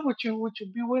club, would you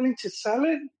be willing to sell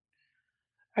it?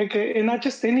 Like, and not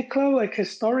just any club, like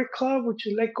historic club, would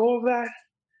you let go of that?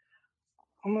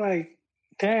 I'm like,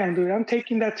 damn, dude, I'm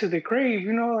taking that to the grave.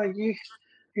 You know, like you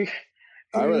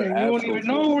won't even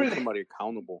know where somebody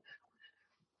accountable.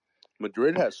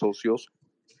 Madrid has Socios.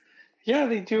 Yeah,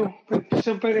 they do.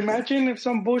 But imagine if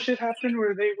some bullshit happened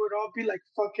where they would all be like,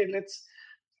 fuck it, let's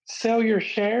sell your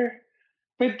share.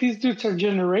 But these dudes are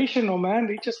generational, man.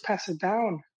 They just pass it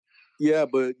down. Yeah,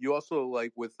 but you also,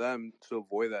 like, with them, to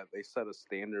avoid that, they set a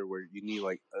standard where you need,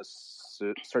 like, a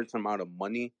certain amount of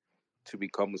money to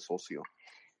become a socio.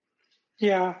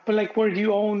 Yeah, but, like, where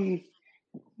you own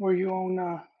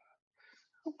an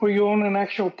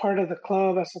actual part of the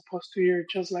club as opposed to you're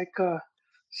just like a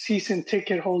season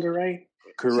ticket holder, right?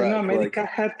 Correct. So, America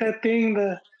had that thing,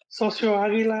 the Socio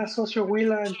Águila, Socio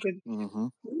Huila, but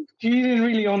you didn't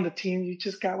really own the team. You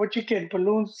just got what you get,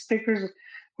 balloons, stickers.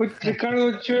 With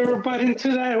Ricardo, did you ever buy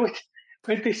into that? What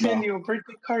they send you a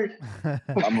birthday card?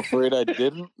 I'm afraid I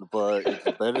didn't, but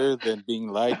it's better than being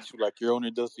lied to like your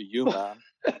owner does to you, man.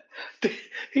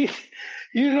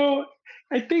 You know,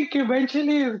 I think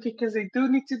eventually, because they do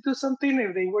need to do something,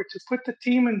 if they were to put the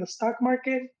team in the stock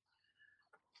market,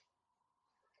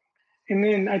 and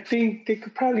then I think they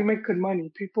could probably make good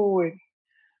money. People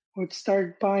would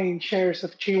start buying shares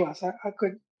of Chivas. I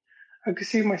could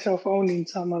see myself owning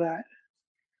some of that.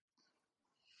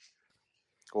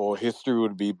 Well, history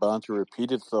would be bound to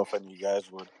repeat itself, and you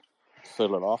guys would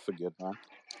sell it off again, man.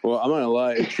 Well, I'm not gonna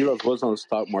lie. If Chivas was on the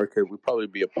stock market, we'd probably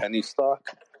be a penny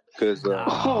stock. Because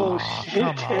oh shit!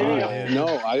 No, I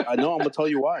know. I'm gonna tell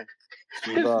you why.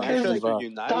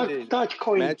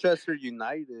 Manchester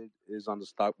United is on the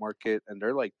stock market, and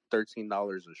they're like $13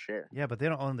 a share. Yeah, but they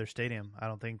don't own their stadium, I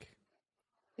don't think.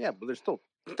 Yeah, but they're still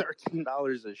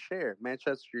 $13 a share.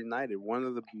 Manchester United, one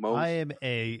of the most I am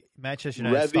a Manchester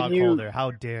United revenue stockholder.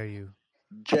 How dare you?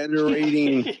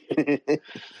 generating.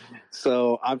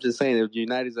 So I'm just saying, if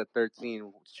United's at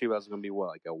 13, Chivas is gonna be what,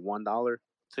 like a $1,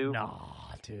 $2? No,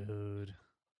 dude.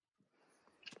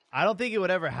 I don't think it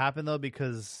would ever happen though,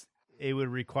 because it would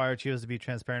require Chivas to be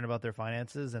transparent about their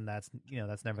finances, and that's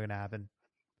never gonna happen.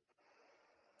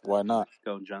 Why not?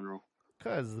 Go in general.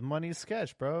 Because the money's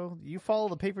sketch, bro. You follow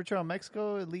the paper trail in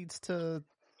Mexico, it leads to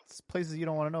places you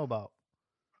don't want to know about.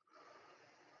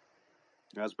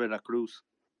 That's Veracruz.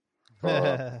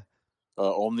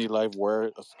 OmniLife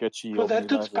wear a sketchy. But that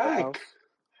dude's OmniLife warehouse. back.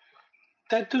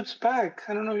 That dude's back.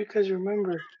 I don't know if you guys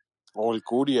remember. Oh,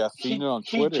 Cudi, I seen it on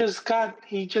Twitter. He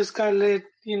just got let.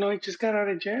 He just got out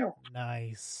of jail.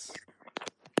 Nice.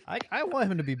 I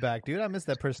want him to be back, dude. I miss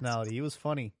that personality. He was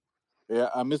funny. Yeah,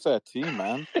 I miss that team,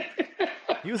 man.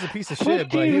 He was a piece of shit,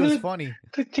 but he was funny.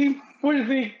 The team where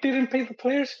they didn't pay the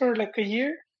players for like a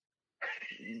year.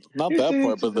 Not that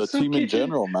part, but the team in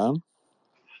general, man.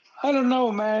 I don't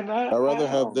know, man. I'd rather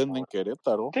have them than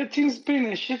Querétaro. That team's been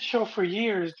a shit show for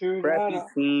years, dude. Crappy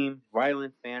team,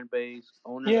 violent fan base,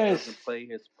 owner doesn't play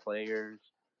his players.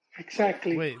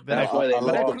 Exactly. Wait, that's why they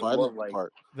like the lost violent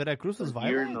part. Veracruz was a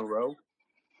year violent? in a row.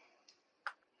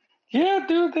 Yeah,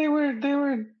 dude, they were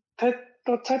the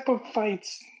type of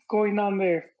fights going on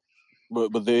there.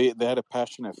 But they had a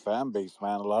passionate fan base,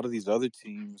 man. A lot of these other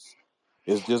teams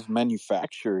is just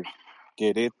manufactured.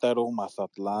 Querétaro,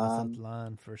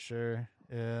 Mazatlán, for sure.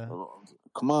 Yeah.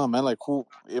 Come on, man. Like, who?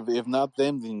 If not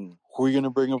them, then who are you gonna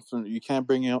bring up? You can't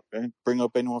bring up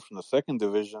anyone from the second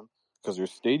division because your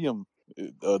stadium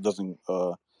doesn't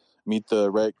meet the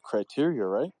right criteria,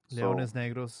 right? Leones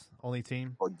Negros, only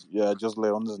team. Just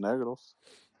Leones Negros.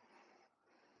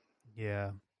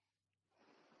 Yeah.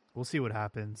 We'll see what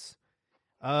happens.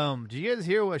 Did you guys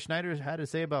hear what Schneider had to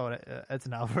say about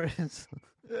Edson Alvarez?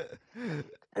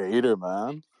 Hater,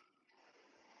 man.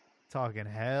 Talking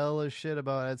hella shit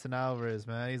about Edson Alvarez,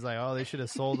 man. He's like, oh, they should have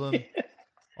sold him.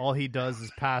 All he does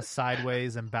is pass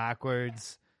sideways and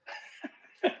backwards.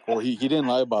 Well, he didn't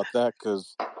lie about that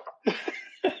because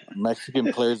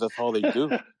Mexican players, that's all they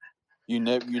do. You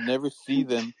never see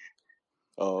them.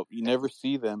 Do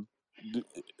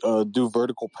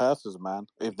vertical passes, man.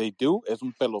 If they do, it's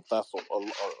un pelotazo,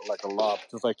 like a lob,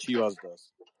 just like Chivas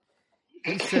does.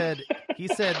 He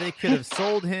said they could have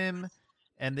sold him,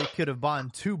 and they could have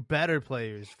bought 2 better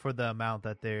players for the amount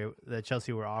that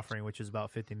Chelsea were offering, which is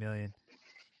about $50 million.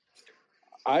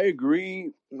 I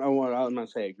agree. No, I'm not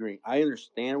saying agree. I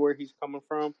understand where he's coming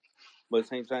from, but at the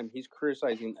same time, he's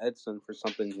criticizing Edson for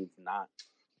something he's not.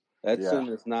 Edson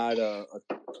is not a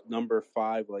number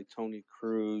 5 like Toni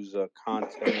Kroos,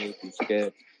 Conte,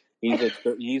 Busquets.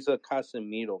 He's a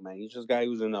Casemiro, man. He's just a guy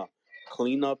who's gonna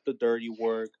clean up the dirty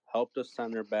work, help the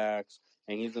center backs,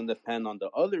 and he's gonna depend on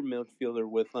the other midfielder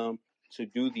with him to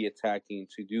do the attacking,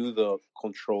 to do the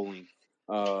controlling.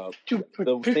 Dude,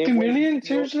 50 million?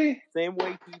 Seriously? Same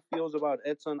way he feels about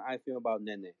Edson, I feel about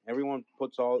Nene. Everyone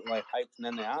puts all hypes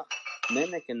Nene out.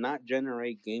 Nene cannot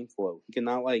generate game flow. He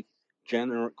cannot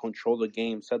control the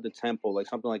game, set the tempo like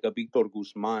something like a Victor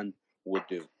Guzman would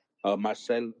do.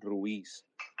 Marcel Ruiz.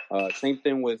 Same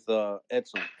thing with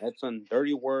Edson. Edson,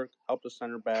 dirty work, help the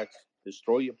center backs,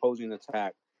 destroy the opposing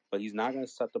attack, but he's not going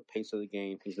to set the pace of the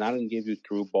game. He's not going to give you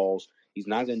through balls. He's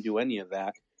not going to do any of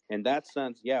that. In that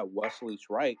sense, Wesley's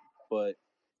right, but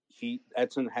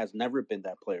Edson has never been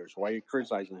that player. So why are you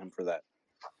criticizing him for that?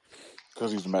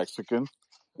 Because he's Mexican.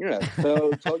 Yeah,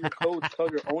 tell your coach, tell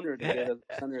your owner to get a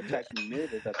center attacking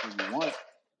mid if that's what you want.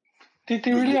 Did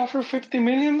they really offer 50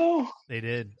 million though? They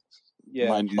did.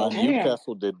 Yeah,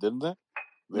 Newcastle did, didn't they?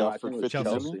 They offered 50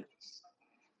 million.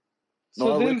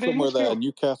 No, I read somewhere that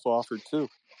Newcastle offered too.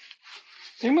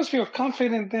 They must feel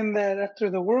confident then that after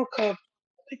the World Cup,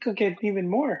 they could get even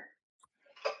more.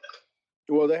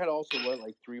 Well, they had also let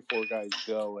 3-4 guys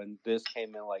go, and this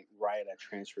came in right at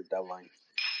transfer deadline.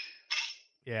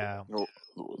 Yeah,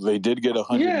 they did get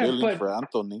 $100 million for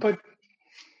Anthony. But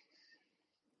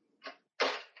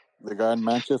the guy in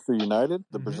Manchester United,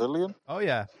 the Brazilian. Oh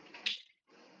yeah.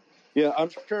 Yeah, I'm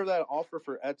sure that offer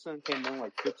for Edson came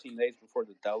in 15 days before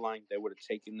the deadline. They would have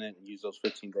taken it and used those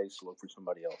 15 days to look for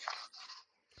somebody else.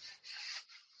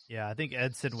 Yeah, I think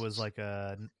Edson was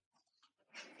a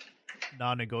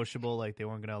non-negotiable. They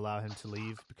weren't going to allow him to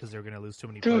leave because they were going to lose too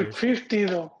many players. 50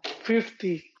 though,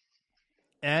 50.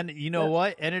 And you know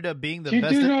what? Ended up being the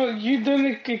best. You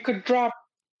think it could drop.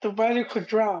 The value could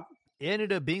drop. It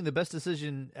ended up being the best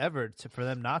decision ever for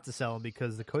them not to sell him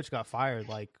because the coach got fired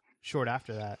short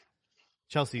after that.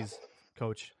 Chelsea's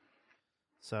coach.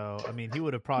 So I mean, he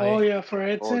would have probably. Oh yeah, for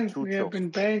Edson, Chucho. we have been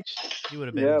benched. He would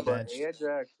have been Yeah, but benched.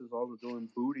 Ajax is also doing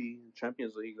booty in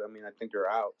Champions League. I mean, I think they're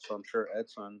out, so I'm sure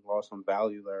Edson lost some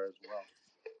value there as well.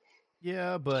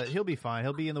 Yeah, but he'll be fine.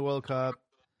 He'll be in the World Cup.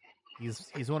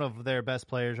 He's one of their best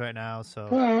players right now. So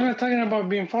Well, I'm not talking about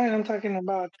being fine. I'm talking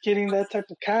about getting that type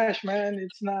of cash, man.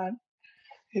 It's not,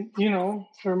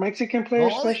 for Mexican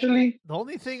players especially. The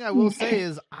only thing I will say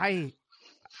is I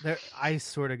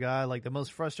swear to God, like the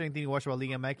most frustrating thing to watch about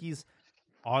Liga MX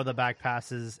are the back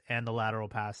passes and the lateral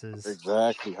passes.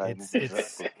 Exactly,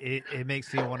 It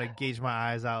makes me want to gauge my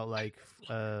eyes out. Like,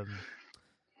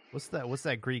 what's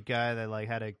that Greek guy that like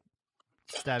had to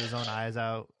stab his own eyes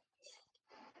out?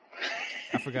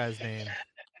 I forgot his name.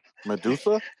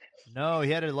 Medusa? No,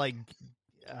 he had to like.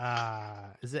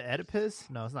 Is it Oedipus?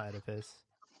 No, it's not Oedipus.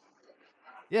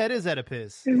 Yeah, it is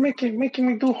Oedipus. It's making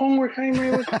me do homework. I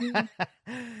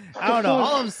don't know.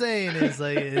 All I'm saying is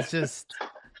like it's just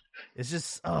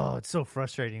it's so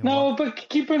frustrating. No, but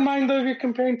keep in mind though, if you're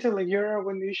comparing to like Europe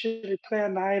when they usually play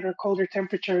at night or colder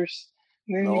temperatures,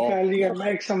 and then you got Liga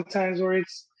MX sometimes where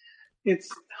it's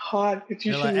hot. It's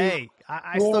usually like, hey,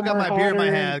 I still got my beer in my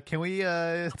hand. Can we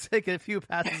take a few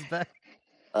passes back?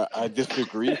 I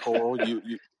disagree, Cole.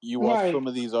 You watch some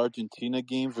of these Argentina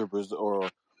games or Brazil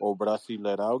or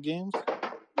Brasileirão games?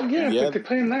 Yeah, but they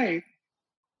play at night.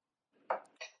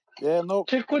 Yeah, no.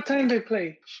 Check what time they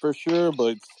play. For sure,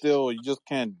 but still, you just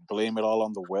can't blame it all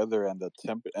on the weather and the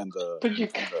temp and the. But you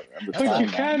can't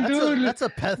do it. That's a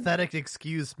pathetic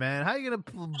excuse, man. How are you gonna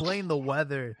blame the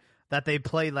weather that they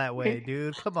play that way,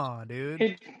 dude? Come on,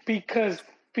 dude. Because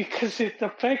it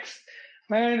affects,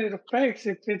 man. It affects.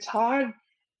 If it's hot,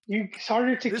 it's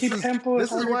harder to keep tempo.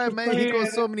 This is why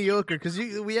Mexico's so mediocre, because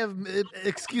we have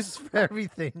excuses for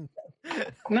everything.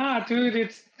 Nah,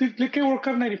 dude, look at World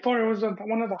Cup '94. It was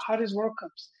one of the hottest World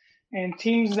Cups, and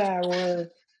teams that were,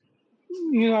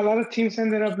 a lot of teams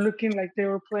ended up looking like they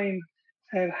were playing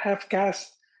at half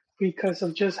gas because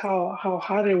of just how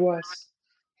hot it was.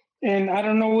 And I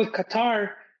don't know with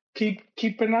Qatar,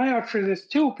 keep an eye out for this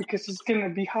too, because it's gonna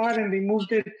be hot, and they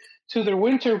moved it to their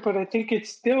winter, but I think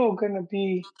it's still gonna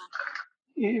be.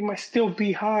 It might still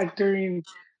be hot during.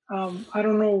 I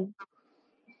don't know.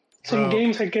 Some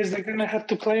games, I guess they're gonna have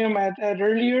to play them at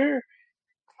earlier.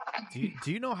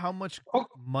 Do you know how much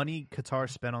money Qatar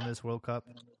spent on this World Cup?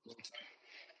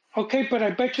 Okay, but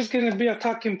I bet you it's gonna be a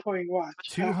talking point. Watch.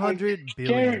 $200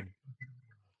 billion.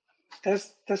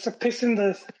 That's a piss in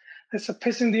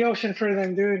the ocean for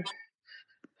them, dude.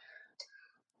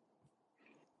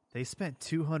 They spent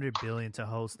 $200 billion to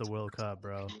host the World Cup,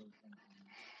 bro.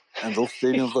 And those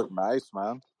stadiums look nice,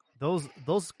 man. Those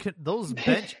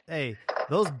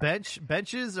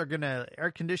benches are gonna air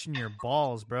condition your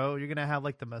balls, bro. You're gonna have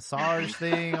like the massage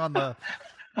thing on the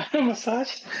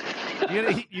massage. You're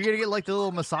gonna get like the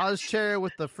little massage chair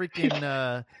with the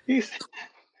freaking.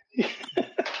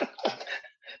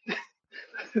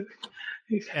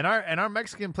 And our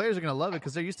Mexican players are gonna love it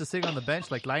because they're used to sitting on the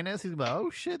bench like Lainez. He's like, oh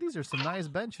shit, these are some nice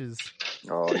benches.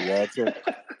 Oh yeah,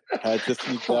 I had to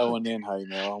sneak that one in,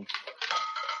 Jaime.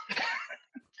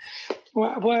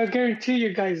 Well, I guarantee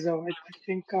you guys though. I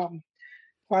think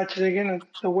watch the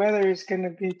weather is gonna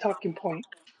be a talking point.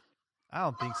 I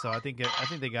don't think so. I think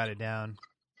they got it down.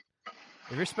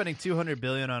 If you're spending $200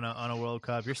 billion on a World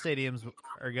Cup, your stadiums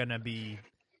are gonna be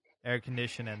air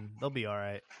conditioned and they'll be all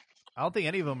right. I don't think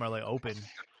any of them are like open,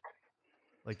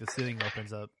 like the ceiling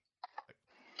opens up.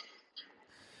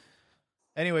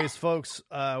 Anyways, folks,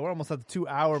 we're almost at the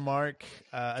 2-hour mark.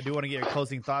 I do want to get your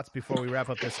closing thoughts before we wrap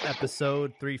up this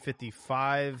episode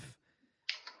 355.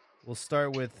 We'll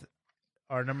start with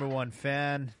our number one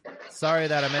fan. Sorry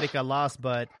that America lost,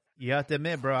 but you have to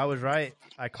admit, bro, I was right.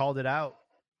 I called it out.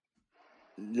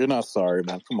 You're not sorry,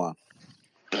 man. Come on.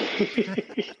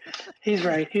 He's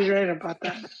right. He's right about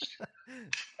that.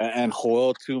 And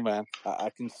Joel too, man. I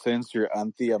can sense your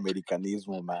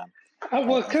anti-Americanismo, man.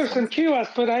 Well, because from Chivas,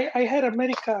 but I had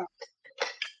America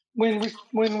when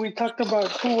we talked about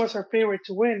who was our favorite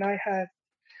to win. I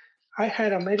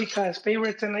had America as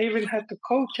favorites, and I even had the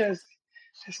coach as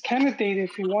candidate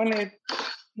if he wanted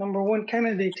number one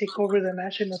candidate take over the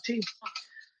national team.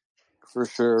 For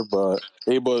sure, but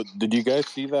did you guys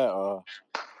see that?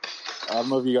 I don't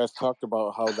know if you guys talked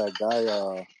about how that guy,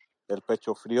 El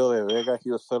Pecho Frío de Vega, he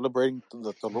was celebrating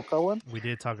the Toluca one. We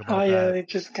did talk about that. Oh yeah, they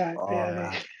just got.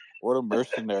 What a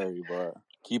mercenary, but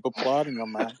keep applauding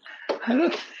him, man.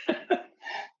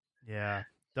 Yeah.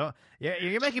 Yeah,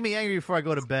 you're making me angry before I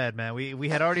go to bed, man. We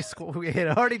had already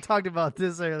talked about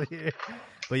this earlier.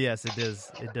 But yes,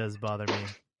 it does bother me.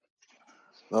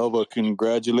 No, but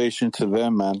congratulations to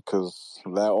them, man, because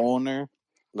that owner,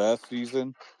 last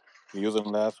season. He was in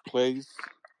last place.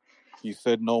 He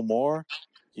said no more.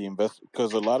 He invested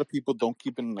because a lot of people don't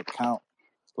keep it in account.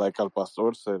 Like Al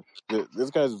Pastor said, this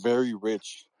guy's very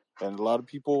rich, and a lot of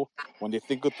people, when they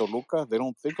think of Toluca, they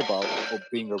don't think about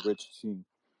being a rich team.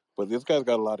 But this guy's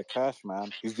got a lot of cash,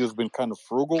 man. He's just been kind of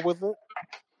frugal with it.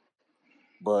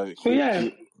 But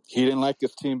he didn't like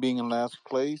his team being in last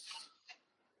place.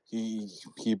 He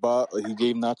gave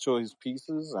Nacho his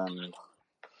pieces, and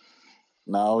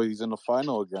now he's in the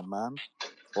final again, man.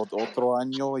 Otro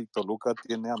año y Toluca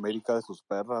tiene América de sus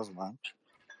perras, man.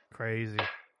 Crazy.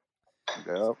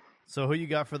 Yep. So who you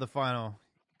got for the final?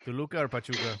 Toluca or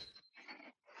Pachuca?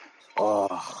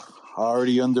 I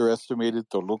already underestimated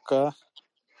Toluca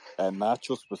and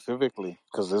Nacho specifically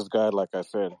because this guy, like I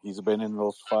said, he's been in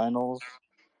those finals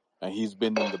and he's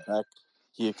been in the back.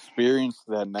 He experienced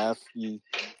that nasty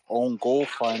own goal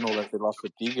final that they lost to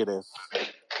Tigres,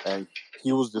 and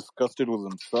he was disgusted with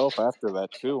himself after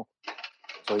that too.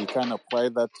 So he kind of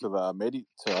applied that to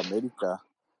America.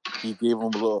 He gave him a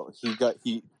little. He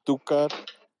tukad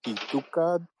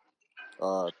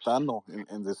Tano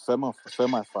in the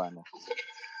semifinal.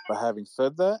 But having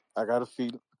said that, I gotta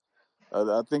feel.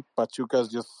 I think Pachuca's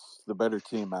just the better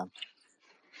team, man.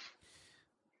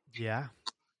 Yeah.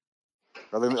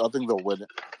 I think they'll win it.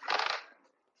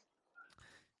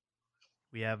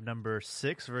 We have number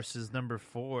 6 versus number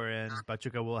 4, and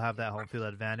Pachuca will have that home field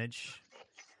advantage.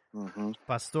 Mm-hmm.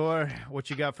 Pastor, what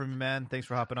you got for me, man? Thanks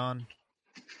for hopping on.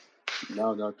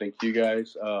 No, thank you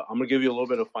guys. I'm going to give you a little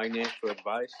bit of financial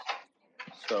advice.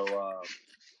 So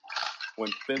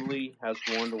when Philly has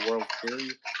won the World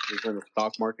Series, there's been a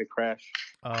stock market crash.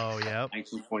 Oh, yeah.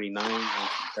 1929,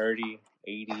 1930,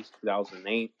 80s,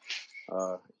 2008.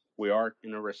 We are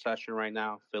in a recession right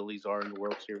now. Phillies are in the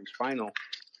World Series final.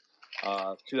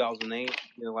 2008,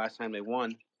 the last time they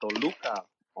won. Toluca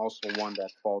also won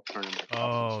that fall tournament.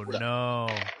 Oh, no.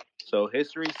 So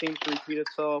history seems to repeat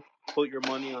itself. Put your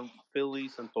money on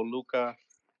Phillies and Toluca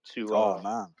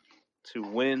to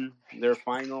win their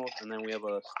finals, and then we have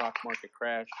a stock market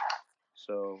crash.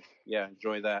 So, yeah,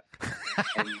 enjoy that.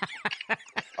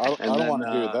 I don't want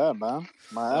to hear that, man.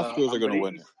 My Astros are going to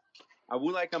win it. I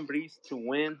would like Ambriz to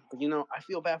win, but, I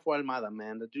feel bad for Almada,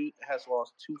 man. The dude has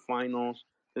lost 2 finals.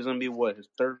 There's going to be, his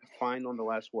 3rd final in the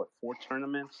last, 4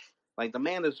 tournaments? Like, the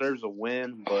man deserves a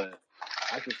win, but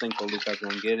I just think Toluca's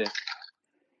going to get it.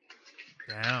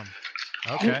 Damn.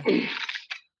 Okay.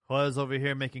 Juez over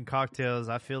here making cocktails.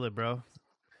 I feel it, bro.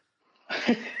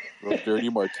 Those dirty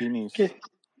martinis.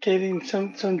 Getting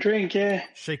some drink, yeah.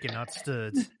 Shaking, not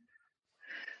studs.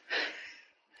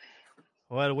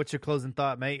 Well, what's your closing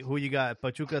thought, mate? Who you got?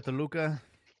 Pachuca, Toluca?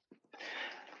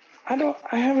 I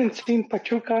haven't seen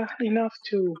Pachuca enough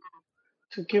to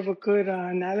give a good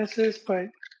analysis, but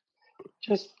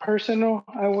just personal,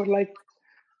 I would like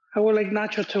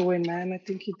Nacho to win, man. I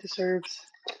think he deserves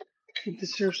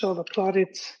all the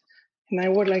plaudits, and I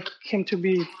would like him to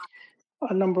be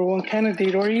a number 1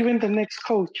 candidate or even the next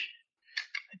coach.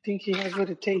 I think he has what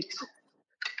it takes.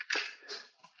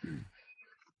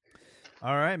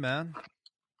 All right, man.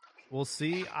 We'll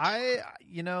see.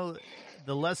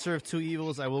 The lesser of 2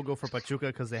 evils, I will go for Pachuca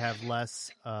because they have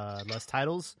less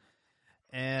titles,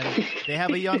 and they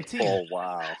have a young team. Oh,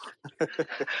 wow.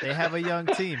 They have a young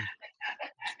team.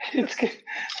 It's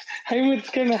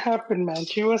going to happen, man.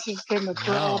 Chivas is going to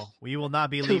drop. No, we will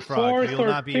not be leapfrog. We will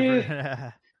not be. Dude,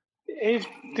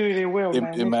 it will,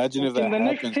 man. Imagine if that happens, in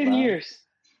the next 10 years.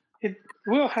 It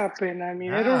will happen. I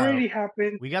mean, it already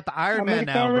happened. We got the Iron Man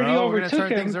now, bro. We're going to turn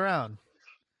things around.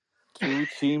 2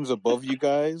 teams above you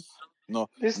guys? No.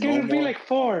 It's going to be like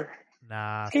 4.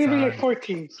 Nah, it's going to be like 4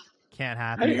 teams. Can't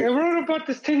happen. I wrote about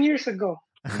this 10 years ago.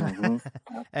 Mm-hmm.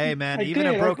 Hey, man, even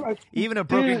a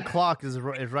broken clock is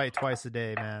right twice a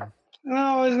day, man.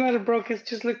 No, it's not a broke. It's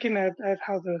just looking at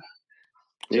how the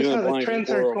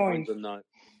trends are going.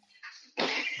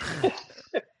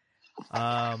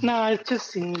 No, it's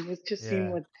just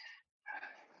seeing what.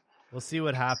 We'll see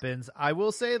what happens. I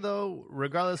will say, though,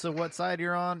 regardless of what side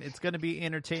you're on, it's going to be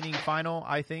entertaining final,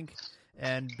 I think.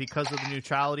 And because of the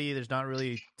neutrality, there's not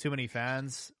really too many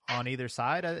fans on either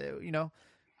side.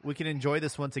 We can enjoy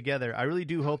this one together. I really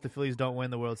do hope the Phillies don't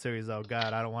win the World Series, though.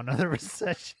 God, I don't want another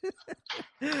recession.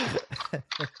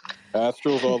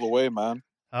 Astros all the way, man.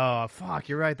 Oh, fuck.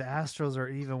 You're right. The Astros are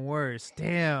even worse.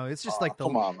 Damn. It's just like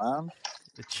come on, man.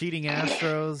 The cheating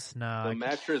Astros. No. The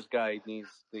mattress guy needs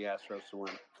the Astros to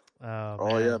win.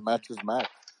 Oh yeah, mattress Mac.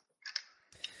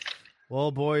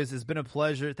 Well, boys, it's been a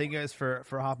pleasure. Thank you guys for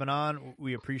hopping on.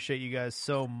 We appreciate you guys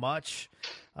so much.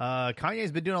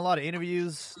 Kanye's been doing a lot of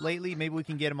interviews lately. Maybe we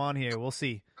can get him on here. We'll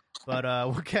see. But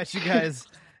we'll catch you guys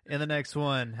in the next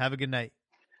one. Have a good night.